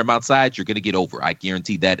 When you wear them outside, you're going to get over. I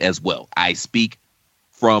guarantee that as well. I speak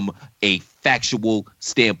from a factual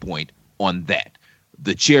standpoint on that.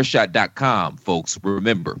 TheChairShot.com, folks.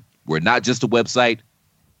 Remember, we're not just a website.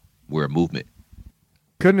 We're a movement.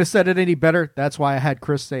 Couldn't have said it any better. That's why I had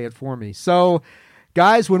Chris say it for me. So,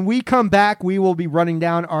 guys, when we come back, we will be running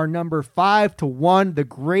down our number 5 to 1, the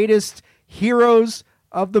greatest heroes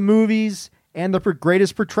of the movies and the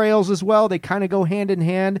greatest portrayals as well. They kind of go hand in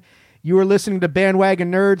hand. You are listening to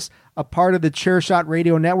Bandwagon Nerds, a part of the Chairshot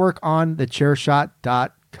Radio Network on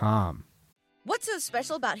thechairshot.com. What's so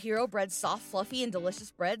special about Hero Bread's soft, fluffy, and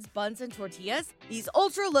delicious breads, buns, and tortillas? These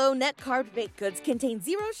ultra-low net-carb baked goods contain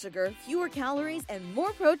 0 sugar, fewer calories, and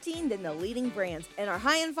more protein than the leading brands, and are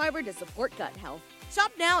high in fiber to support gut health.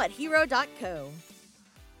 Shop now at hero.co.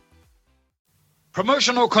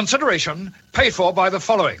 Promotional consideration paid for by the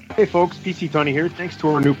following. Hey folks, PC Tony here. Thanks to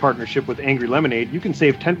our new partnership with Angry Lemonade, you can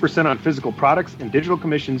save 10% on physical products and digital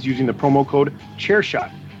commissions using the promo code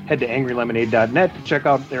ChairShot. Head to angrylemonade.net to check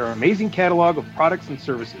out their amazing catalog of products and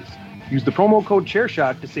services. Use the promo code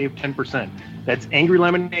ChairShot to save 10%. That's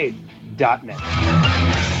angrylemonade.net.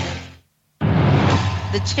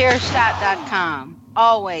 TheChairShot.com.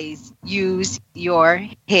 Always use your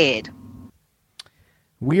head.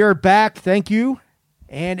 We are back. Thank you.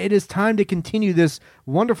 And it is time to continue this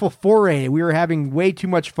wonderful foray. We are having way too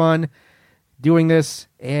much fun doing this,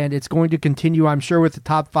 and it's going to continue. I'm sure with the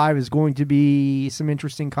top 5 is going to be some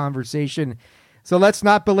interesting conversation. So let's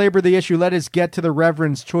not belabor the issue. Let us get to the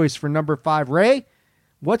Reverend's choice for number 5. Ray,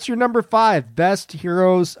 what's your number 5 best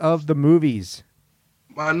heroes of the movies?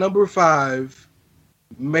 My number 5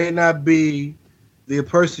 may not be the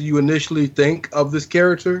person you initially think of this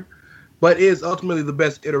character, but is ultimately the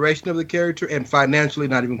best iteration of the character and financially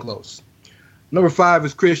not even close. Number 5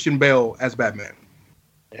 is Christian Bale as Batman.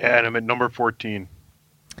 Yeah, and I'm at number 14.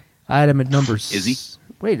 I had him at number Is he?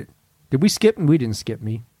 Wait, did we skip him? We didn't skip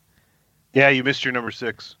me. Yeah, you missed your number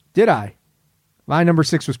 6. Did I? My number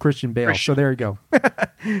 6 was Christian Bale, so there you go.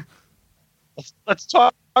 Let's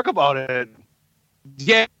talk about it.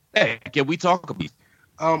 Yeah, can we talk about it?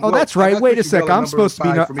 That's right. Wait a sec. I'm supposed to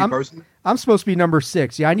be. I'm supposed to be number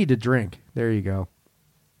 6. Yeah, I need to drink. There you go.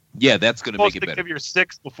 Yeah, that's going to make it better. Give your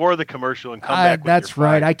 6 before the commercial and come back with That's your 5.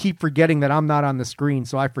 right. I keep forgetting that I'm not on the screen,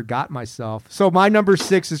 so I forgot myself. So my number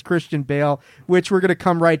 6 is Christian Bale, which we're going to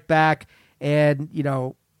come right back. And, you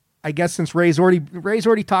know, I guess since Ray's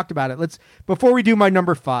already talked about it, before we do my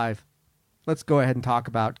number 5, let's go ahead and talk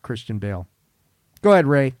about Christian Bale. Go ahead,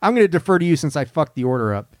 Ray. I'm going to defer to you since I fucked the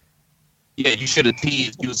order up. Yeah, you should have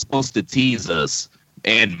teased. You were supposed to tease us.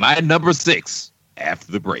 And my number 6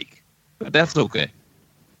 after the break. But that's okay.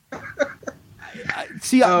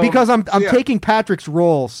 See, because I'm taking Patrick's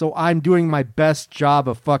role, so I'm doing my best job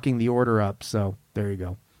of fucking the order up. So there you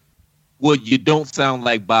go. Well, you don't sound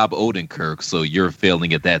like Bob Odenkirk, so you're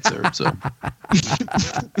failing at that, sir. So.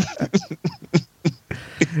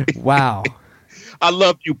 Wow. I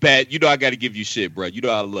love you, Pat. You know I got to give you shit, bro. You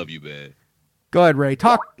know I love you, man. Go ahead, Ray.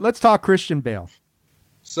 Let's talk Christian Bale.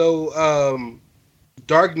 So,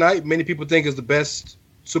 Dark Knight, many people think is the best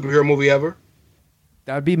superhero movie ever.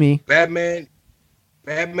 That would be me. Batman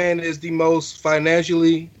is the most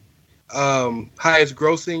financially highest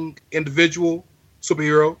grossing individual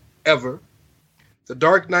superhero ever. The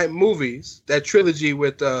Dark Knight movies, that trilogy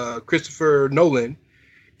with Christopher Nolan,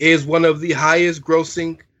 is one of the highest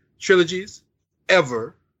grossing trilogies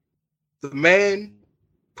ever. The man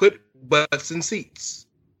put butts in seats.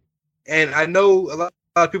 And I know a lot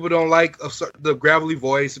of people don't like the gravelly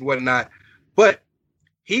voice and whatnot, but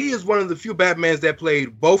he is one of the few Batmans that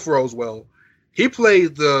played both roles well. He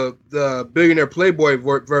played the billionaire playboy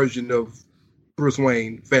version of Bruce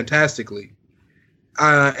Wayne fantastically.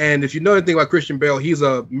 And if you know anything about Christian Bale, he's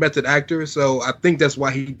a method actor, so I think that's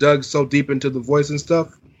why he dug so deep into the voice and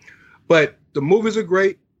stuff. But the movies are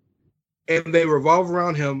great, and they revolve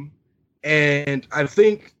around him. And I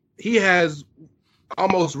think he has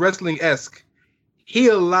almost wrestling-esque. He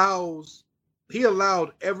allowed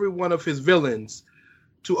every one of his villains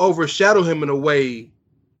to overshadow him in a way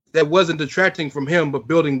that wasn't detracting from him, but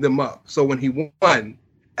building them up. So when he won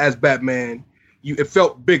as Batman, it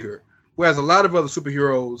felt bigger. Whereas a lot of other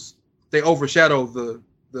superheroes, they overshadow the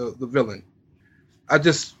villain.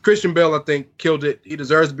 Christian Bale, I think, killed it. He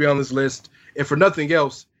deserves to be on this list. And for nothing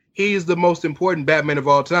else, he's the most important Batman of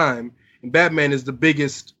all time. And Batman is the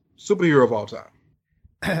biggest superhero of all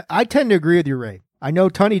time. I tend to agree with you, Ray. I know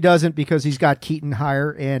Tunney doesn't because he's got Keaton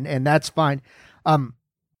higher, and that's fine. And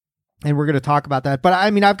we're going to talk about that. But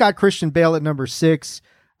I mean, I've got Christian Bale at number 6.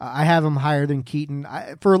 I have him higher than Keaton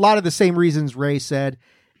for a lot of the same reasons Ray said.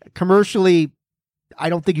 Commercially, I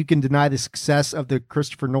don't think you can deny the success of the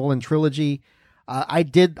Christopher Nolan trilogy. I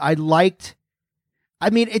think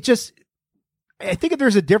if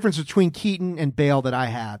there's a difference between Keaton and Bale that I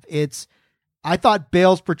have, I thought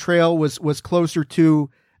Bale's portrayal was closer to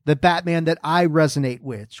the Batman that I resonate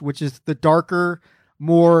with, which is the darker,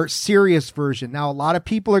 more serious version. Now, a lot of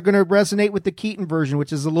people are going to resonate with the Keaton version,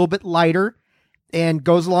 which is a little bit lighter and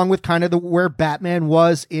goes along with kind of where Batman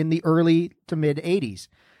was in the early to mid 80s.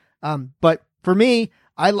 But for me,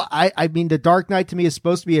 I mean, the Dark Knight to me is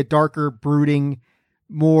supposed to be a darker, brooding,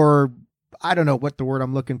 more, I don't know what the word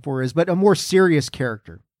I'm looking for is, but a more serious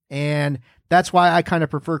character. And that's why I kind of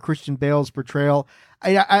prefer Christian Bale's portrayal.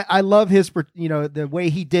 I love his, the way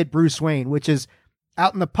he did Bruce Wayne, which is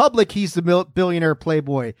out in the public, he's the billionaire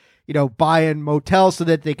playboy, buying motels so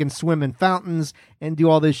that they can swim in fountains and do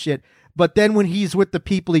all this shit. But then when he's with the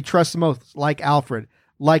people he trusts the most, like Alfred,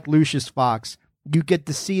 like Lucius Fox, you get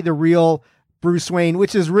to see the real Bruce Wayne,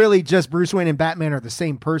 which is really just Bruce Wayne and Batman are the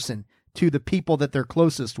same person to the people that they're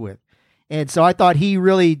closest with. And so I thought he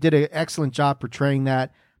really did an excellent job portraying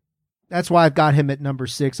that. That's why I've got him at number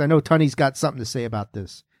 6. I know Tunney's got something to say about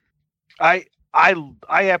this. I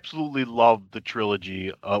absolutely love the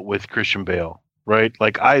trilogy with Christian Bale, right?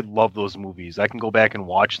 Like, I love those movies. I can go back and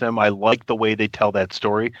watch them. I like the way they tell that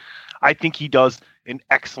story. I think he does an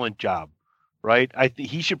excellent job, right? I think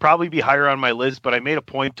he should probably be higher on my list, but I made a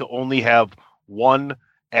point to only have one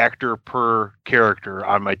actor per character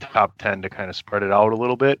on my top 10 to kind of spread it out a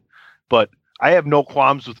little bit. But I have no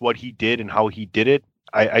qualms with what he did and how he did it.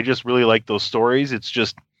 I just really like those stories. It's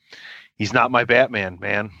just, he's not my Batman,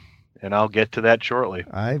 man. And I'll get to that shortly.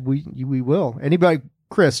 We will. Anybody,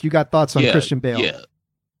 Chris, you got thoughts on Christian Bale?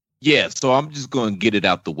 Yeah. So I'm just going to get it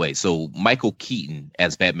out the way. So Michael Keaton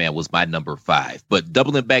as Batman was my number 5. But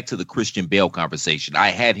doubling back to the Christian Bale conversation, I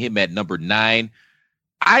had him at number 9.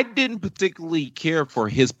 I didn't particularly care for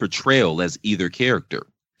his portrayal as either character.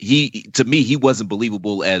 To me, he wasn't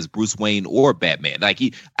believable as Bruce Wayne or Batman.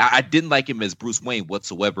 I didn't like him as Bruce Wayne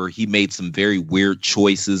whatsoever. He made some very weird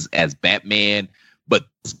choices as Batman, but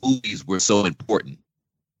those movies were so important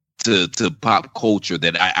to pop culture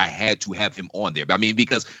that I had to have him on there. I mean,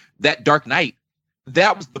 because that Dark Knight,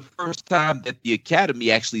 that was the first time that the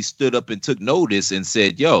Academy actually stood up and took notice and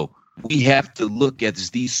said, yo, we have to look at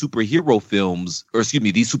these superhero films, or excuse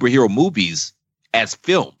me, these superhero movies as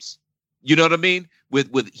films. You know what I mean?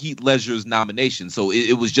 With Heath Ledger's nomination. So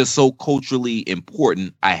it was just so culturally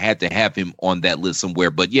important. I had to have him on that list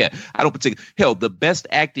somewhere. But yeah, I don't particularly, hell, the best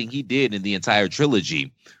acting he did in the entire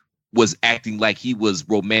trilogy was acting like he was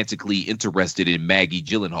romantically interested in Maggie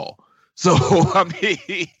Gyllenhaal. So, I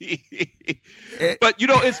mean, but you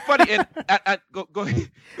know, it's funny. And I go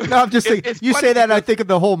ahead. No, I'm just saying, you say that, and I think of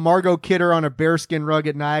the whole Margot Kidder on a bearskin rug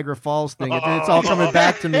at Niagara Falls thing. It's all coming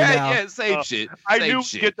back to me now. Yeah, same shit. I Same knew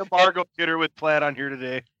shit. we'd get the Margot Kidder with Plaid on here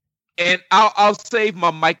today. And I'll save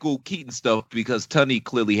my Michael Keaton stuff because Tunney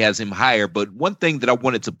clearly has him higher. But one thing that I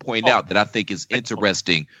wanted to point out that I think is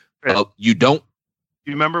interesting, you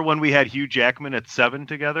remember when we had Hugh Jackman at 7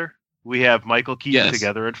 together? We have Michael Keaton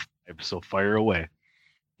together at 5. So fire away.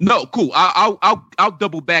 No, cool. I'll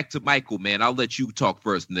double back to Michael, man. I'll let you talk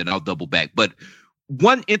first, and then I'll double back. But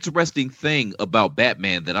one interesting thing about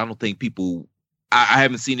Batman that I don't think people, I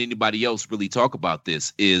haven't seen anybody else really talk about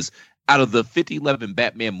this, is out of the 11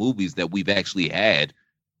 Batman movies that we've actually had,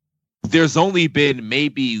 there's only been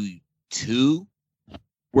maybe 2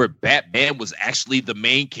 where Batman was actually the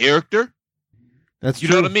main character. That's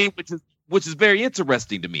true. Know what I mean? Which is very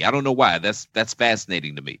interesting to me. I don't know why. That's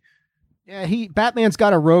fascinating to me. Yeah, Batman's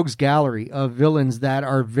got a rogues gallery of villains that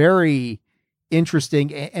are very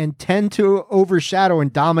interesting and tend to overshadow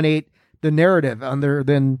and dominate the narrative other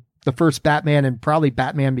than the first Batman and probably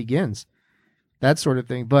Batman Begins, that sort of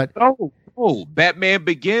thing. But Batman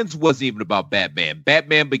Begins wasn't even about Batman.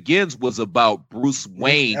 Batman Begins was about Bruce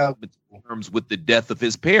Wayne in terms with the death of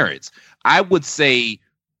his parents. I would say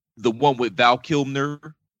the one with Val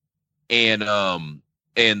Kilmer and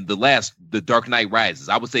the Dark Knight Rises.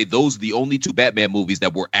 I would say those are the only 2 Batman movies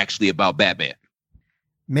that were actually about Batman.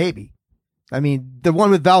 Maybe. I mean, the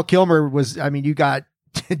one with Val Kilmer was, I mean, you got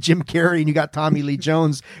Jim Carrey and you got Tommy Lee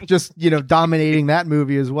Jones just, dominating that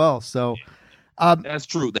movie as well. So that's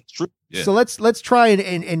true. That's true. Yeah. So let's try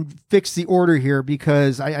and fix the order here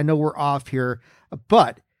because I know we're off here,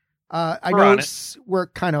 but I know we're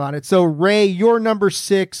kind of on it. So Ray, your number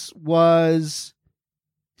 6 was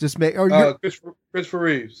Christopher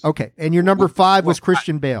Reeves. Okay. And your number 5 was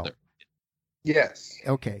Christian Bale. Yes.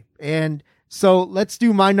 Okay. And so let's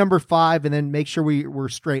do my number 5 and then make sure we're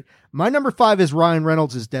straight. My number 5 is Ryan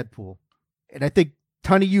Reynolds as Deadpool. And I think,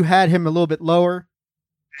 Tunney, you had him a little bit lower.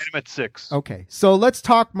 I had him at 6. Okay. So let's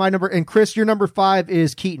talk my number. And Chris, your number 5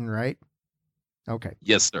 is Keaton, right? Okay.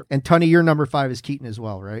 Yes, sir. And Tunney, your number 5 is Keaton as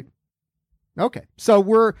well, right? Okay. So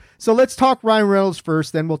let's talk Ryan Reynolds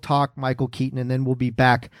first, then we'll talk Michael Keaton, and then we'll be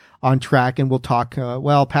back on track and we'll talk,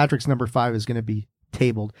 Patrick's number 5 is going to be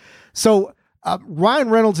tabled. So, Ryan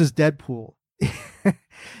Reynolds is Deadpool.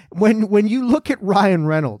 When you look at Ryan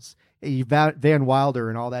Reynolds, Van Wilder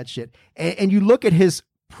and all that shit, and you look at his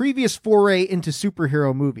previous foray into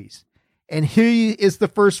superhero movies, and he is the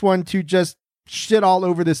first one to just shit all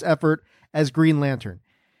over this effort as Green Lantern.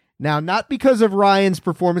 Now, not because of Ryan's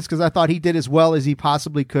performance, because I thought he did as well as he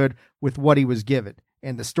possibly could with what he was given,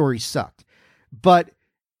 and the story sucked. But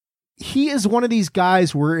he is one of these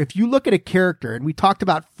guys where if you look at a character, and we talked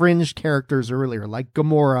about fringe characters earlier, like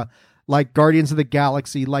Gamora, like Guardians of the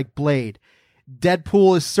Galaxy, like Blade,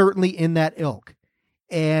 Deadpool is certainly in that ilk.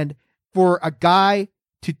 And for a guy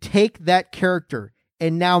to take that character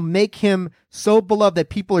and now make him so beloved that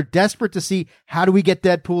people are desperate to see, how do we get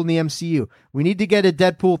Deadpool in the MCU? We need to get a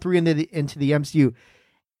Deadpool 3 into the MCU.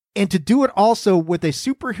 And to do it also with a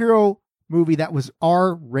superhero movie that was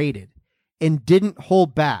R-rated and didn't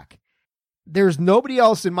hold back. There's nobody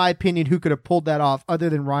else, in my opinion, who could have pulled that off other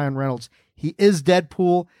than Ryan Reynolds. He is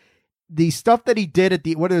Deadpool. The stuff that he did at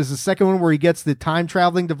the second one where he gets the time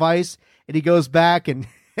traveling device and he goes back and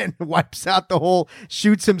wipes out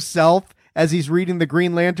shoots himself as he's reading the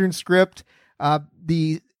Green Lantern script.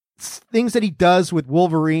 The things that he does with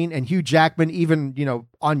Wolverine and Hugh Jackman, even,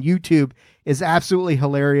 on YouTube, is absolutely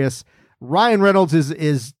hilarious. Ryan Reynolds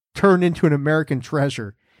is turned into an American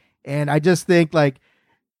treasure. And I just think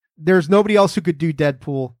there's nobody else who could do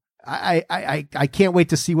Deadpool. I can't wait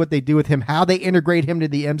to see what they do with him, how they integrate him to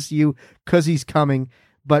the MCU, because he's coming.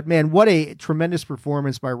 But man, what a tremendous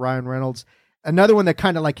performance by Ryan Reynolds. Another one that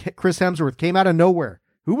kind of like Chris Hemsworth came out of nowhere.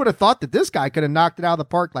 Who would have thought that this guy could have knocked it out of the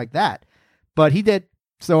park like that? But he did.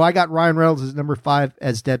 So I got Ryan Reynolds as number 5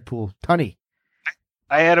 as Deadpool. Tunney.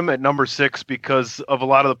 I had him at number 6 because of a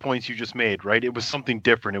lot of the points you just made, right? It was something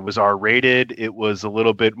different. It was R-rated. It was a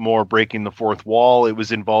little bit more breaking the fourth wall. It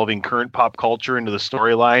was involving current pop culture into the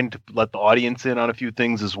storyline to let the audience in on a few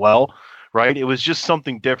things as well. right? It was just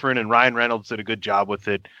something different, and Ryan Reynolds did a good job with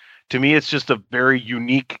it. To me, it's just a very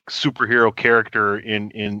unique superhero character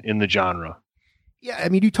in the genre. Yeah, I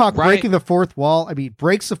mean, you talk breaking the fourth wall. I mean,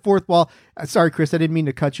 breaks the fourth wall. Sorry, Chris, I didn't mean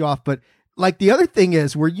to cut you off, but like the other thing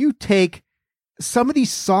is where you take some of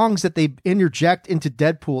these songs that they interject into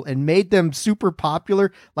Deadpool and made them super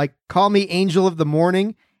popular, like Call Me Angel of the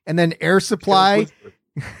Morning and then Air Supply.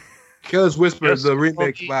 Killer's Whisper is the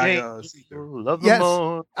remix by yes,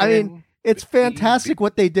 I mean, it's fantastic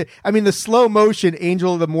what they did. I mean, the slow motion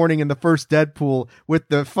Angel of the Morning in the first Deadpool with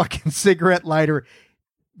the fucking cigarette lighter.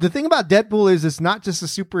 The thing about Deadpool is it's not just a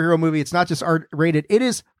superhero movie. It's not just R-rated. It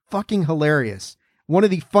is fucking hilarious. One of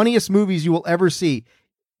the funniest movies you will ever see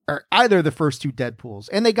are either the first two Deadpools.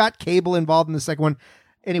 And they got Cable involved in the second one.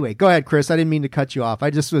 Anyway, go ahead, Chris. I didn't mean to cut you off. I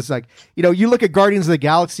just was like, you look at Guardians of the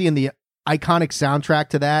Galaxy and the iconic soundtrack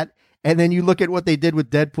to that, and then you look at what they did with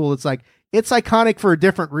Deadpool. It's like, it's iconic for a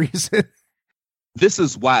different reason. This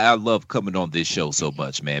is why I love coming on this show so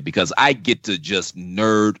much, man, because I get to just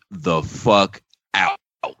nerd the fuck out.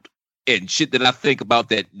 And shit that I think about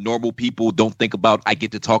that normal people don't think about. I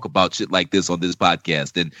get to talk about shit like this on this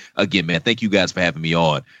podcast. And again, man, thank you guys for having me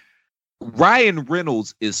on. Ryan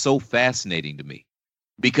Reynolds is so fascinating to me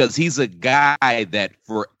because he's a guy that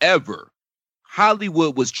forever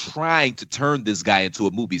Hollywood was trying to turn this guy into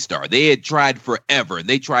a movie star. They had tried forever and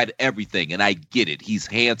they tried everything. And I get it. He's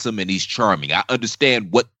handsome and he's charming. I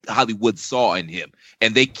understand what Hollywood saw in him.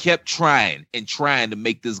 And they kept trying to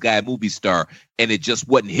make this guy a movie star. And it just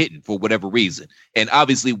wasn't hitting for whatever reason. And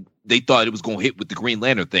obviously they thought it was going to hit with the Green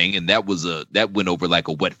Lantern thing. And that went over like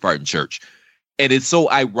a wet fart in church. And it's so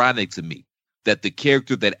ironic to me that the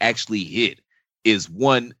character that actually hit is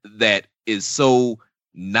one that is so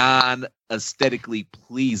non-aesthetically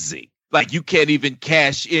pleasing. Like you can't even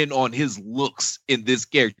cash in on his looks in this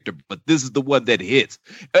character, but this is the one that hits.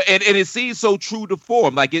 And it seems so true to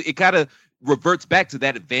form. Like it kind of reverts back to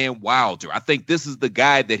that Van Wilder. I think this is the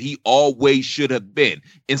guy that he always should have been.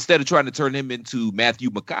 Instead of trying to turn him into Matthew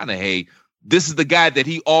McConaughey, this is the guy that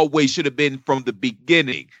he always should have been from the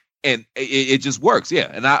beginning. And it just works.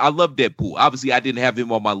 Yeah. And I love Deadpool. Obviously, I didn't have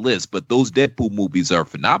him on my list, but those Deadpool movies are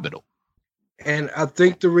phenomenal. And I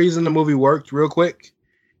think the reason the movie worked real quick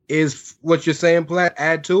is what you're saying, Platt.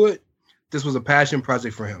 Add to it, this was a passion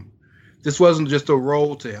project for him. This wasn't just a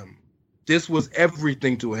role to him. This was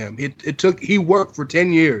everything to him. He worked for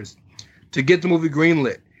 10 years to get the movie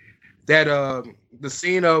greenlit. That the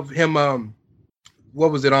scene of him,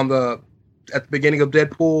 what was it at the beginning of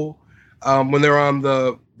Deadpool, when they're on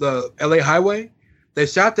the LA highway, they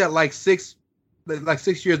shot that like 6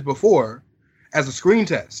 years before as a screen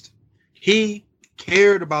test. He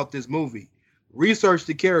cared about this movie, researched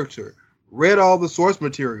the character, read all the source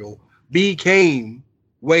material, became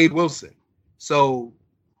Wade Wilson. So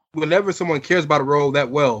whenever someone cares about a role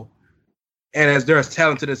that well, and as they're as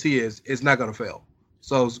talented as he is, it's not going to fail.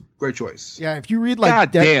 So it's a great choice. Yeah, if you read like...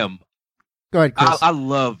 God damn. Go ahead, Chris. I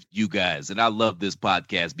love you guys, and I love this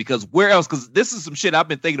podcast because where else? Because this is some shit I've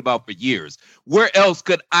been thinking about for years. Where else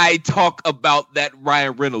could I talk about that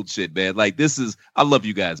Ryan Reynolds shit, man? Like I love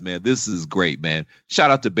you guys, man. This is great, man.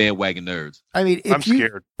 Shout out to Bandwagon Nerds. I mean, I'm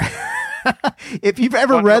scared. If you've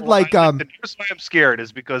ever read the reason why I'm scared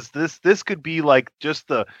is because this could be like just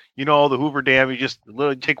the Hoover Dam. You just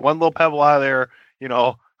take one little pebble out of there,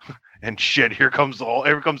 and shit, here comes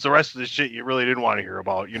the rest of the shit you really didn't want to hear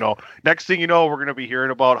about. Next thing you know, we're gonna be hearing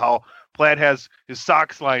about how Platt has his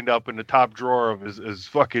socks lined up in the top drawer of his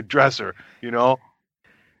fucking dresser.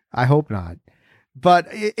 I hope not. But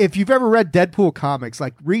if you've ever read Deadpool comics,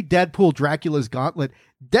 like read Deadpool Dracula's Gauntlet,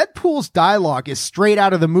 Deadpool's dialogue is straight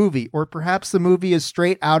out of the movie, or perhaps the movie is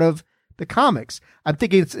straight out of the comics. I'm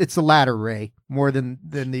thinking it's the latter, Ray, more than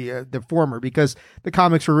the former, because the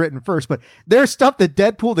comics were written first. But there's stuff that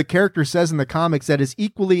Deadpool, the character, says in the comics that is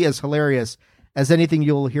equally as hilarious as anything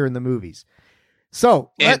you'll hear in the movies.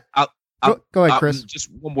 So go ahead, Chris.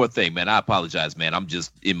 Just one more thing, man. I apologize, man. I'm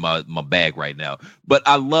just in my bag right now. But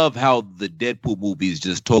I love how the Deadpool movies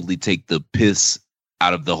just totally take the piss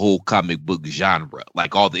out of the whole comic book genre.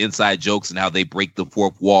 Like all the inside jokes and how they break the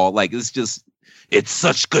fourth wall. Like it's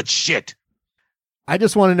such good shit. I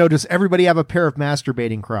just want to know, does everybody have a pair of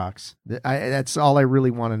masturbating Crocs? That's all I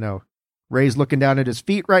really want to know. Ray's looking down at his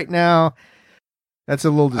feet right now. That's a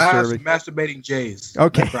little disturbing. I have some masturbating J's.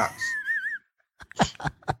 Okay. Crocs.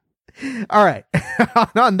 All right.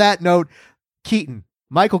 On that note,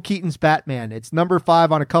 Michael Keaton's Batman. It's number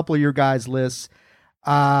 5 on a couple of your guys' lists.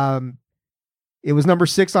 It was number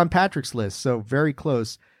 6 on Patrick's list, so very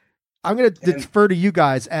close. I'm going to defer to you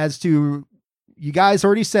guys as to you guys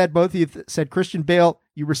already said, both of you said Christian Bale,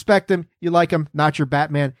 you respect him, you like him, not your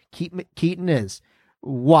Batman. Keaton is.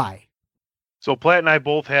 Why? So Platt and I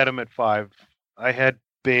both had him at 5. I had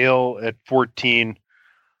Bale at 14.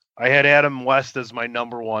 I had Adam West as my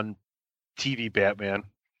number 1 TV Batman.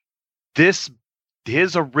 His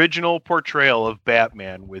original portrayal of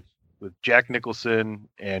Batman with Jack Nicholson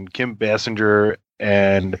and Kim Basinger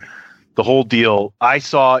and the whole deal, I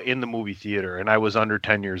saw in the movie theater, and I was under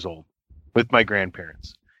 10 years old with my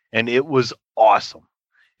grandparents. And it was awesome.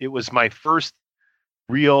 It was my first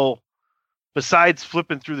real, besides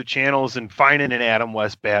flipping through the channels and finding an Adam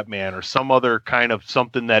West Batman or some other kind of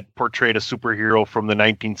something that portrayed a superhero from the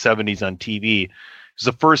 1970s on TV. It was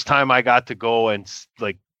the first time I got to go and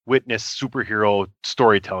like witness superhero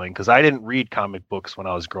storytelling, because I didn't read comic books when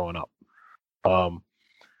I was growing up.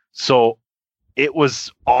 So it was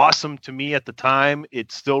awesome to me at the time.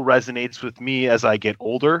 It still resonates with me as I get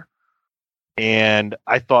older. And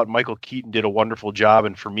I thought Michael Keaton did a wonderful job.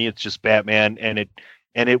 And for me, it's just Batman. And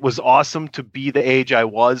it was awesome to be the age I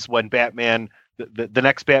was when Batman, the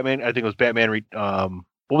next Batman, I think it was Batman.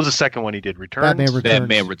 What was the second one he did? Returns.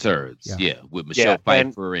 Batman Returns. Yeah, with Michelle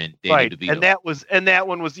Pfeiffer and Danny DeVito. And that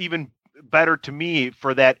one was even better to me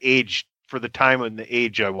for that age, for the time and the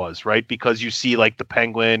age I was, right? Because you see like the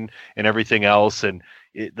Penguin and everything else, and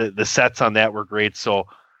the sets on that were great. So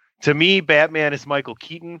to me, Batman is Michael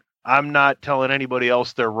Keaton. I'm not telling anybody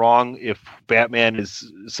else they're wrong if Batman is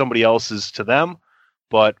somebody else's to them,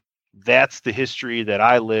 but that's the history that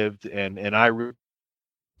I lived, and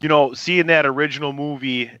seeing that original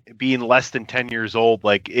movie being less than 10 years old,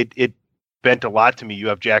 like it meant a lot to me. You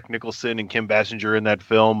have Jack Nicholson and Kim Basinger in that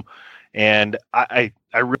film, and I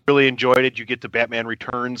really enjoyed it. You get to Batman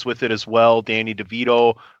Returns with it as well. Danny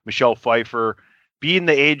DeVito, Michelle Pfeiffer, being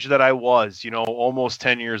the age that I was, almost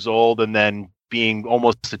 10 years old, and then being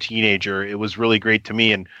almost a teenager. It was really great to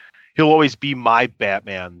me, and he'll always be my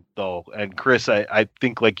Batman, though. And Chris, I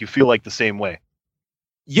think like you feel like the same way.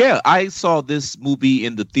 Yeah, I saw this movie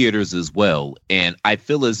in the theaters as well, and I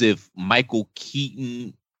feel as if Michael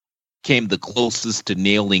Keaton came the closest to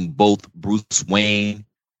nailing both Bruce Wayne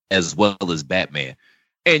as well as Batman.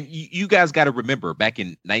 And you guys got to remember, back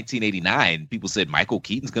in 1989, people said Michael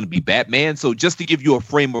Keaton's going to be Batman. So just to give you a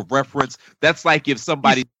frame of reference, that's like if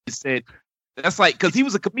somebody said, that's like, because he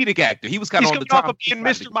was a comedic actor. He was kind of on the top of being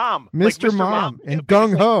Mr. Mom. Mr. Mom and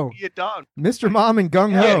Gung Ho. Mr. Mom and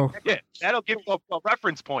Gung Ho. Yeah, that'll give you a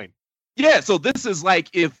reference point. Yeah, so this is like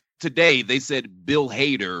if today they said Bill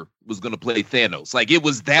Hader was going to play Thanos. Like, it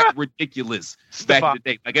was that ridiculous back in the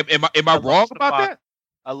day. Like, am I wrong about that?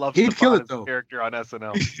 I love He'd kill it, though. Character on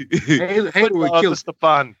SNL. Hader would kill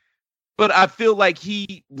Stefan. But I feel like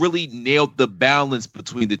he really nailed the balance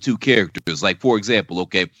between the two characters. Like, for example,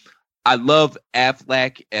 okay, I love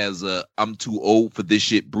Affleck as I'm too old for this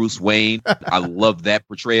shit Bruce Wayne. I love that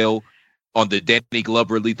portrayal on the Danny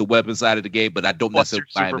Glover Lethal Weapon side of the game, but I don't necessarily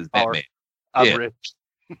find as Batman. I'm rich.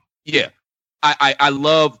 Yeah. I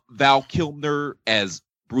love Val Kilmer as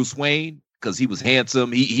Bruce Wayne because he was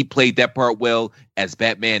handsome. He played that part well. As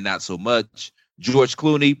Batman, not so much. George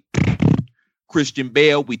Clooney, Christian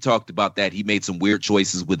Bale, we talked about that. He made some weird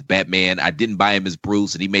choices with Batman. I didn't buy him as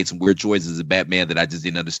Bruce, and he made some weird choices as Batman that I just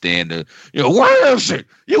didn't understand. Where is it?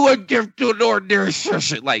 You wouldn't give to an ordinary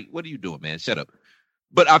citizen. Like, what are you doing, man? Shut up.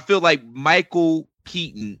 But I feel like Michael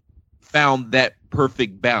Keaton found that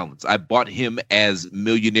perfect balance. I bought him as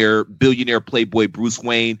billionaire playboy Bruce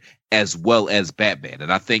Wayne as well as Batman.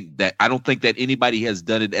 And I don't think that anybody has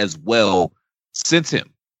done it as well since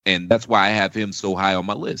him. And that's why I have him so high on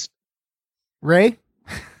my list. Ray,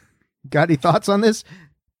 got any thoughts on this?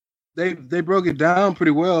 They broke it down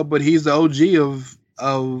pretty well, but he's the OG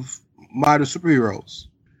of modern superheroes.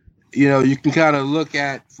 You can kind of look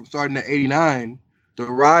at, from starting at 89, the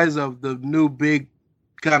rise of the new big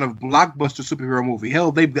kind of blockbuster superhero movie.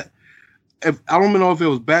 Hell, they've got, I don't know if it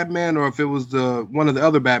was Batman or if it was one of the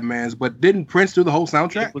other Batmans, but didn't Prince do the whole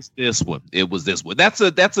soundtrack? It was this one. That's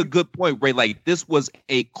a good point, Ray. Like, this was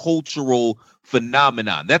a cultural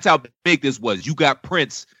phenomenon. That's how big this was. You got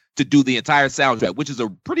Prince to do the entire soundtrack, which is a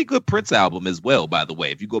pretty good Prince album as well, by the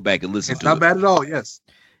way, if you go back and listen to it. It's not bad at all, yes.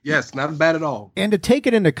 Yes, not bad at all. And to take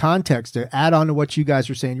it into context, to add on to what you guys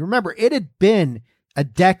were saying, remember, it had been a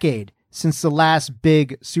decade since the last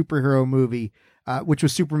big superhero movie, which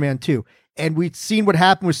was Superman 2. And we'd seen what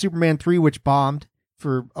happened with Superman 3, which bombed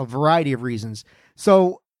for a variety of reasons.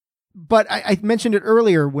 So, but I mentioned it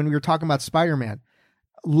earlier when we were talking about Spider-Man.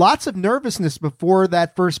 Lots of nervousness before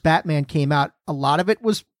that first Batman came out. A lot of it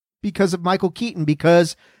was because of Michael Keaton,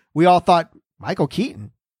 because we all thought, Michael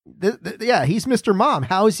Keaton, yeah, he's Mr. Mom.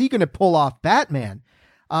 How is he going to pull off Batman?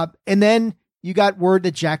 And then you got word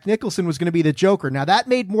that Jack Nicholson was going to be the Joker. Now that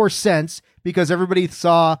made more sense because everybody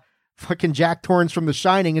saw fucking Jack Torrance from The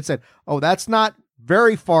Shining and said, oh, that's not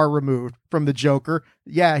very far removed from the Joker.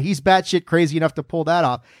 Yeah, he's batshit crazy enough to pull that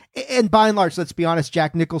off. And by and large, let's be honest,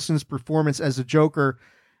 Jack Nicholson's performance as a Joker,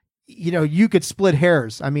 you could split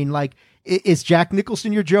hairs. I mean, like, is Jack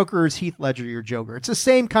Nicholson your Joker or is Heath Ledger your Joker? It's the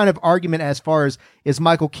same kind of argument as far as, is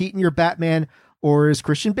Michael Keaton your Batman or is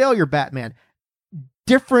Christian Bale your Batman?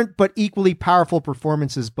 Different but equally powerful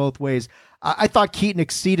performances both ways. I thought Keaton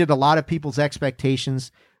exceeded a lot of people's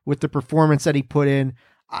expectations with the performance that he put in.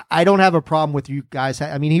 I don't have a problem with you guys.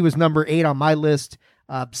 I mean, he was number 8 on my list.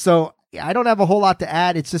 So I don't have a whole lot to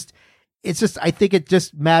add. It's just, I think it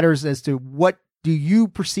just matters as to what do you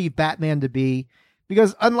perceive Batman to be?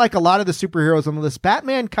 Because unlike a lot of the superheroes on the list,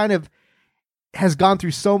 Batman kind of has gone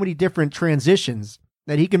through so many different transitions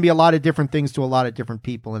that he can be a lot of different things to a lot of different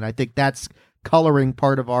people. And I think that's coloring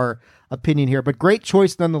part of our opinion here, but great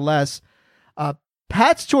choice nonetheless.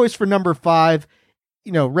 Pat's choice for number 5,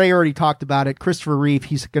 Ray already talked about it. Christopher Reeve,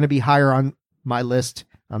 he's going to be higher on my list.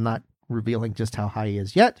 I'm not revealing just how high he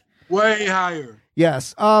is yet. Way higher.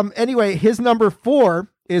 Yes. Anyway, his number 4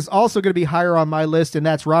 is also going to be higher on my list, and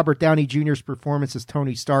that's Robert Downey Jr.'s performance as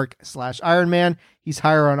Tony Stark / Iron Man. He's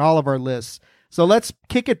higher on all of our lists. So let's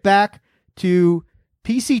kick it back to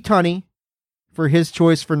PC Tunney for his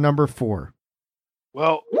choice for number 4.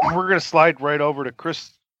 Well, we're going to slide right over to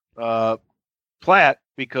Chris Platt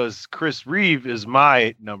because Chris Reeve is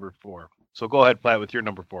my number 4. So go ahead, Platt, with your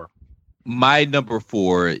number 4. My number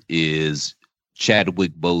 4 is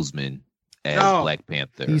Chadwick Boseman as Black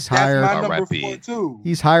Panther. He's higher. That's my number 4 too.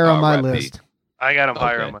 He's higher on my list. I got him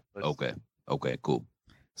higher on my list. Okay, cool.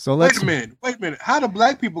 So let's wait a minute. How the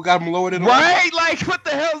black people got him lower than right? Like, what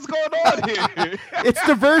the hell's going on here? It's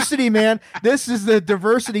diversity, man. This is the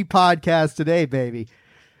diversity podcast today, baby.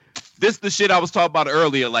 This is the shit I was talking about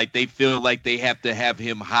earlier. Like, they feel like they have to have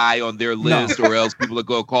him high on their list, or else people are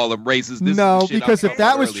going to call him racist. This no, because if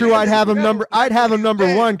that was true, I'd have him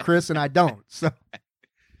number 1, Chris, and I don't. So,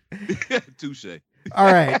 touche.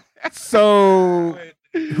 All right. So,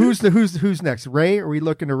 who's next? Ray? Are we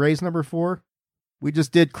looking to Ray's number 4? We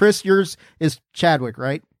just did Chris. Yours is Chadwick,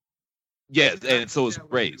 right? Yeah, and so is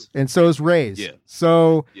Ray's. And so is Ray's. Yeah.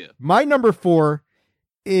 So my number 4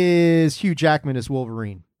 is Hugh Jackman as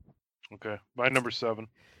Wolverine. Okay. My number 7.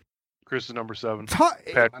 Chris is number 7.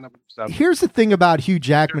 Pat, number 7. Here's the thing about Hugh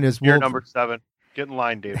Jackman as Wolverine. You're number 7. Get in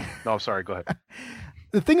line, Dave. No, sorry. Go ahead.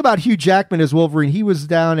 The thing about Hugh Jackman as Wolverine, he was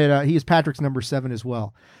down at, he is Patrick's number 7 as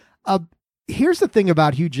well. Here's the thing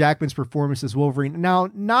about Hugh Jackman's performance as Wolverine. Now,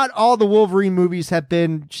 not all the Wolverine movies have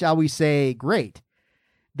been, shall we say, great.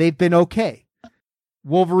 They've been okay.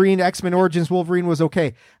 Wolverine, X-Men Origins Wolverine was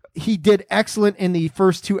okay. He did excellent in the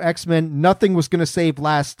first 2 X-Men. Nothing was going to save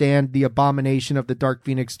Last Stand, the abomination of the Dark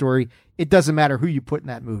Phoenix story. It doesn't matter who you put in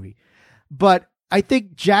that movie. But I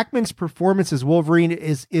think Jackman's performance as Wolverine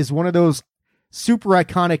is one of those super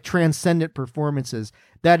iconic, transcendent performances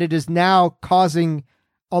that it is now causing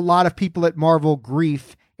a lot of people at Marvel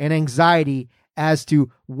grief and anxiety as to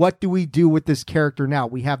what do we do with this character now?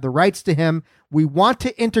 We have the rights to him. We want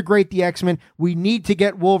to integrate the X-Men. We need to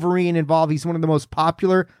get Wolverine involved. He's one of the most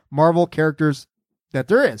popular Marvel characters that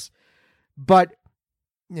there is. But,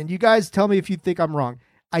 and you guys tell me if you think I'm wrong,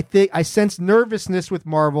 I sense nervousness with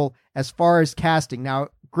Marvel as far as casting. Now,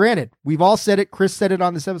 granted, we've all said it. Chris said it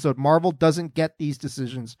on this episode. Marvel doesn't get these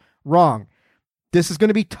decisions wrong. This is going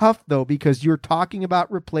to be tough, though, because you're talking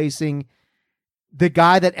about replacing the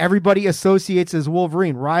guy that everybody associates as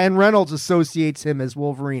Wolverine. Ryan Reynolds associates him as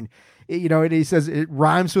Wolverine. And he says it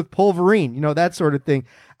rhymes with Pulverine, that sort of thing.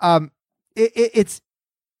 This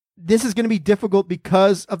is going to be difficult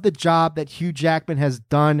because of the job that Hugh Jackman has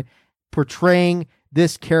done portraying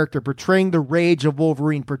this character, portraying the rage of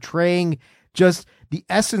Wolverine, portraying just the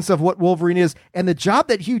essence of what Wolverine is. And the job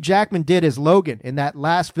that Hugh Jackman did as Logan in that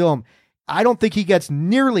last film, I don't think he gets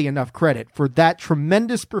nearly enough credit for that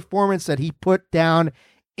tremendous performance that he put down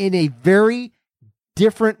in a very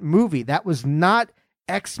different movie. That was not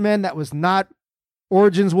X-Men. That was not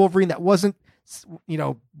Origins Wolverine. That wasn't,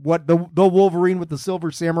 what the Wolverine with the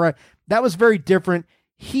Silver Samurai. That was very different.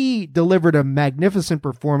 He delivered a magnificent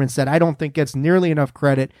performance that I don't think gets nearly enough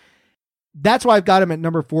credit. That's why I've got him at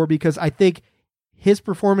number 4, because I think his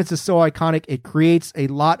performance is so iconic. It creates a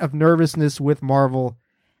lot of nervousness with Marvel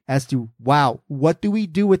as to, wow, what do we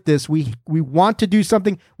do with this? We want to do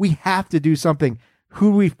something. We have to do something.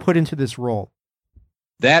 Who we've put into this role.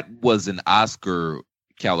 That was an Oscar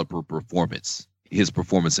caliber performance. His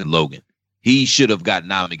performance in Logan. He should have got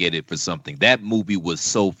nominated for something. That movie was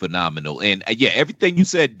so phenomenal. And everything you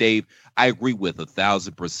said, Dave, I agree with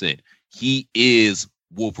 1,000%. he is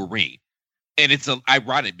Wolverine. And it's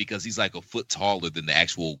ironic because he's like a foot taller than the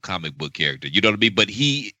actual comic book character. You know what I mean? But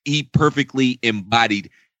he perfectly embodied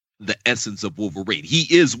the essence of Wolverine. He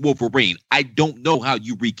is Wolverine. I don't know how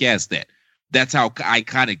you recast that. That's how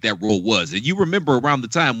iconic that role was. And you remember around the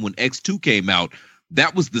time when X2 came out,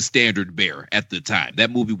 that was the standard bearer at the time.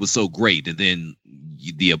 That movie was so great. And then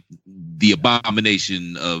the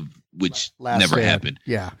abomination of which never happened.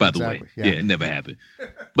 Yeah. By the way. Yeah, it never happened.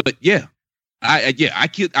 But yeah. I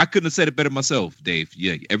couldn't have said it better myself, Dave.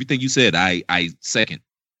 Yeah, everything you said, I second.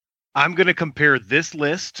 I'm going to compare this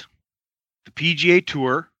list, the PGA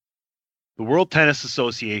Tour, the World Tennis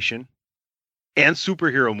Association, and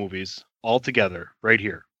superhero movies all together right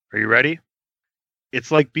here. Are you ready?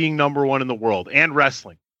 It's like being number one in the world, and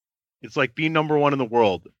wrestling. It's like being number one in the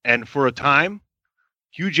world. And for a time,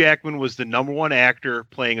 Hugh Jackman was the number one actor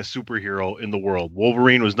playing a superhero in the world.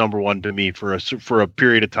 Wolverine was number one to me for a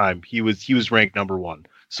period of time. He was ranked number one.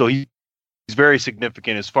 So he's very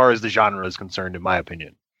significant as far as the genre is concerned, in my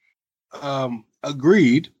opinion.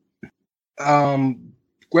 Agreed.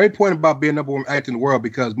 Great point about being number one actor in the world,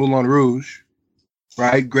 because Moulin Rouge,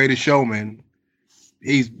 right? Greatest Showman.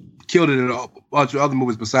 He's killed it in a bunch of other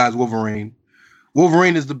movies besides Wolverine.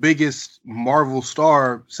 Wolverine is the biggest Marvel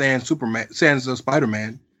star, sans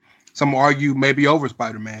Spider-Man. Some argue maybe over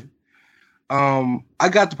Spider-Man. I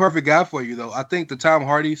got the perfect guy for you, though. I think the Tom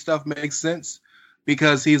Hardy stuff makes sense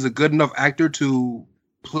because he's a good enough actor to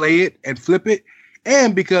play it and flip it,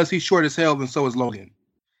 and because he's short as hell, and so is Logan.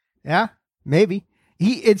 Yeah, maybe.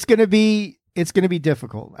 It's gonna be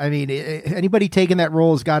difficult. I mean, anybody taking that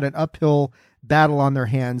role has got an uphill battle on their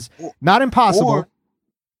hands. Not impossible.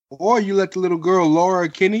 Or you let the little girl, Laura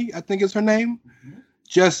Kinney, I think is her name,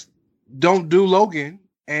 just don't do Logan.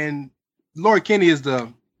 And Laura Kinney is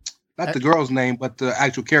not the girl's name, but the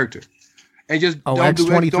actual character. And just don't do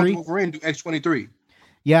Wolverine, do X-23.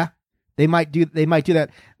 Yeah, they might do that.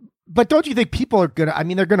 But don't you think people are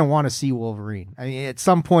they're gonna want to see Wolverine? I mean, at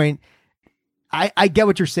some point, I get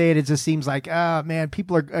what you're saying. It just seems like, man,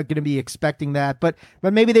 people are going to be expecting that, but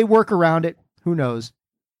maybe they work around it. Who knows?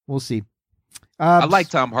 We'll see. I like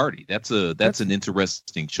Tom Hardy. That's an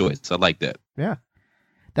interesting choice. I like that. Yeah,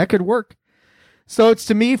 that could work. So it's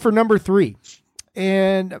to me for number 3.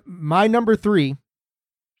 And my number 3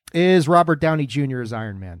 is Robert Downey Jr. as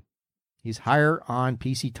Iron Man. He's higher on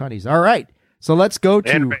PC Tunnies. All right. So let's go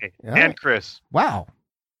to... And Chris. Wow.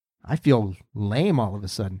 I feel lame all of a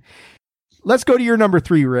sudden. Let's go to your number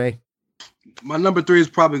 3, Ray. My number 3 is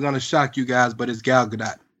probably going to shock you guys, but it's Gal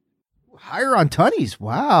Gadot. Higher on Tunnies.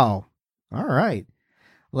 Wow. All right.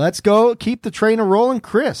 Let's go. Keep the train rolling.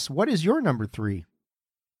 Chris, what is your number 3?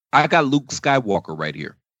 I got Luke Skywalker right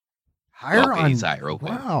here. Higher on. He's higher. Okay.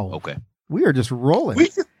 Wow. Okay. We are just rolling. We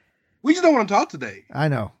just don't want to talk today. I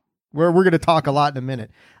know. We're going to talk a lot in a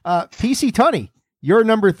minute. PC Tunney, your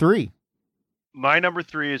number 3. My number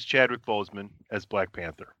 3 is Chadwick Boseman as Black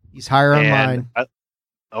Panther. He's higher on mine.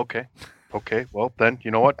 Okay. Well, then,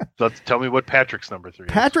 you know what? Tell me what Patrick's number 3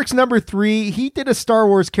 is. Patrick's number 3, he did a Star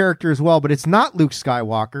Wars character as well, but it's not Luke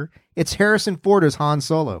Skywalker. It's Harrison Ford as Han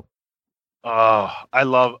Solo. Oh, I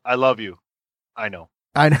love you. I know.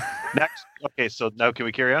 Next. Okay, so now can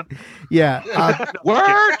we carry on? Yeah.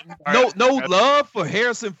 Word? No love for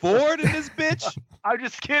Harrison Ford in this bitch? I'm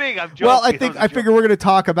just kidding. I'm joking. Well, I figure we're going to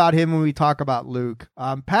talk about him when we talk about Luke.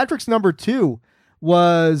 Patrick's number 2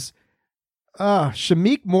 was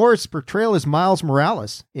Shamik Moore's portrayal as Miles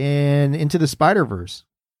Morales in Into the Spider-Verse.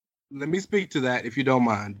 Let me speak to that if you don't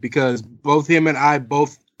mind, because both him and I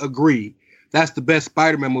both agree that's the best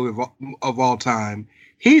Spider-Man movie of all time.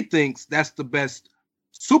 He thinks that's the best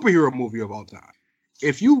superhero movie of all time.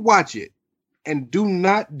 If you watch it and do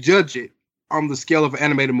not judge it on the scale of an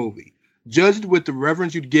animated movie, judge it with the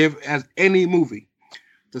reverence you'd give as any movie.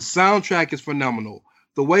 The soundtrack is phenomenal.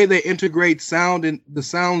 The way they integrate sound and the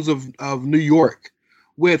sounds of New York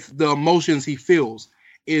with the emotions he feels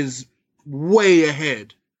is way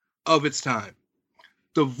ahead of its time.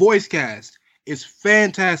 The voice cast is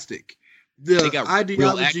fantastic. The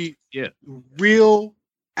ideology, real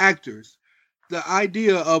actors. The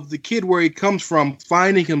idea of the kid where he comes from,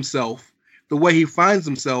 finding himself, the way he finds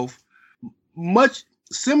himself, much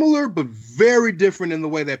similar but very different in the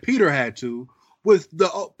way that Peter had to, with the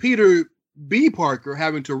Peter B. Parker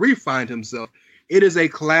having to re-find himself. It is a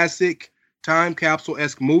classic time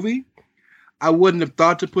capsule-esque movie. I wouldn't have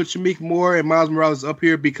thought to put Shamik Moore and Miles Morales up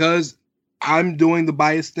here because I'm doing the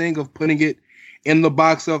biased thing of putting it in the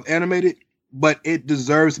box of animated, but it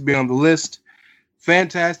deserves to be on the list.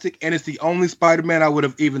 Fantastic, and it's the only Spider-Man I would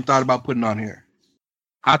have even thought about putting on here.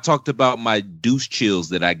 I talked about my douche chills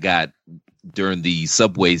that I got during the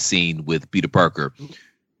subway scene with Peter Parker.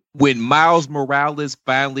 When Miles Morales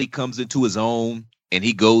finally comes into his own and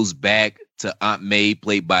he goes back to Aunt May,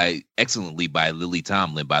 played excellently by Lily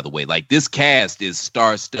Tomlin, by the way. Like, this cast is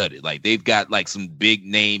star-studded. Like, they've got like some big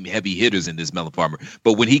name heavy hitters in this Melon Farmer.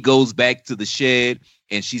 But when he goes back to the shed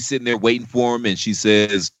and she's sitting there waiting for him and she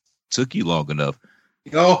says, "Took you long enough."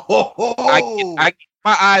 My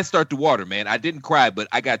eyes start to water, man. I didn't cry, but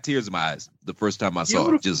I got tears in my eyes the first time I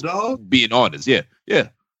saw it. Just being honest. Yeah.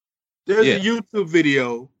 There's a YouTube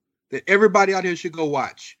video that everybody out here should go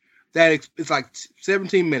watch. It's like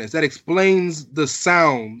 17 minutes. That explains the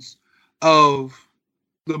sounds of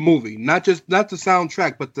the movie, not the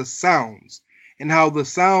soundtrack, but the sounds, and how the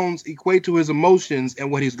sounds equate to his emotions and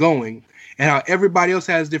what he's going, and how everybody else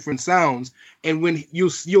has different sounds. And when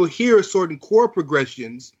you'll hear certain chord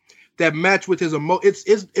progressions that match with his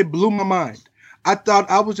it blew my mind.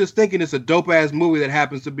 I was just thinking it's a dope ass movie that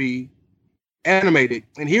happens to be animated,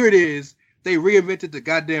 and here it is. They reinvented the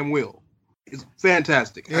goddamn wheel. It's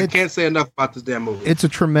fantastic. I can't say enough about this damn movie. It's a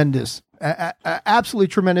tremendous, absolutely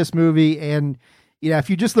tremendous movie. And if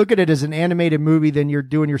you just look at it as an animated movie, then you're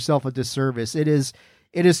doing yourself a disservice. It is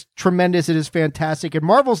tremendous. It is fantastic. And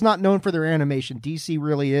Marvel's not known for their animation. DC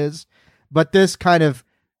really is, but this kind of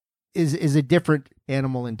is a different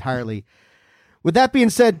animal entirely. With that being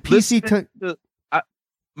said,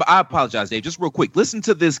 I apologize, Dave. Just real quick, listen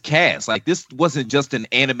to this cast. Like, this wasn't just an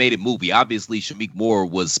animated movie. Obviously, Shamik Moore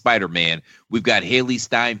was Spider-Man. We've got Haley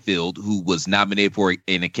Steinfeld, who was nominated for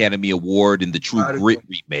an Academy Award in the True Grit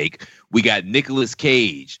remake. We got Nicolas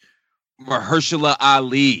Cage, Mahershala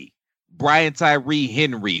Ali, Brian Tyree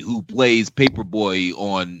Henry, who plays Paperboy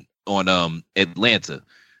on Atlanta,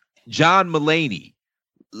 John Mulaney,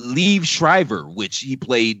 Liev Schreiber, which he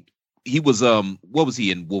played. He was what was he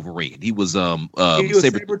in Wolverine? He was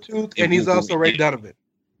Sabretooth, and he's also Ray Donovan.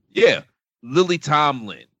 Yeah. Lily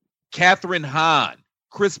Tomlin, Catherine Hahn,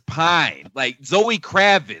 Chris Pine, like Zoe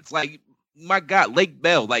Kravitz, like, my God, Lake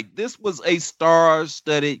Bell. Like, this was a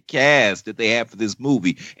star-studded cast that they had for this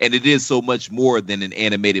movie, and it is so much more than an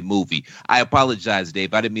animated movie. I apologize,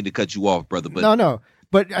 Dave. I didn't mean to cut you off, brother. But No.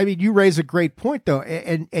 But I mean, you raise a great point, though,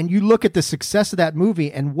 and you look at the success of that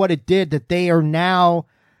movie and what it did. That they are now.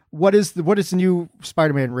 What is the new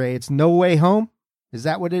Spider-Man, Ray? It's No Way Home? Is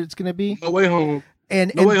that what it's going to be? No Way Home.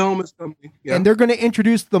 No Way Home is something. Yeah. And they're going to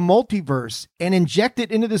introduce the multiverse and inject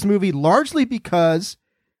it into this movie largely because,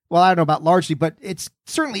 well, I don't know about largely, but it's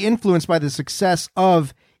certainly influenced by the success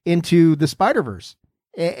of Into the Spider-Verse.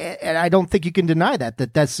 And I don't think you can deny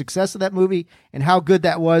that success of that movie and how good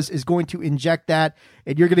that was is going to inject that.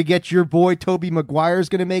 And you're going to get your boy Tobey Maguire's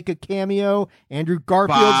going to make a cameo. Andrew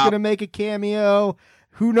Garfield's going to make a cameo.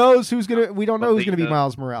 Who knows we don't know who's going to be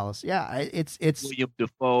Miles Morales. Yeah, it's William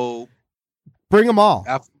Dafoe. Bring them all.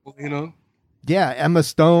 Absolutely, Yeah, Emma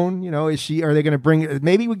Stone, are they going to bring,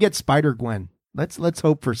 maybe we get Spider-Gwen. Let's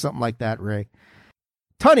hope for something like that, Ray.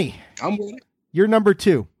 Tunney, I'm with it. You're number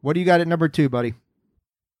 2. What do you got at number 2, buddy?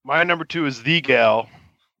 My number 2 is the gal,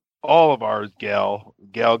 all of ours Gal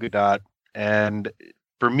Gadot. And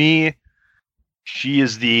for me, she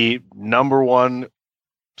is the number one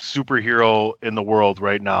superhero in the world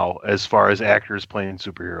right now as far as actors playing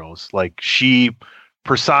superheroes. Like, she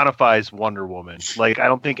personifies Wonder Woman. Like, I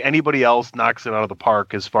don't think anybody else knocks it out of the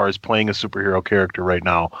park as far as playing a superhero character right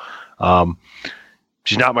now.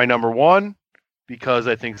 She's not my number 1 because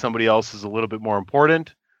I think somebody else is a little bit more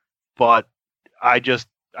important, but I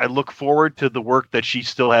look forward to the work that she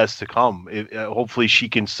still has to come. Hopefully she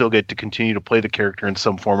can still get to continue to play the character in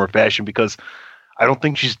some form or fashion, because I don't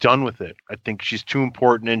think she's done with it. I think she's too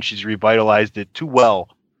important and she's revitalized it too well.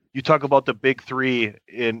 You talk about the big 3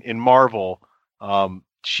 in Marvel.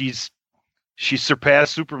 She's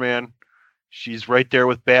surpassed Superman. She's right there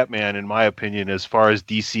with Batman, in my opinion, as far as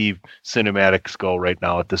DC cinematics go right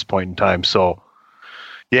now at this point in time. So,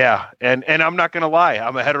 yeah, and I'm not going to lie.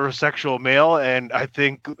 I'm a heterosexual male, and I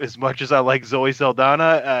think as much as I like Zoe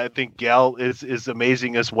Saldana, I think Gal is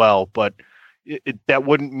amazing as well. But that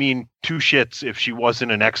wouldn't mean 2 shits if she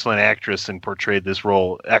wasn't an excellent actress and portrayed this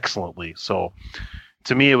role excellently. So,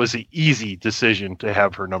 to me, it was an easy decision to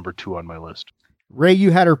have her number 2 on my list. Ray,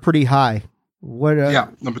 you had her pretty high. What? Yeah,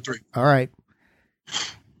 number 3. All right.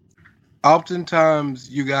 Oftentimes,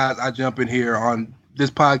 you guys, I jump in here on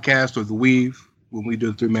this podcast or the Weave when we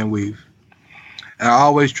do the 3-man Weave, and I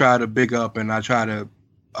always try to big up and I try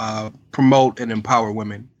to promote and empower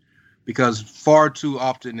women, because far too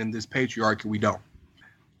often in this patriarchy we don't.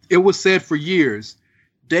 It was said for years,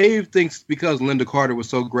 Dave thinks because Linda Carter was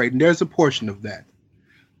so great, and there's a portion of that,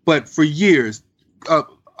 but for years,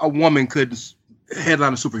 a woman couldn't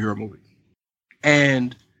headline a superhero movie.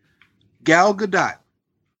 And Gal Gadot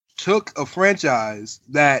took a franchise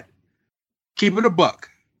that, keep it a buck,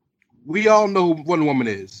 we all know who Wonder Woman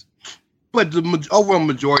is, but the overall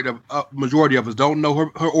majority of us don't know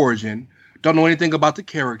her origin, don't know anything about the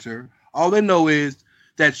character. All they know is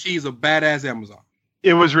that she's a badass Amazon.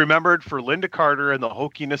 It was remembered for Linda Carter and the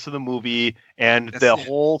hokiness of the movie, and the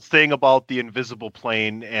whole thing about the invisible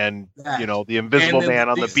plane and the invisible man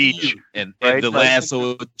on the beach and the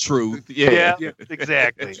lasso of truth. Yeah,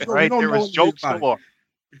 exactly. Right, there was jokes galore.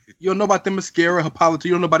 You don't know about the mascara, her politics.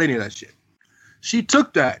 You don't know about any of that shit. She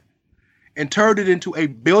took that and turned it into a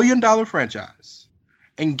 $1 billion franchise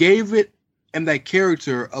and gave it and that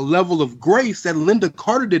character a level of grace that Linda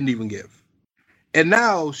Carter didn't even give. And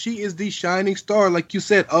now she is the shining star, like you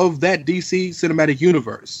said, of that DC cinematic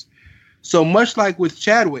universe. So much like with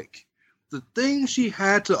Chadwick, the thing she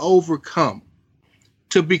had to overcome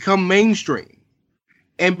to become mainstream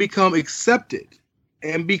and become accepted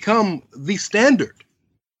and become the standard,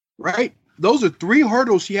 right? Those are 3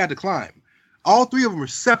 hurdles she had to climb. All 3 of them are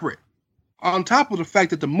separate. On top of the fact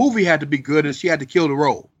that the movie had to be good and she had to kill the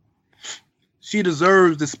role. She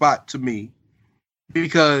deserves the spot to me.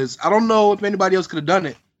 Because I don't know if anybody else could have done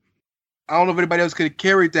it. I don't know if anybody else could have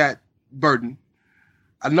carried that burden.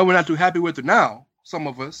 I know we're not too happy with her now, some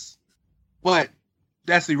of us. But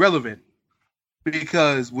that's irrelevant.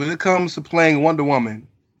 Because when it comes to playing Wonder Woman,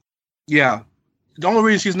 the only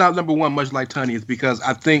reason she's not number 1, much like Tunney, is because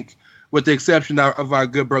I think, with the exception of our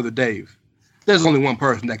good brother Dave, there's only one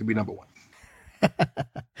person that can be number 1.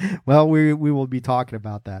 Well, we will be talking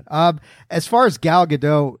about that. As far as Gal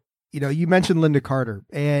Gadot, you mentioned Linda Carter,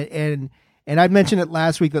 and I mentioned it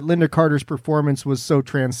last week that Linda Carter's performance was so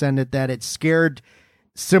transcendent that it scared,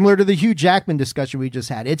 similar to the Hugh Jackman discussion we just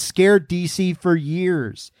had, it scared DC for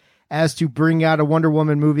years as to bring out a Wonder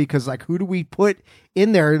Woman movie because, like, who do we put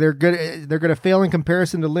in there? They're gonna fail in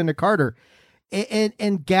comparison to Linda Carter,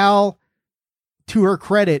 and Gal, to her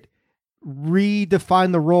credit,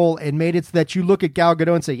 redefined the role and made it so that you look at Gal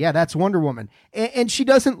Gadot and say, yeah, that's Wonder Woman, and she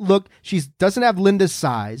doesn't have Linda's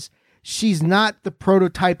size. She's not the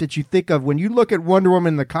prototype that you think of when you look at Wonder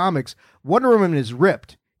Woman in the comics. Wonder Woman is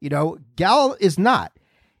ripped, Gal is not.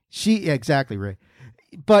 Exactly, Ray.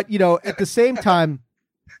 But, at the same time,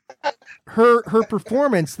 her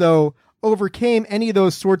performance though overcame any of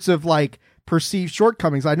those sorts of like perceived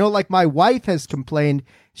shortcomings. I know, like, my wife has complained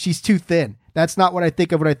she's too thin. That's not what I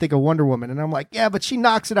think of when I think of Wonder Woman. And I'm like, yeah, but she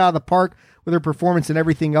knocks it out of the park with her performance and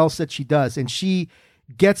everything else that she does. And she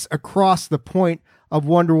gets across the point of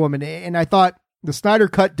Wonder Woman. And I thought the Snyder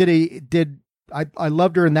Cut I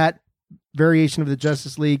loved her in that variation of the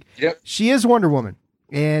Justice League. Yep. She is Wonder Woman.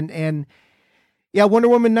 And Wonder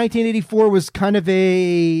Woman 1984 was kind of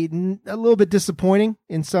a little bit disappointing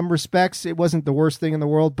in some respects. It wasn't the worst thing in the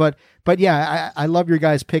world, but I love your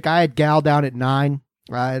guys' pick. I had Gal down at 9.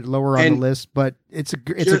 I'd lower on the list, but it's a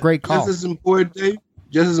great call. Just as important,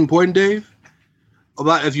 Dave.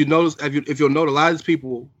 If you'll note, a lot of these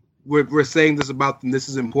people we're saying this about them. This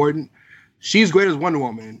is important. She's great as Wonder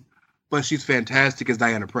Woman, but she's fantastic as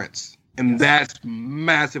Diana Prince, and that's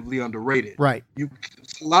massively underrated. Right. A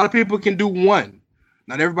lot of people can do one.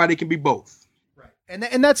 Not everybody can be both. Right.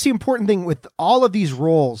 And that's the important thing with all of these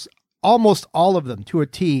roles. Almost all of them to a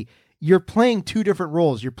T. You're playing 2 different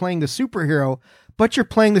roles. You're playing the superhero, but you're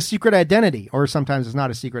playing the secret identity, or sometimes it's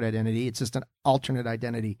not a secret identity. It's just an alternate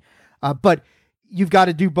identity. But you've got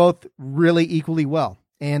to do both really equally well.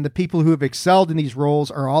 And the people who have excelled in these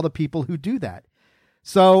roles are all the people who do that.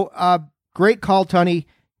 So great call, Tunney.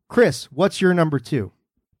 Chris, what's your number 2?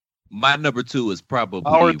 My number 2 is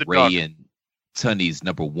probably Ray and Tunney's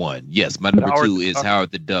number 1. Yes, my number 2 is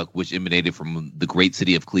Howard the Duck, which emanated from the great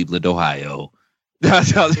city of Cleveland, Ohio.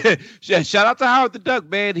 Shout out to Howard the Duck,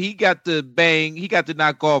 man. He got to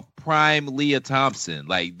knock off prime Leah Thompson.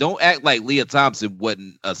 Like, don't act like Leah Thompson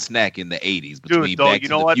wasn't a snack in the 80s between Back to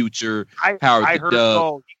the Future, Howard the Duck.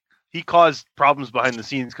 Though, he caused problems behind the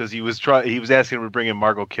scenes because he was asking him to bring in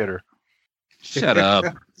Margot Kidder. Shut up.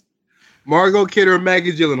 Margot Kidder and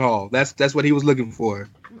Maggie Gyllenhaal. That's what he was looking for.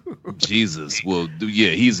 Jesus. Well,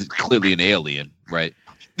 yeah, he's clearly an alien, right?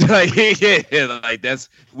 Like that's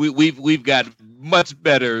we've got much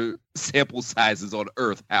better sample sizes on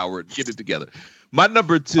Earth, Howard. Get it together. My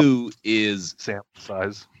number 2 is sample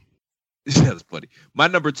size. That's funny. My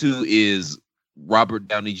number 2 is Robert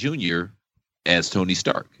Downey Jr. as Tony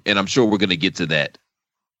Stark, and I'm sure we're going to get to that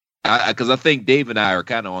because I think Dave and I are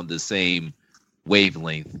kind of on the same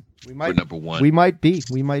wavelength. For number 1. We might be.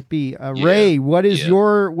 Ray, what is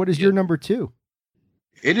your number 2?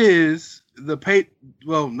 It is not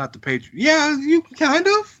the Patriot. Yeah, you kind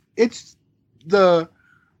of. It's the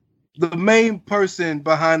the main person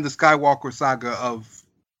behind the Skywalker saga of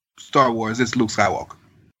Star Wars is Luke Skywalker.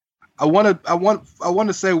 I want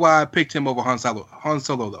to say why I picked him over Han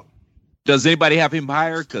Solo though. Does anybody have him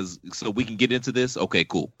higher? So we can get into this. Okay,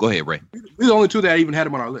 cool. Go ahead, Ray. We're the only two that even had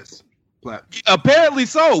him on our list. Apparently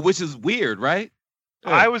so, which is weird, right?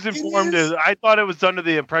 I was informed. I thought it was under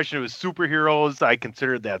the impression it was superheroes. I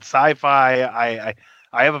considered that sci-fi.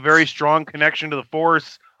 I have a very strong connection to the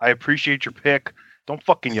Force. I appreciate your pick. Don't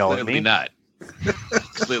fucking yell at me. Not.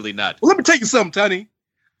 Clearly not. Well, let me tell you something, Tony.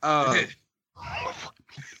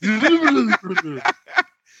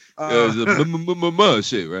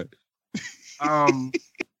 Shit, right?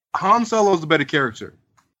 Han Solo is the better character,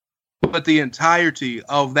 but the entirety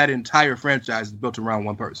of that entire franchise is built around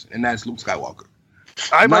one person, and that's Luke Skywalker.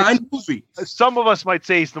 Some of us might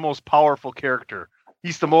say he's the most powerful character.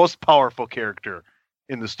 He's the most powerful character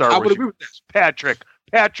in the Star Wars. I would agree with that.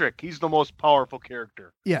 Patrick, he's the most powerful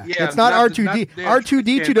character. Yeah, it's not R2D.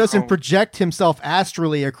 R2D2 doesn't project himself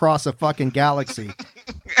astrally across a fucking galaxy.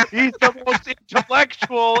 He's the most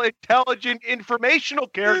intellectual, intelligent, informational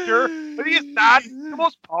character, but he is not the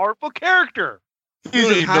most powerful character. You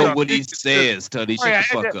don't even know what he says, Tony. Shut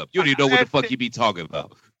the fuck up. You don't even know what the fuck he be talking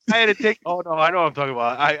about. I had to take. Oh no, I know what I'm talking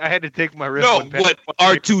about. I had to take my wrist. No, what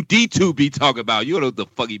R2D2 be talking about? You don't know what the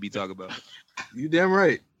fuck he be talking about. You damn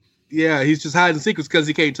right. Yeah, he's just hiding secrets because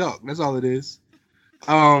he can't talk. That's all it is.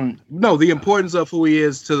 No, the importance of who he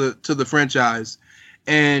is to the franchise.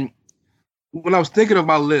 And when I was thinking of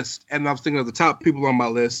my list, and I was thinking of the top people on my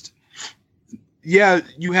list, yeah,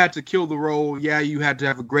 you had to kill the role. Yeah, you had to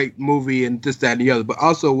have a great movie and this, that, and the other. But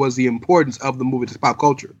also was the importance of the movie to pop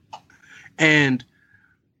culture. And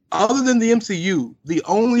other than the MCU, the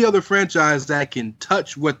only other franchise that can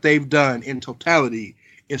touch what they've done in totality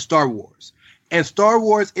is Star Wars. And Star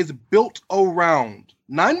Wars is built around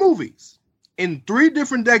 9 movies in 3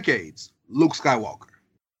 different decades. Luke Skywalker.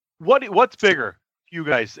 What's bigger, you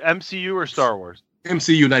guys, MCU or Star Wars?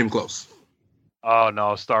 MCU, not even close. Oh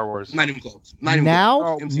no, Star Wars. Not even close.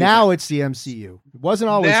 Now it's the MCU. It wasn't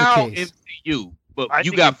always the case. MCU, but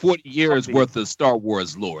you got 40 years worth of Star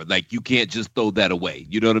Wars lore. Like, you can't just throw that away.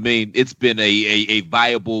 You know what I mean? It's been a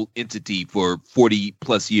viable entity for 40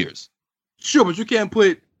 plus years. Sure, but you can't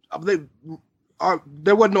put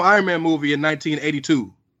there wasn't no Iron Man movie in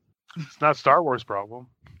 1982. It's not Star Wars problem.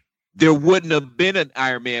 There wouldn't have been an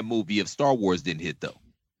Iron Man movie if Star Wars didn't hit, though.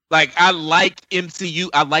 Like, I like MCU.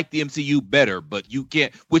 I like the MCU better, but you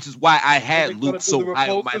can't, which is why I had Luke so high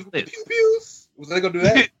on my list. Was they going to do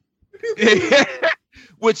that?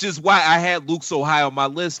 Which is why I had Luke so high on my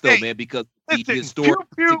list, though, man, because the historic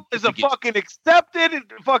pew pew is a fucking accepted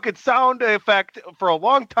fucking sound effect for a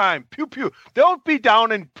long time. Pew pew. Don't be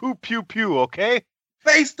down in poo pew pew, okay?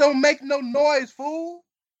 Face don't make no noise, fool.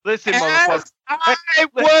 Listen, motherfucker. I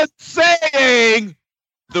was saying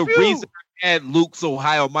the reason I had Luke so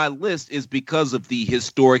high on my list is because of the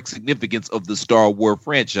historic significance of the Star Wars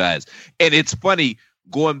franchise. And it's funny,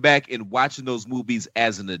 going back and watching those movies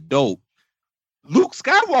as an adult, Luke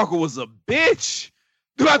Skywalker was a bitch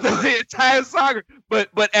throughout the entire saga. But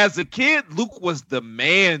as a kid, Luke was the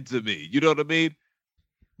man to me. You know what I mean?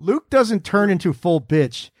 Luke doesn't turn into full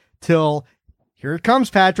bitch till, here it comes,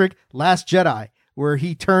 Patrick, Last Jedi, where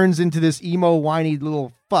he turns into this emo, whiny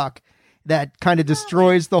little fuck that kind of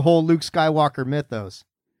destroys the whole Luke Skywalker mythos.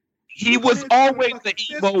 He was always the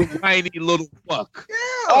emo, whiny little fuck.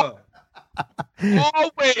 Yeah.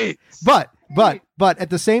 Always. But at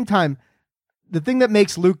the same time, the thing that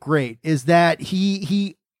makes Luke great is that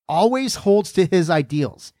he always holds to his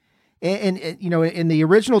ideals. And you know, in the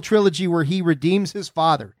original trilogy where he redeems his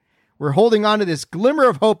father, we're holding on to this glimmer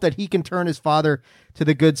of hope that he can turn his father to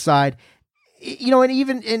the good side. You know, and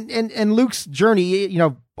even in Luke's journey, you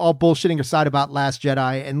know, all bullshitting aside about Last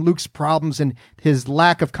Jedi and Luke's problems and his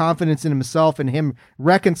lack of confidence in himself and him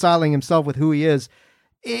reconciling himself with who he is,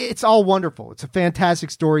 it's all wonderful. It's a fantastic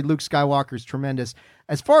story. Luke Skywalker is tremendous.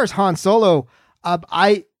 As far as Han Solo,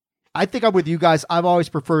 I think I'm with you guys. I've always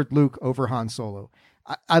preferred Luke over Han Solo.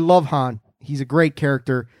 I love Han. He's a great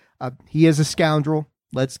character. He is a scoundrel.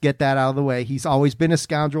 Let's get that out of the way. He's always been a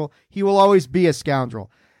scoundrel. He will always be a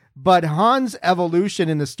scoundrel. But Han's evolution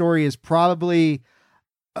in the story is probably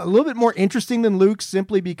a little bit more interesting than Luke's,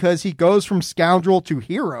 simply because he goes from scoundrel to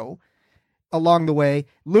hero along the way.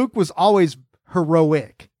 Luke was always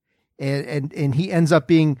heroic, and he ends up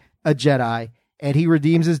being a Jedi, and he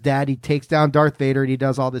redeems his dad. He takes down Darth Vader, and he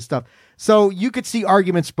does all this stuff. So you could see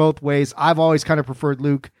arguments both ways. I've always kind of preferred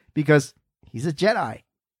Luke because he's a Jedi.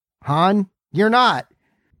 Han, you're not.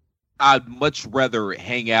 I'd much rather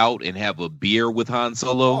hang out and have a beer with Han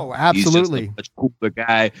Solo. Oh, absolutely. He's just a much cooler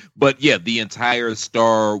guy. But yeah, the entire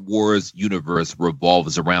Star Wars universe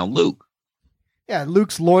revolves around Luke. Yeah,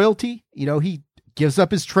 Luke's loyalty. He gives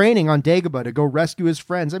up his training on Dagobah to go rescue his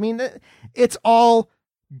friends. I mean, it's all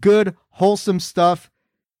good, wholesome stuff,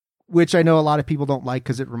 which I know a lot of people don't like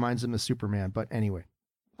because it reminds them of Superman. But anyway,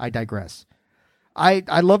 I digress. I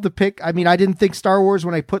love the pick. I mean, I didn't think Star Wars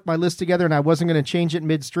when I put my list together, and I wasn't going to change it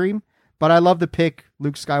midstream. But I love the pick,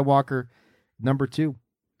 Luke Skywalker, number 2.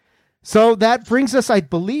 So that brings us, I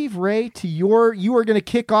believe, Ray, to you are going to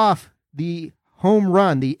kick off the home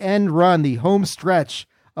run, the end run, the home stretch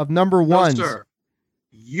of number 1. No, sir.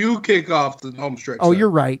 You kick off the home stretch. Oh, sir.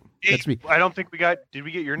 You're right. That's me. I don't think did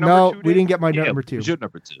we get your number 2? No, we didn't get my number 2. Who's your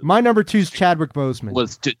number 2? My number 2 is Chadwick Boseman.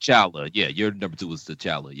 Was T'Challa. Yeah, your number 2 was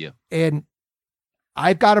T'Challa, yeah. And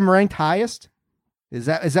I've got him ranked highest. Is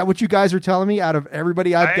that what you guys are telling me out of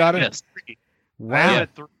everybody I've got him? Yes. Wow.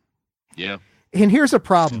 Yeah. And here's a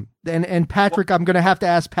problem. And Patrick, I'm going to have to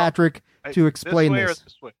ask Patrick to explain this.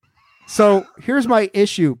 So here's my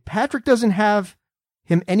issue. Patrick doesn't have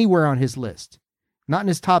him anywhere on his list, not in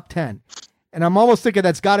his top 10. And I'm almost thinking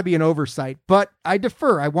that's got to be an oversight, but I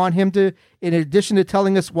defer. I want him to, in addition to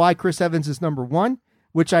telling us why Chris Evans is number 1,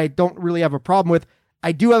 which I don't really have a problem with,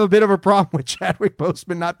 I do have a bit of a problem with Chadwick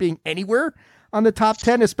Boseman not being anywhere on the top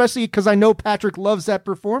 10, especially because I know Patrick loves that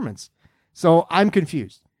performance. So I'm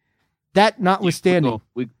confused. That notwithstanding.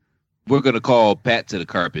 We're going to call Pat to the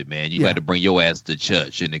carpet, man. You got to bring your ass to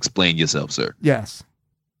church and explain yourself, sir. Yes.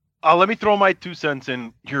 Let me throw my 2 cents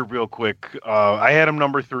in here real quick. I had him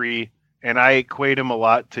number 3, and I equate him a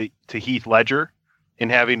lot to Heath Ledger in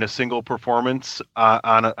having a single performance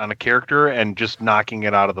on a character and just knocking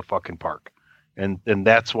it out of the fucking park. And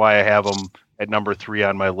that's why I have him at number 3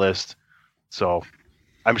 on my list. So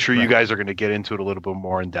I'm sure you guys are going to get into it a little bit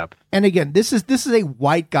more in depth. And again, this is a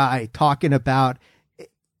white guy talking about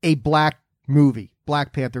a black movie,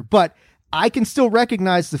 Black Panther, but I can still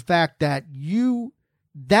recognize the fact that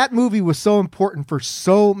that movie was so important for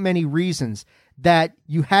so many reasons that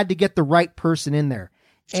you had to get the right person in there.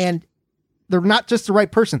 And they're not just the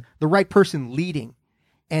right person leading.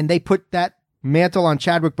 And they put that mantle on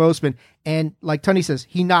Chadwick Boseman. And like Tony says,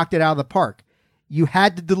 he knocked it out of the park. You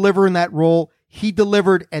had to deliver in that role. He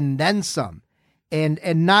delivered and then some.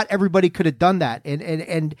 And not everybody could have done that.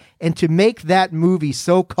 And to make that movie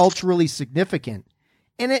so culturally significant.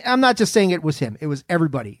 And I'm not just saying it was him. It was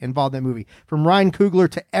everybody involved in that movie. From Ryan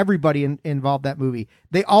Coogler to everybody involved in that movie.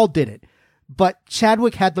 They all did it. But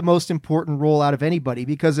Chadwick had the most important role out of anybody,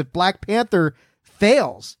 because if Black Panther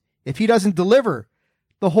fails, if he doesn't deliver,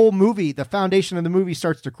 the whole movie, the foundation of the movie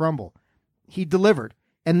starts to crumble. He delivered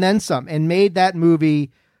and then some, and made that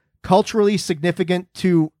movie culturally significant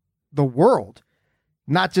to the world.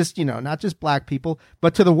 Not just black people,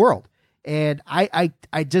 but to the world. And I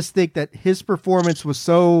just think that his performance was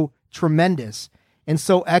so tremendous and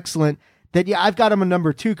so excellent that, I've got him a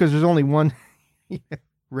number 2 because there's only one.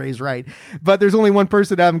 Ray's right. But there's only one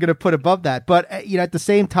person that I'm going to put above that. But, at the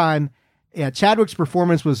same time, Chadwick's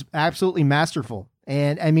performance was absolutely masterful.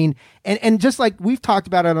 And I mean, and just like we've talked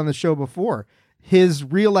about it on the show before, his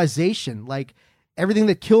realization, like everything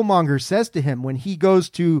that Killmonger says to him when he goes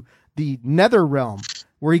to the Nether Realm,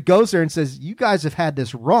 where he goes there and says, you guys have had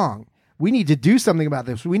this wrong. We need to do something about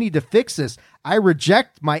this. We need to fix this. I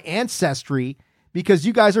reject my ancestry because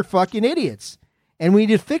you guys are fucking idiots. And we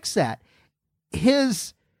need to fix that.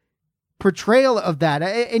 His portrayal of that,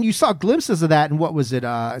 and you saw glimpses of that in what was it,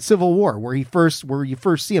 Civil War, where you first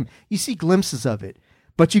see him. You see glimpses of it,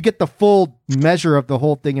 but you get the full measure of the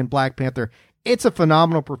whole thing in Black Panther. It's a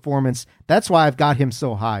phenomenal performance. That's why I've got him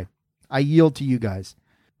so high. I yield to you guys.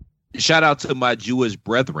 Shout out to my Jewish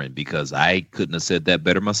brethren, because I couldn't have said that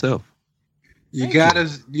better myself.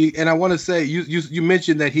 And I want to say, you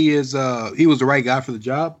mentioned that he was the right guy for the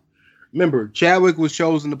job. Remember, Chadwick was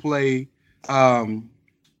chosen to play Jackie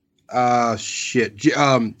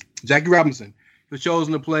Robinson. He was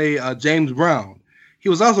chosen to play James Brown. He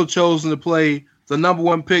was also chosen to play the number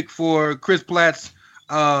 1 pick for Chris Platt's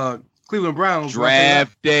Cleveland Browns.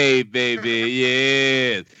 Draft day, baby.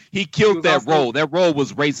 Yeah. He killed that role. That role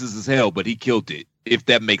was racist as hell, but he killed it, if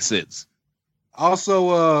that makes sense.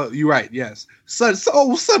 Also, you're right, yes.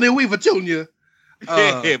 Sonny Weaver Jr.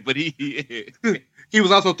 Yeah, but he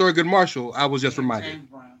was also Thurgood Marshall. I was just reminded.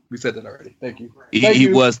 We said that already. Thank you. He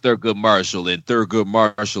was Thurgood Marshall, and Thurgood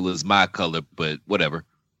Marshall is my color, but whatever.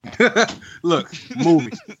 Look,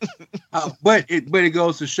 movie. But it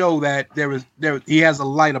goes to show that he has a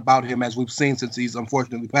light about him, as we've seen since he's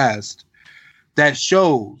unfortunately passed. That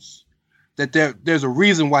shows that there's a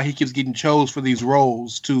reason why he keeps getting chose for these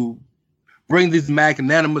roles to bring these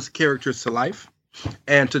magnanimous characters to life.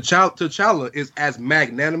 And T'Challa is as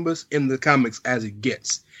magnanimous in the comics as it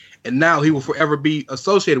gets. And now he will forever be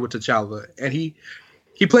associated with T'Challa. And he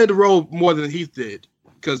played the role more than Heath did,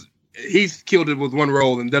 because Heath killed it with one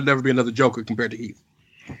role, and there'll never be another Joker compared to Heath.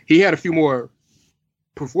 He had a few more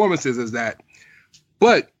performances as that.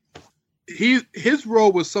 But his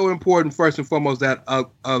role was so important, first and foremost, that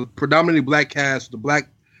a predominantly black cast, the black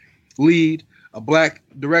lead, a black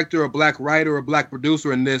director, a black writer, a black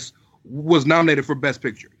producer in this was nominated for Best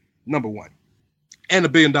Picture, number one, and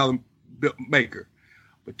 $1 billion maker.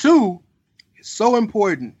 But two, it's so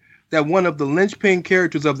important that one of the linchpin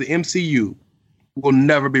characters of the MCU will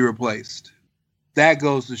never be replaced. That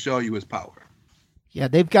goes to show you his power. Yeah,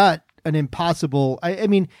 they've got an impossible. I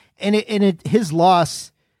mean, his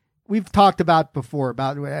loss, we've talked about before.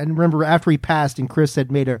 And remember, after he passed, and Chris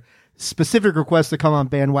had made a specific request to come on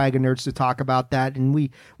Bandwagon Nerds to talk about that, and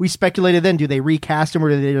we speculated then, do they recast him or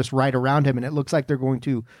do they just write around him? And it looks like they're going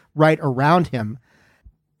to write around him.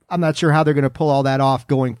 I'm not sure how they're going to pull all that off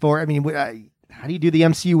going forward. I mean, how do you do the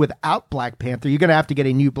MCU without Black Panther? You're going to have to get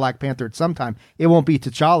a new Black Panther at some time. It won't be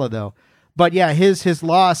T'Challa though. But yeah, his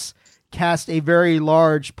loss cast a very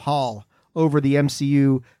large pall over the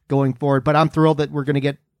MCU going forward. But I'm thrilled that we're going to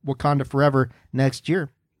get Wakanda Forever next year.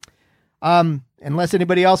 Unless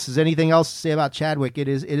anybody else has anything else to say about Chadwick, it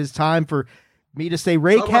is time for me to say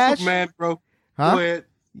Ray Cash. Superman, bro. Huh? Go ahead.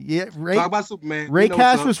 Yeah, Talk about Superman. Ray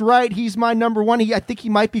Cash was right. He's my number one. I think he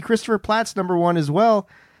might be Christopher Platt's number one as well.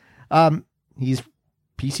 He's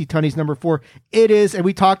PC Tunney's number 4. It is, and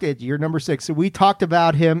we talked at your number 6. So we talked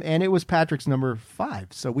about him, and it was Patrick's number 5.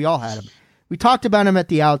 So we all had him. We talked about him at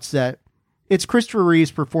the outset. It's Christopher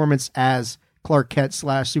Reeve's performance as Clark Kent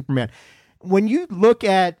 / Superman. When you look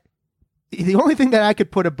at the only thing that I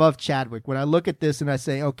could put above Chadwick, when I look at this and I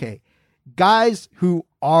say, okay, guys who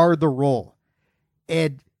are the role.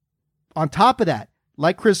 And on top of that,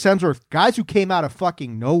 like Chris Hemsworth, guys who came out of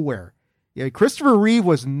fucking nowhere. Yeah, Christopher Reeve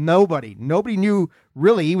was nobody. Nobody knew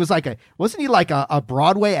really. He was wasn't he like a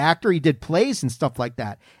Broadway actor? He did plays and stuff like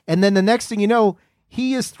that. And then the next thing you know,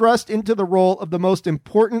 he is thrust into the role of the most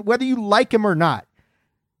important, whether you like him or not.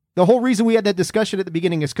 The whole reason we had that discussion at the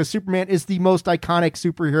beginning is because Superman is the most iconic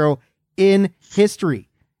superhero in history.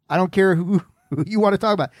 I don't care who you want to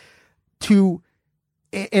talk about.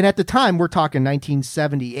 And at the time, we're talking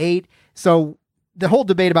 1978. So the whole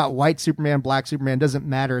debate about white Superman, black Superman doesn't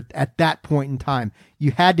matter at that point in time.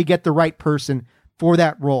 You had to get the right person for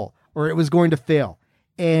that role or it was going to fail.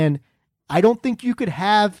 And I don't think you could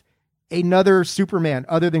have another Superman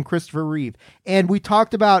other than Christopher Reeve. And we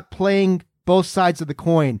talked about playing both sides of the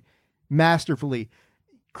coin masterfully.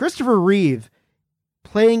 Christopher Reeve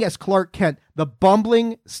playing as Clark Kent, the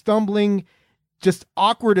bumbling, stumbling, just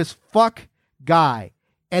awkward as fuck guy.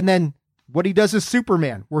 And then what he does is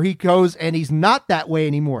Superman, where he goes and he's not that way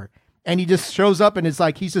anymore. And he just shows up and it's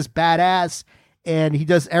like he's just badass and he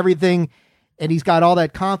does everything and he's got all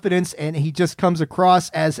that confidence and he just comes across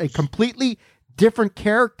as a completely different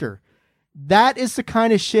character. That is the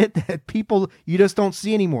kind of shit that you just don't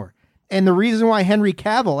see anymore. And the reason why Henry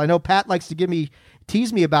Cavill, I know Pat likes to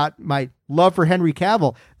tease me about my love for Henry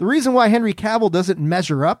Cavill. The reason why Henry Cavill doesn't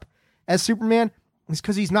measure up as Superman is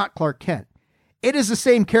because he's not Clark Kent. It is the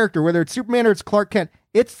same character, whether it's Superman or it's Clark Kent.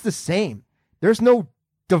 It's the same. There's no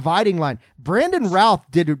dividing line. Brandon Routh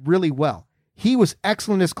did it really well. He was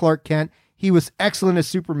excellent as Clark Kent. He was excellent as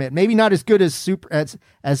Superman. Maybe not as good as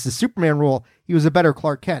the Superman role. He was a better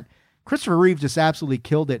Clark Kent. Christopher Reeve just absolutely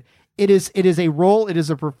killed it. It is a role. It is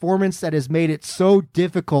a performance that has made it so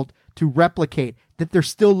difficult to replicate that they're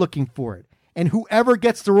still looking for it. And whoever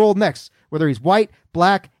gets the role next, whether he's white,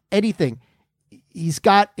 black, anything, he's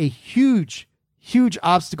got a huge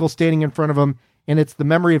obstacle standing in front of him, and it's the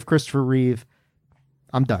memory of Christopher Reeve.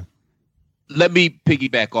 I'm done. Let me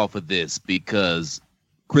piggyback off of this because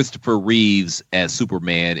Christopher Reeves as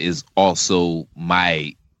Superman is also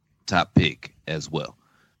my top pick as well.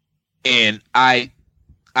 And I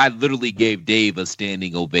literally gave Dave a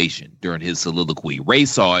standing ovation during his soliloquy. Ray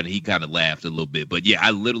saw it and he kind of laughed a little bit. But yeah,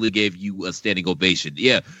 I literally gave you a standing ovation.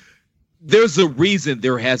 Yeah. There's a reason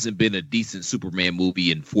there hasn't been a decent Superman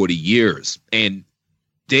movie in 40 years. And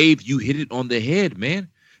Dave, you hit it on the head, man.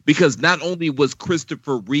 Because not only was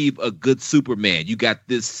Christopher Reeve a good Superman, you got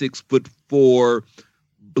this 6'4",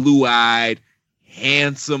 blue-eyed,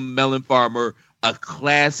 handsome melon farmer, a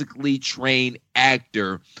classically trained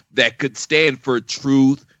actor that could stand for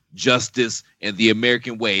truth, justice, and the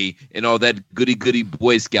American way, and all that goody-goody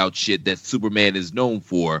Boy Scout shit that Superman is known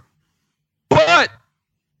for. But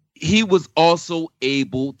he was also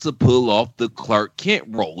able to pull off the Clark Kent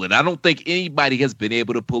role. And I don't think anybody has been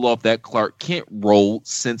able to pull off that Clark Kent role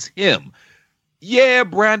since him. Yeah,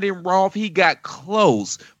 Brandon Routh, he got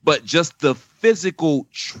close, but just the physical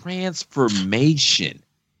transformation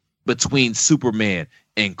between Superman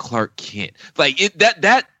and Clark Kent. Like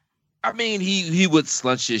I mean, he would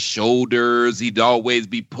slunch his shoulders. He'd always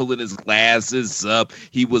be pulling his glasses up.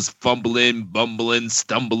 He was fumbling, bumbling,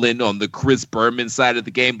 stumbling on the Chris Berman side of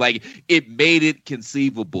the game. Like, it made it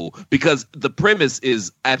conceivable because the premise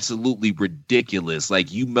is absolutely ridiculous.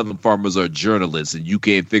 Like, you melon farmers are journalists and you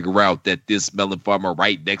can't figure out that this melon farmer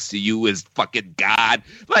right next to you is fucking God.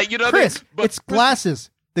 Like, you know, Chris, it's glasses.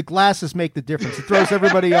 The glasses make the difference. It throws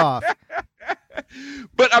everybody off.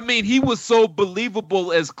 But I mean, he was so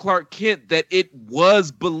believable as Clark Kent that it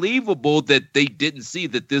was believable that they didn't see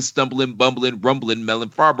that this stumbling, bumbling, rumbling melon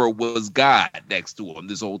farmer was God next to him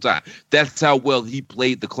this whole time. That's how well he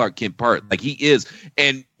played the Clark Kent part. Like, he is.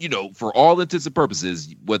 And, you know, for all intents and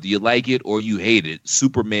purposes, whether you like it or you hate it,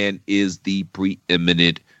 Superman is the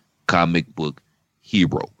preeminent comic book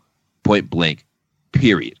hero. Point blank,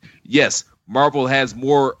 period. Yes, Marvel has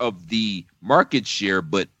more of the market share,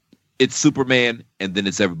 but it's Superman, and then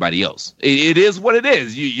it's everybody else. It is what it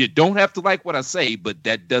is. You don't have to like what I say, but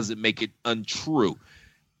that doesn't make it untrue.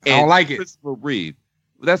 And I don't like it. Christopher Reeve,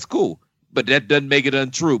 that's cool, but that doesn't make it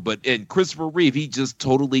untrue. But in Christopher Reeve, he just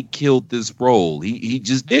totally killed this role. He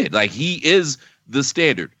just did. Like, he is the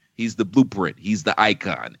standard. He's the blueprint. He's the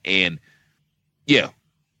icon. And yeah,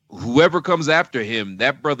 whoever comes after him,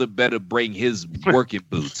 that brother better bring his working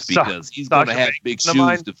boots because he's going to have big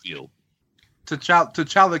shoes to fill.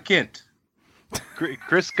 T'Challa Kent.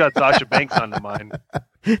 Chris got Sasha Banks on the mind.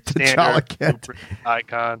 T'Challa Kent.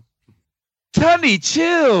 Icon. Tony,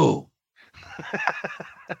 chill.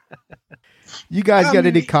 You guys got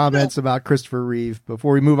any comments about Christopher Reeve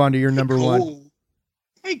before we move on to your number one?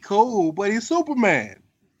 He cool, but he's Superman.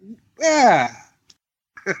 Yeah.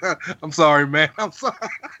 I'm sorry, man. I'm sorry.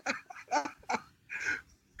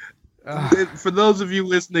 For those of you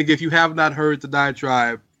listening, if you have not heard the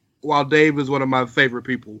diatribe, while Dave is one of my favorite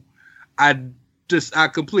people, I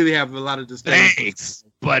completely have a lot of disdain. Thanks,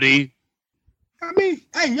 buddy. I mean,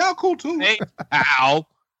 hey, y'all cool too. Hey, ow.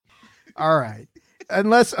 All right.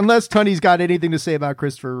 Unless Tony's got anything to say about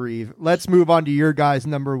Christopher Reeve, let's move on to your guys'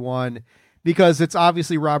 number one, because it's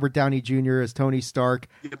obviously Robert Downey Jr. as Tony Stark.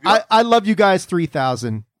 Yep. I love you guys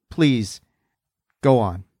 3000. Please go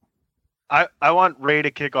on. I want Ray to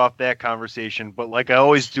kick off that conversation, but like I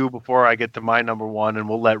always do before I get to my number one, and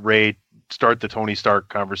we'll let Ray start the Tony Stark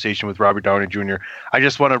conversation with Robert Downey Jr. I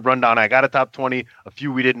just want to run down. I got a top 20, a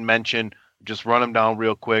few we didn't mention. Just run them down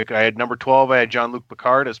real quick. I had number 12, I had Jean-Luc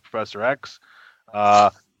Picard as Professor X.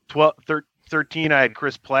 13, I had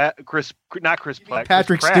Chris Pratt.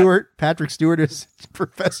 Patrick Stewart. Patrick Stewart is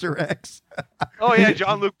Professor X. Oh yeah,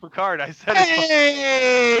 Jean-Luc Picard. I said.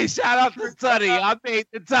 Hey, shout out to Sonny. I made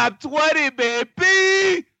the top 20,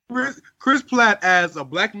 baby. Chris Pratt as a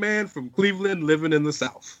black man from Cleveland living in the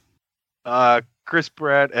South. Chris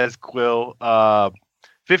Pratt as Quill.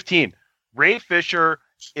 15. Ray Fisher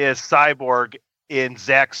is Cyborg in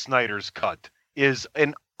Zack Snyder's cut. Is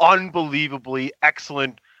an unbelievably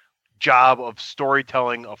excellent job of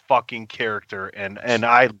storytelling a fucking character, and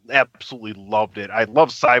I absolutely loved it. I love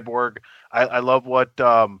Cyborg. I love what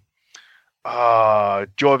Joe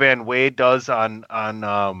Van Wade does on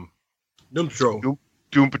Doom Patrol.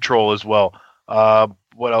 Doom Patrol as well.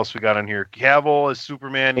 What else we got on here? Cavill is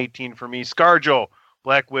Superman, 18 for me. ScarJo,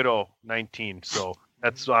 Black Widow, 19. So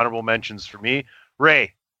that's honorable mentions for me.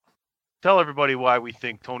 Ray, tell everybody why we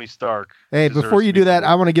think Tony Stark. Hey, before you do that,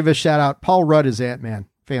 I want to give a shout out. Paul Rudd is Ant-Man.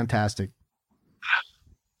 Fantastic.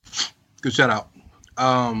 Good shout out.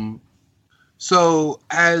 So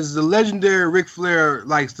as the legendary Ric Flair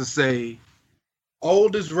likes to say,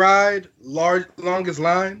 oldest ride, longest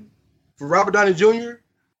line. For Robert Downey Jr.,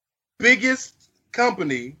 biggest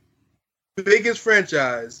company, biggest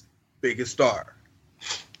franchise, biggest star.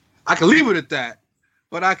 I can leave it at that,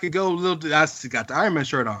 but I could go a little. I got the Iron Man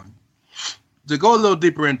shirt on. To go a little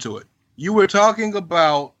deeper into it, you were talking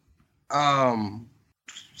about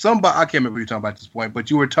somebody. I can't remember what you're talking about at this point,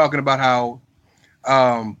 but you were talking about how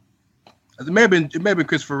it may have been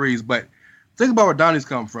Christopher Reeves, but think about where Downey's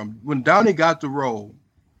come from. When Downey got the role,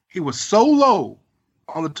 he was so low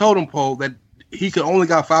on the totem pole that he could only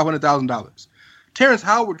got $500,000. Terrence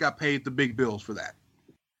Howard got paid the big bills for that,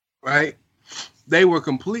 right? They were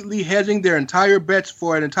completely hedging their entire bets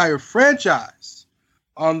for an entire franchise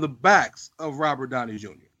on the backs of Robert Downey Jr.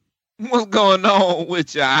 What's going on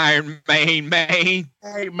with your Iron Man, man?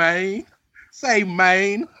 Hey, man. Say,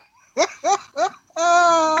 man.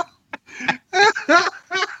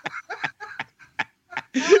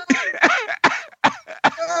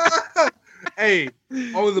 Hey,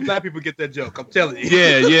 only the black people get that joke. I'm telling you.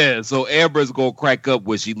 Yeah. So Amber's gonna crack up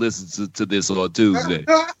when she listens to this on Tuesday.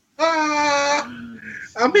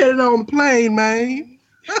 I'm headed on the plane, man.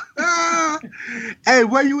 Hey,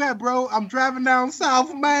 where you at, bro? I'm driving down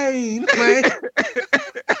South Main, man.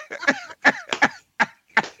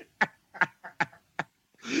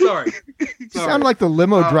 Sorry. You sound like the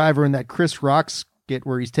limo driver in that Chris Rock skit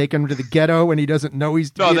where he's taken him to the ghetto and he doesn't know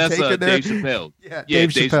he's being taken there. Dave Chappelle. Yeah, Dave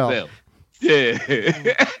Chappelle. Yeah.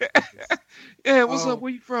 Yeah, what's up?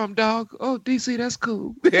 Where you from, dog? Oh, DC, that's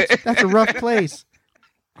cool. That's a rough place.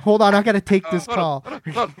 Hold on, I got to take this call.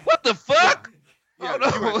 What the fuck? Yeah,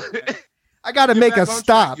 I got to make a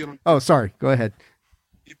stop. Oh, sorry. Go ahead.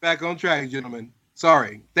 Get back on track, gentlemen.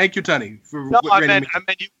 Sorry. Thank you, Tunny. I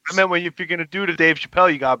meant when if you're gonna do the Dave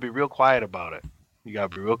Chappelle, you gotta be real quiet about it. You gotta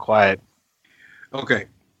be real quiet. Okay.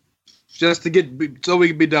 Just to so we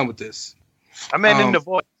can be done with this. I meant in the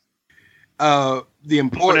voice. The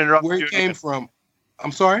important where he came from.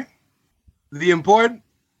 I'm sorry. The importance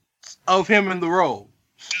of him in the role.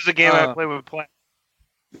 This is a game I play with Platt.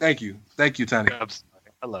 Thank you, Tony.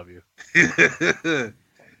 I love you.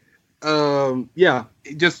 Yeah,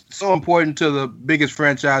 just so important to the biggest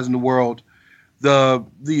franchise in the world, the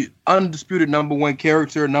undisputed number one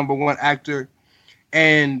character, number one actor,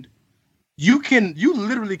 and you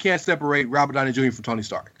literally can't separate Robert Downey Jr. from Tony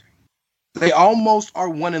Stark. They almost are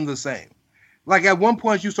one and the same. Like at one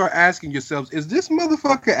point, you start asking yourselves, is this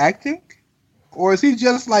motherfucker acting? Or is he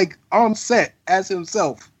just like on set as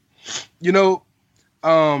himself? You know,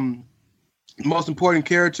 most important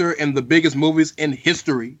character in the biggest movies in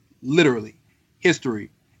history, literally history.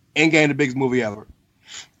 Endgame, the biggest movie ever.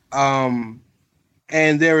 And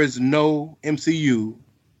there is no MCU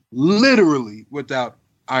literally without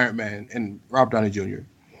Iron Man and Robert Downey Jr.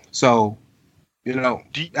 So, you know,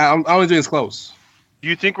 I only think it's close. Do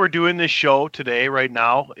you think we're doing this show today, right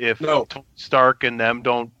now, if Tony Stark and them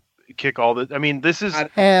don't kick all this? I mean, this is...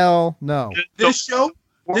 Hell no. This show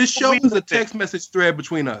is a text message thread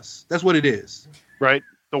between us. That's what it is. Right?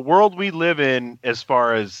 The world we live in, as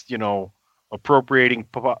far as, you know, appropriating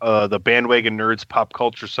the bandwagon nerds pop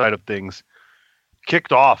culture side of things,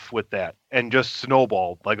 kicked off with that and just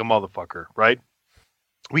snowballed like a motherfucker, right?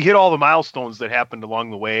 We hit all the milestones that happened along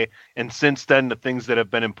the way, and since then, the things that have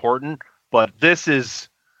been important. But this is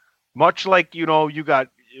much like, you know, you got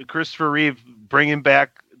Christopher Reeve bringing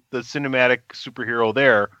back the cinematic superhero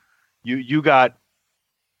there. You got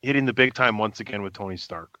hitting the big time once again with Tony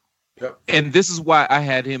Stark. Yep. And this is why I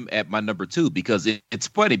had him at my number 2, because it's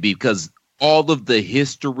funny because all of the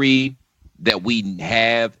history that we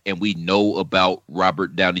have and we know about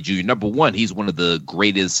Robert Downey Jr. Number one, he's one of the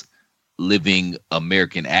greatest living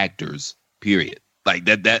American actors, period. Like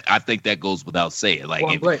that I think that goes without saying.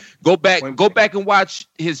 Like go back and watch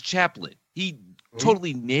his Chaplin. He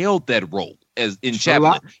totally nailed that role as in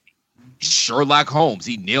Chaplin. Sherlock Holmes.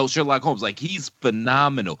 He nailed Sherlock Holmes. Like he's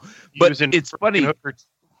phenomenal. But it's funny.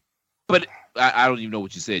 But I don't even know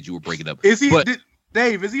what you said. You were breaking up. Is he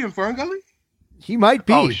Dave, is he in Ferngully? He might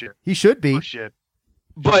be. Oh, shit. He should be. Oh, shit.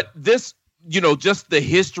 But this, you know, just the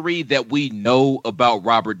history that we know about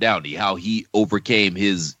Robert Downey, how he overcame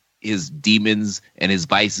his demons and his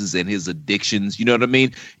vices and his addictions. You know what I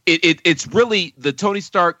mean? It's really the Tony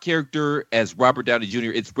Stark character as Robert Downey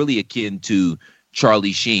Jr. It's really akin to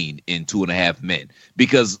Charlie Sheen in 2.5 Men,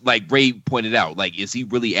 because like Ray pointed out, like, is he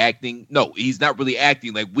really acting? No, he's not really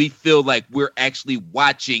acting. Like we feel like we're actually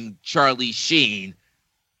watching Charlie Sheen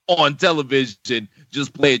on television,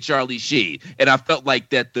 just playing Charlie Sheen. And I felt like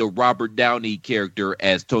that the Robert Downey character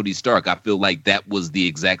as Tony Stark, I feel like that was the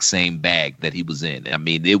exact same bag that he was in. I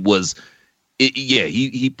mean, he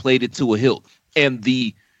played it to a hilt. And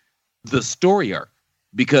the story arc,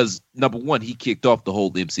 because number one, he kicked off the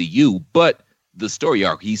whole MCU, but the story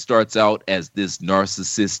arc, he starts out as this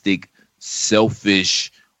narcissistic,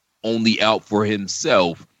 selfish, only out for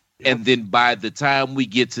himself. And then by the time we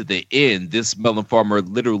get to the end, this melon farmer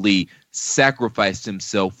literally sacrificed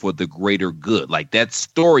himself for the greater good. Like that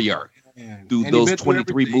story arc through those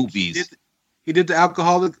 23 movies. He did the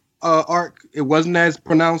alcoholic arc. It wasn't as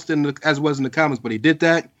pronounced as was in the comics, but he did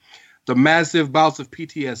that. The massive bouts of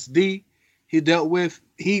PTSD he dealt with.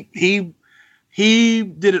 He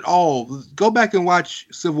did it all. Go back and watch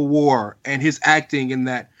Civil War and his acting in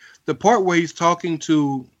that. The part where he's talking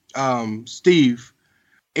to Steve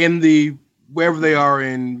in wherever they are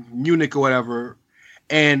in Munich or whatever,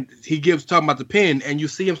 and he talking about the pen, and you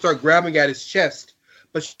see him start grabbing at his chest,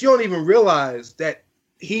 but you don't even realize that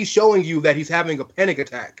he's showing you that he's having a panic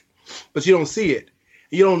attack. but you don't see it.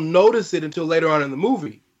 You don't notice it until later on in the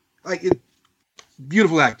movie. Like,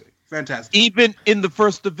 beautiful acting. Fantastic. Even in the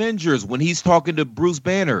first Avengers, when he's talking to Bruce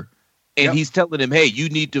Banner and he's telling him, hey, you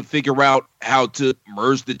need to figure out how to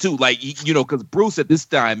merge the two. Like, because Bruce at this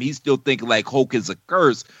time, he's still thinking like Hulk is a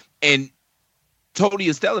curse. And Tony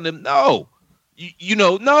is telling him, no,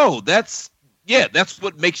 no, that's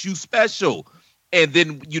what makes you special. And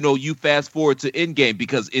then, you fast forward to Endgame,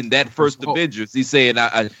 because in that first Avengers, he's saying,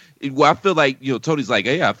 I feel like, Tony's like,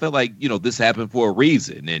 hey, I feel like, this happened for a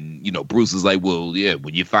reason. And, Bruce is like, well, yeah,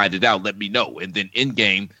 when you find it out, let me know. And then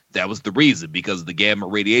Endgame, that was the reason, because of the gamma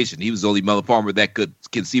radiation. He was the only motherfucker that could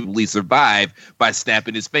conceivably survive by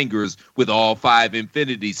snapping his fingers with all 5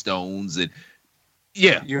 Infinity Stones. And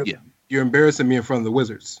you're embarrassing me in front of the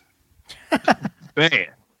Wizards.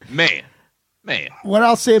 Man. What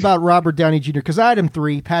I'll say about Robert Downey Jr., because I had him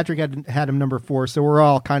 3, Patrick had him number 4, so we're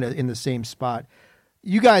all kind of in the same spot.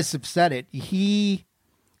 You guys have said it. We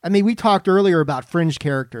talked earlier about fringe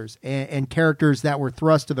characters and characters that were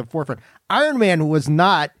thrust to the forefront. Iron Man was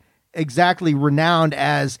not exactly renowned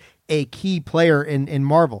as a key player in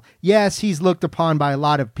Marvel. Yes, he's looked upon by a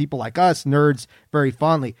lot of people like us, nerds, very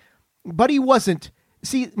fondly, but he wasn't.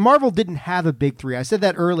 See, Marvel didn't have a big 3. I said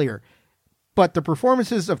that earlier. But the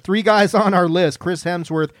performances of 3 guys on our list, Chris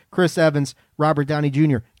Hemsworth, Chris Evans, Robert Downey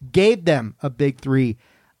Jr., gave them a big 3.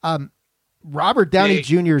 Robert Downey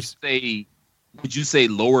Jr.'s... Would you say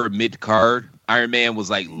lower mid-card? Iron Man was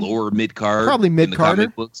like lower mid-card? Probably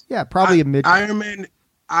mid-card. Yeah, probably a mid-card.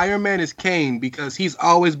 Iron Man is Kane, because he's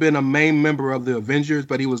always been a main member of the Avengers,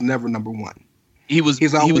 but he was never number 1. He was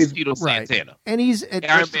Tito Santana. And he's... Iron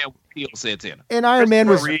Man was Tito Santana. And Iron Man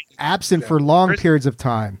was absent for long periods of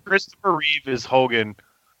time. Christopher Reeve is Hogan.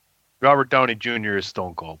 Robert Downey Jr. is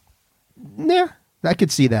Stone Cold. Yeah, I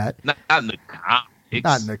could see that. Not in the comics.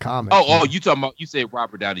 Not in the comics. You say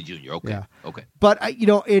Robert Downey Jr. Okay. Yeah. Okay. But,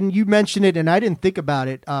 and you mentioned it, and I didn't think about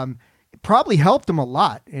it. It probably helped him a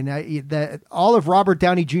lot. And all of Robert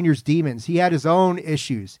Downey Jr.'s demons, he had his own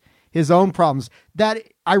issues, his own problems that,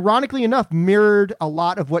 ironically enough, mirrored a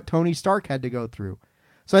lot of what Tony Stark had to go through.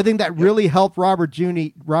 So I think that really helped Robert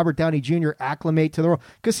Downey Jr. acclimate to the role,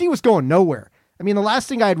 because he was going nowhere. I mean, the last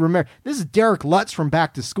thing I'd remember, this is Derek Lutz from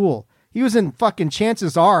Back to School. He was in fucking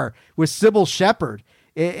Chances Are with Sybil Shepherd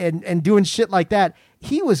and doing shit like that.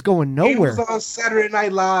 He was going nowhere. He was on Saturday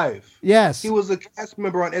Night Live. Yes. He was a cast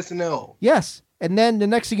member on SNL. Yes. And then the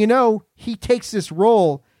next thing you know, he takes this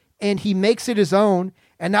role and he makes it his own.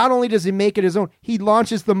 And not only does he make it his own, he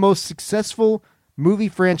launches the most successful movie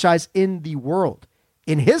franchise in the world.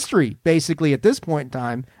 In history, basically, at this point in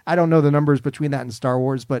time. I don't know the numbers between that and Star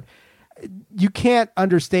Wars, but you can't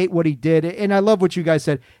understate what he did. And I love what you guys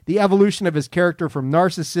said. The evolution of his character from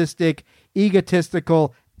narcissistic,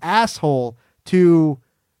 egotistical asshole to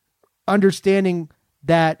understanding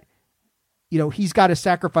that, he's got to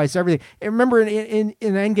sacrifice everything. And remember in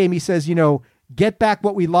Endgame, he says, get back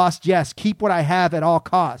what we lost. Yes. Keep what I have at all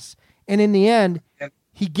costs. And in the end,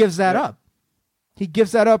 he gives that up. He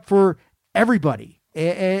gives that up for everybody.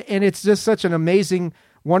 And it's just such an amazing,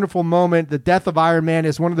 wonderful moment. The death of Iron Man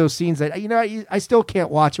is one of those scenes that, I still can't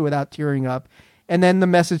watch it without tearing up. And then the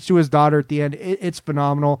message to his daughter at the end, it's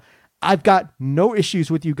phenomenal. I've got no issues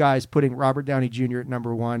with you guys putting Robert Downey Jr. at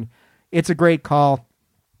number 1. It's a great call.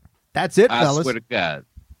 That's it, fellas. I swear to God,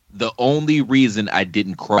 the only reason I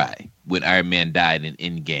didn't cry when Iron Man died in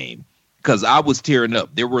Endgame, because I was tearing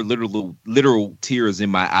up. There were literal tears in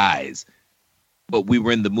my eyes. But we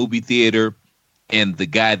were in the movie theater, and the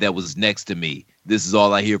guy that was next to me, this is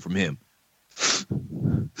all I hear from him.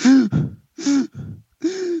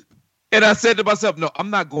 And I said to myself, no, I'm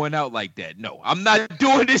not going out like that. No, I'm not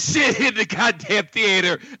doing this shit in the goddamn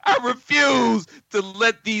theater. I refuse to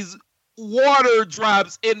let these water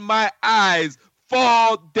drops in my eyes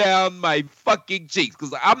fall down my fucking cheeks,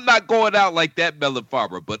 because I'm not going out like that, Melon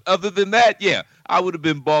Farmer. But other than that, yeah, I would have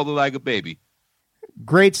been bawling like a baby.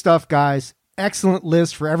 Great stuff, guys. Excellent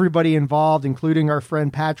list for everybody involved, including our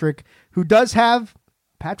friend Patrick, who does have...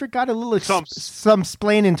 Patrick got a little some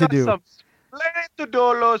splaining to do.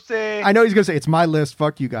 I know he's going to say, it's my list,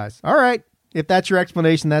 fuck you guys. All right, if that's your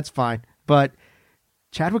explanation, that's fine. But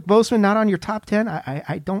Chadwick Boseman not on your top 10?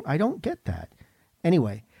 I don't get that.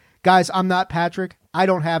 Anyway, guys, I'm not Patrick. I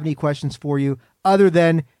don't have any questions for you other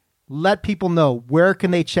than let people know where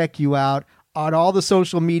can they check you out on all the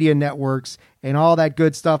social media networks and all that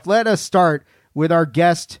good stuff. Let us start with our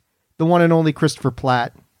guest, the one and only Christopher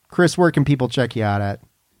Platt. Chris, where can people check you out at?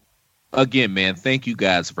 Again, man, thank you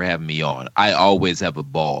guys for having me on. I always have a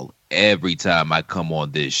ball every time I come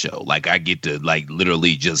on this show. I get to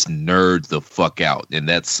literally just nerd the fuck out, and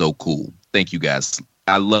that's so cool. Thank you guys.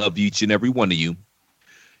 I love each and every one of you.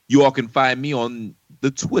 You all can find me on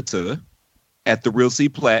the Twitter at The Real C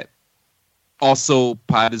Platt. Also,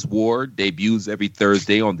 Pod is War debuts every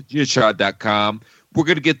Thursday on thechairshot.com. We're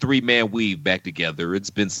going to get Three-Man Weave back together. It's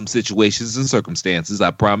been some situations and circumstances.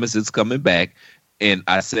 I promise it's coming back. And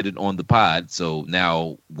I said it on the pod, so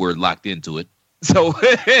now we're locked into it. So,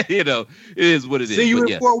 you know, it is what it is. See you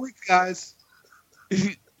in 4 weeks, guys.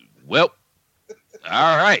 Well,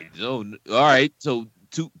 all right. So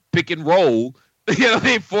to pick and roll, you know,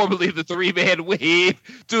 they formerly the Three-Man Wave,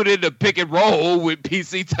 tune in to Pick and Roll with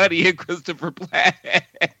PC Tunney and Christopher Platt.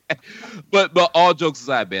 but all jokes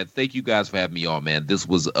aside, man, thank you guys for having me on, man. This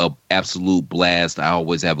was an absolute blast. I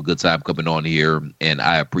always have a good time coming on here, and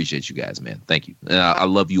I appreciate you guys, man. Thank you. And I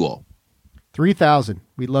love you all. 3,000.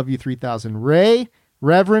 We love you, 3,000. Ray,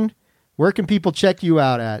 Reverend, where can people check you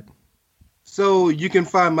out at? So you can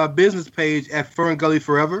find my business page at Fern Gully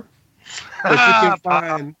Forever.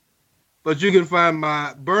 But you can find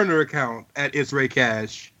my burner account at It's Ray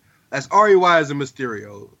Cash. That's REY as in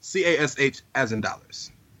Mysterio. CASH as in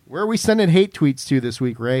dollars. Where are we sending hate tweets to this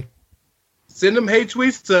week, Ray? Send them hate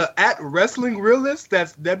tweets to at Wrestling Realist.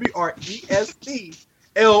 That's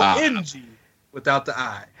WRESTLNG without the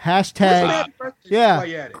I. Hashtag.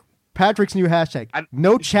 Yeah. Patrick's new hashtag.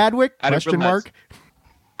 No Chadwick? Question mark.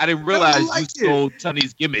 I didn't realize you stole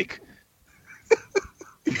Tunney's gimmick.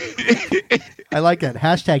 I like that.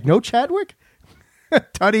 Hashtag no Chadwick?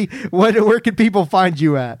 Tunney, where can people find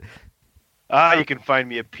you at? You can find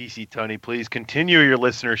me at PC Tunney. Please continue your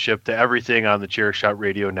listenership to everything on the Chairshot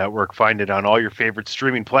Radio Network. Find it on all your favorite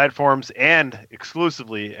streaming platforms and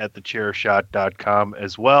exclusively at thechairshot.com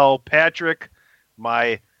as well. Patrick,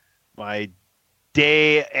 my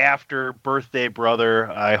day after birthday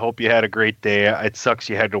brother, I hope you had a great day. It sucks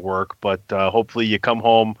you had to work, but hopefully you come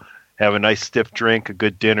home, have a nice stiff drink, a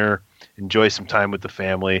good dinner, enjoy some time with the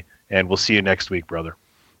family, and we'll see you next week, brother.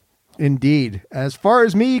 Indeed. As far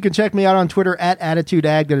as me, you can check me out on Twitter at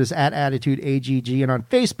AttitudeAg, that is at AttitudeAGG, and on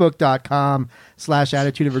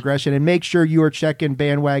Facebook.com/Attitude of Aggression. And make sure you are checking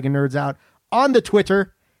Bandwagon Nerds out on the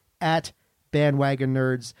Twitter at Bandwagon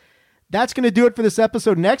Nerds. That's going to do it for this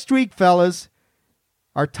episode. Next week, fellas,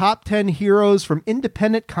 our top 10 heroes from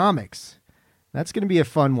independent comics. That's going to be a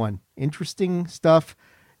fun one. Interesting stuff.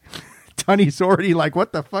 Tunney's already like,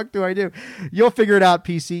 what the fuck do I do? You'll figure it out,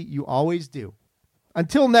 PC. You always do.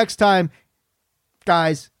 Until next time,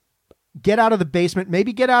 guys, get out of the basement.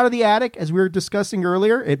 Maybe get out of the attic, as we were discussing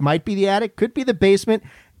earlier. It might be the attic, could be the basement.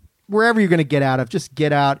 Wherever you're going to get out of, just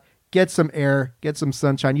get out, get some air, get some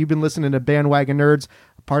sunshine. You've been listening to Bandwagon Nerds,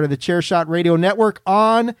 a part of the Chairshot Radio Network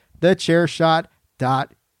on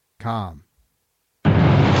thechairshot.com.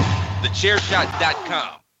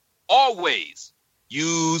 Thechairshot.com. Always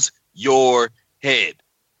use your head.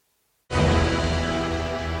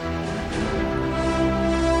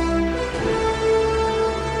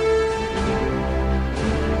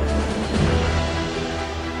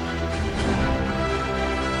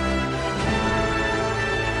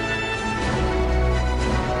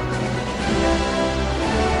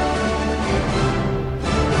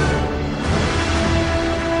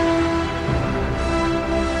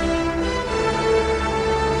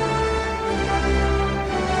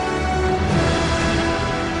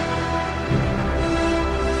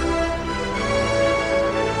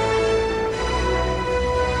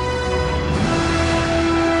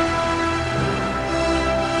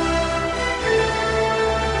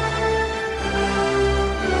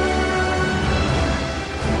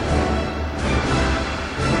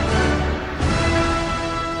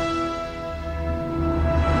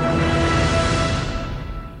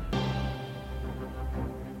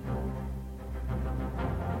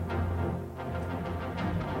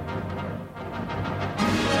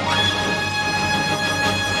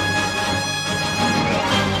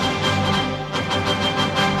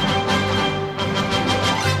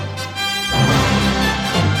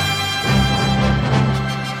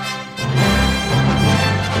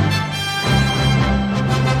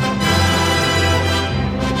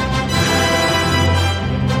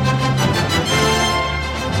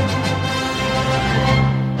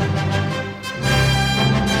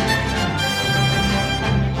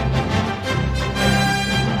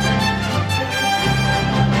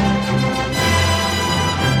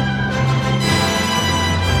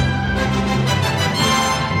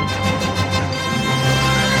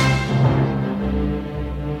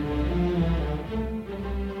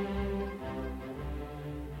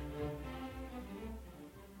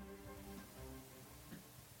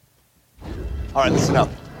 All right, listen up.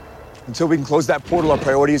 Until we can close that portal, our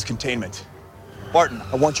priority is containment. Barton,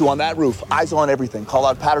 I want you on that roof. Eyes on everything. Call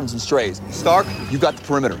out patterns and strays. Stark, you got the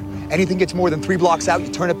perimeter. Anything gets more than 3 blocks out, you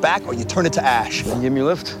turn it back or you turn it to ash. Can you give me a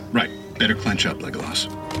lift? Right. Better clench up, Legolas.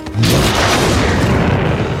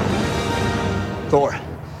 Thor,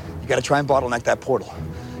 you gotta try and bottleneck that portal.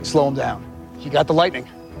 Slow him down. You got the lightning.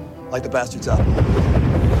 Light the bastards up.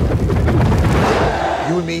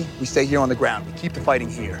 You and me, we stay here on the ground. We keep the fighting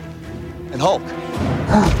here. And Hulk.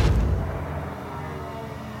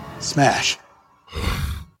 Smash.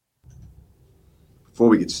 Before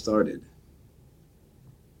we get started,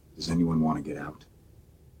 does anyone want to get out?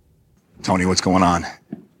 Tony, what's going on?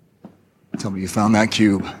 Tell me you found that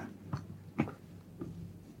cube. Oh,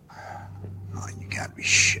 you gotta be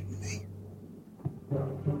shitting me.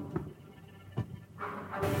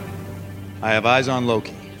 I have eyes on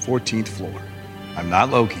Loki, 14th floor. I'm not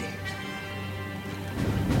Loki.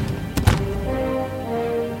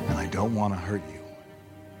 And I don't want to hurt you.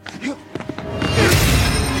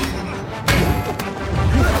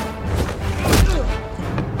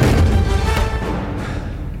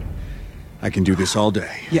 I can do this all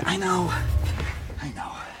day. Yeah, I know.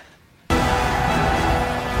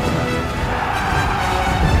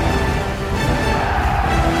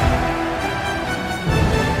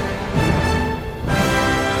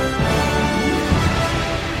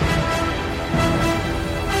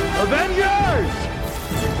 Avengers!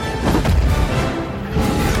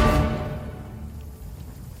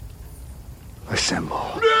 Assemble.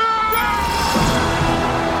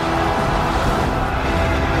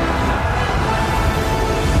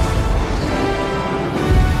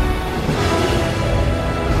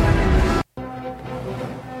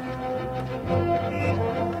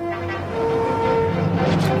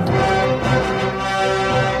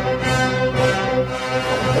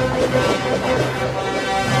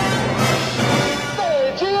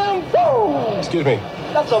 Excuse me.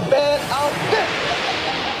 That's a bad outfit.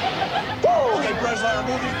 Okay, Breslau,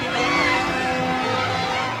 move these people.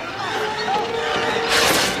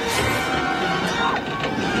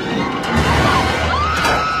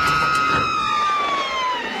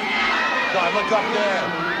 God, look up there.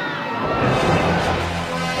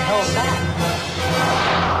 What the hell is that?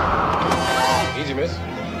 Easy, miss.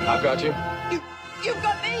 I've got you. You've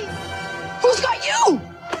got me. Who's got you?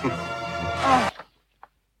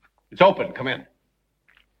 It's open. Come in.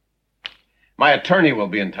 My attorney will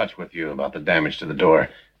be in touch with you about the damage to the door.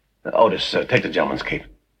 Otis, take the gentleman's cape.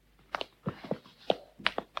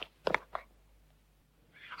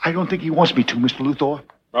 I don't think he wants me to, Mr. Luthor.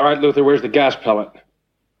 All right, Luther, where's the gas pellet?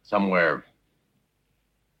 Somewhere.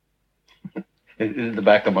 In the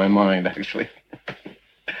back of my mind, actually.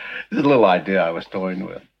 This is a little idea I was toying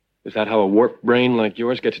with. Is that how a warped brain like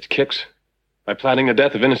yours gets its kicks? By planning the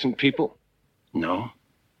death of innocent people? No.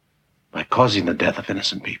 By causing the death of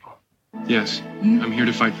innocent people. Yes, I'm here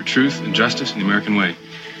to fight for truth and justice in the American way.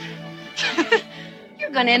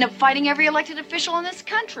 You're going to end up fighting every elected official in this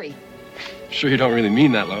country. Sure you don't really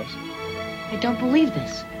mean that, Lois? I don't believe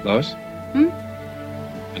this. Lois?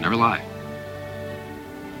 I never lie.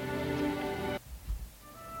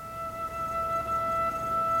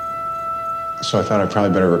 So I thought I'd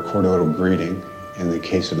probably better record a little greeting in the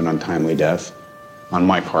case of an untimely death on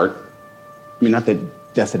my part. I mean, not that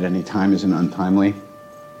death at any time isn't untimely.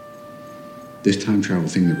 This time travel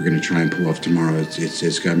thing that we're going to try and pull off tomorrow,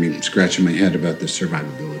 it's got me scratching my head about the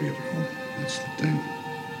survivability of it all. That's the thing.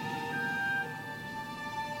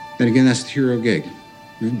 Then again, that's the hero gig.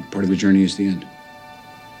 Right? Part of the journey is the end.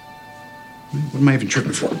 What am I even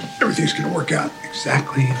tripping for? Everything's going to work out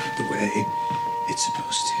exactly the way it's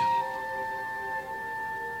supposed to.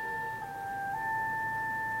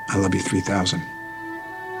 I love you 3000.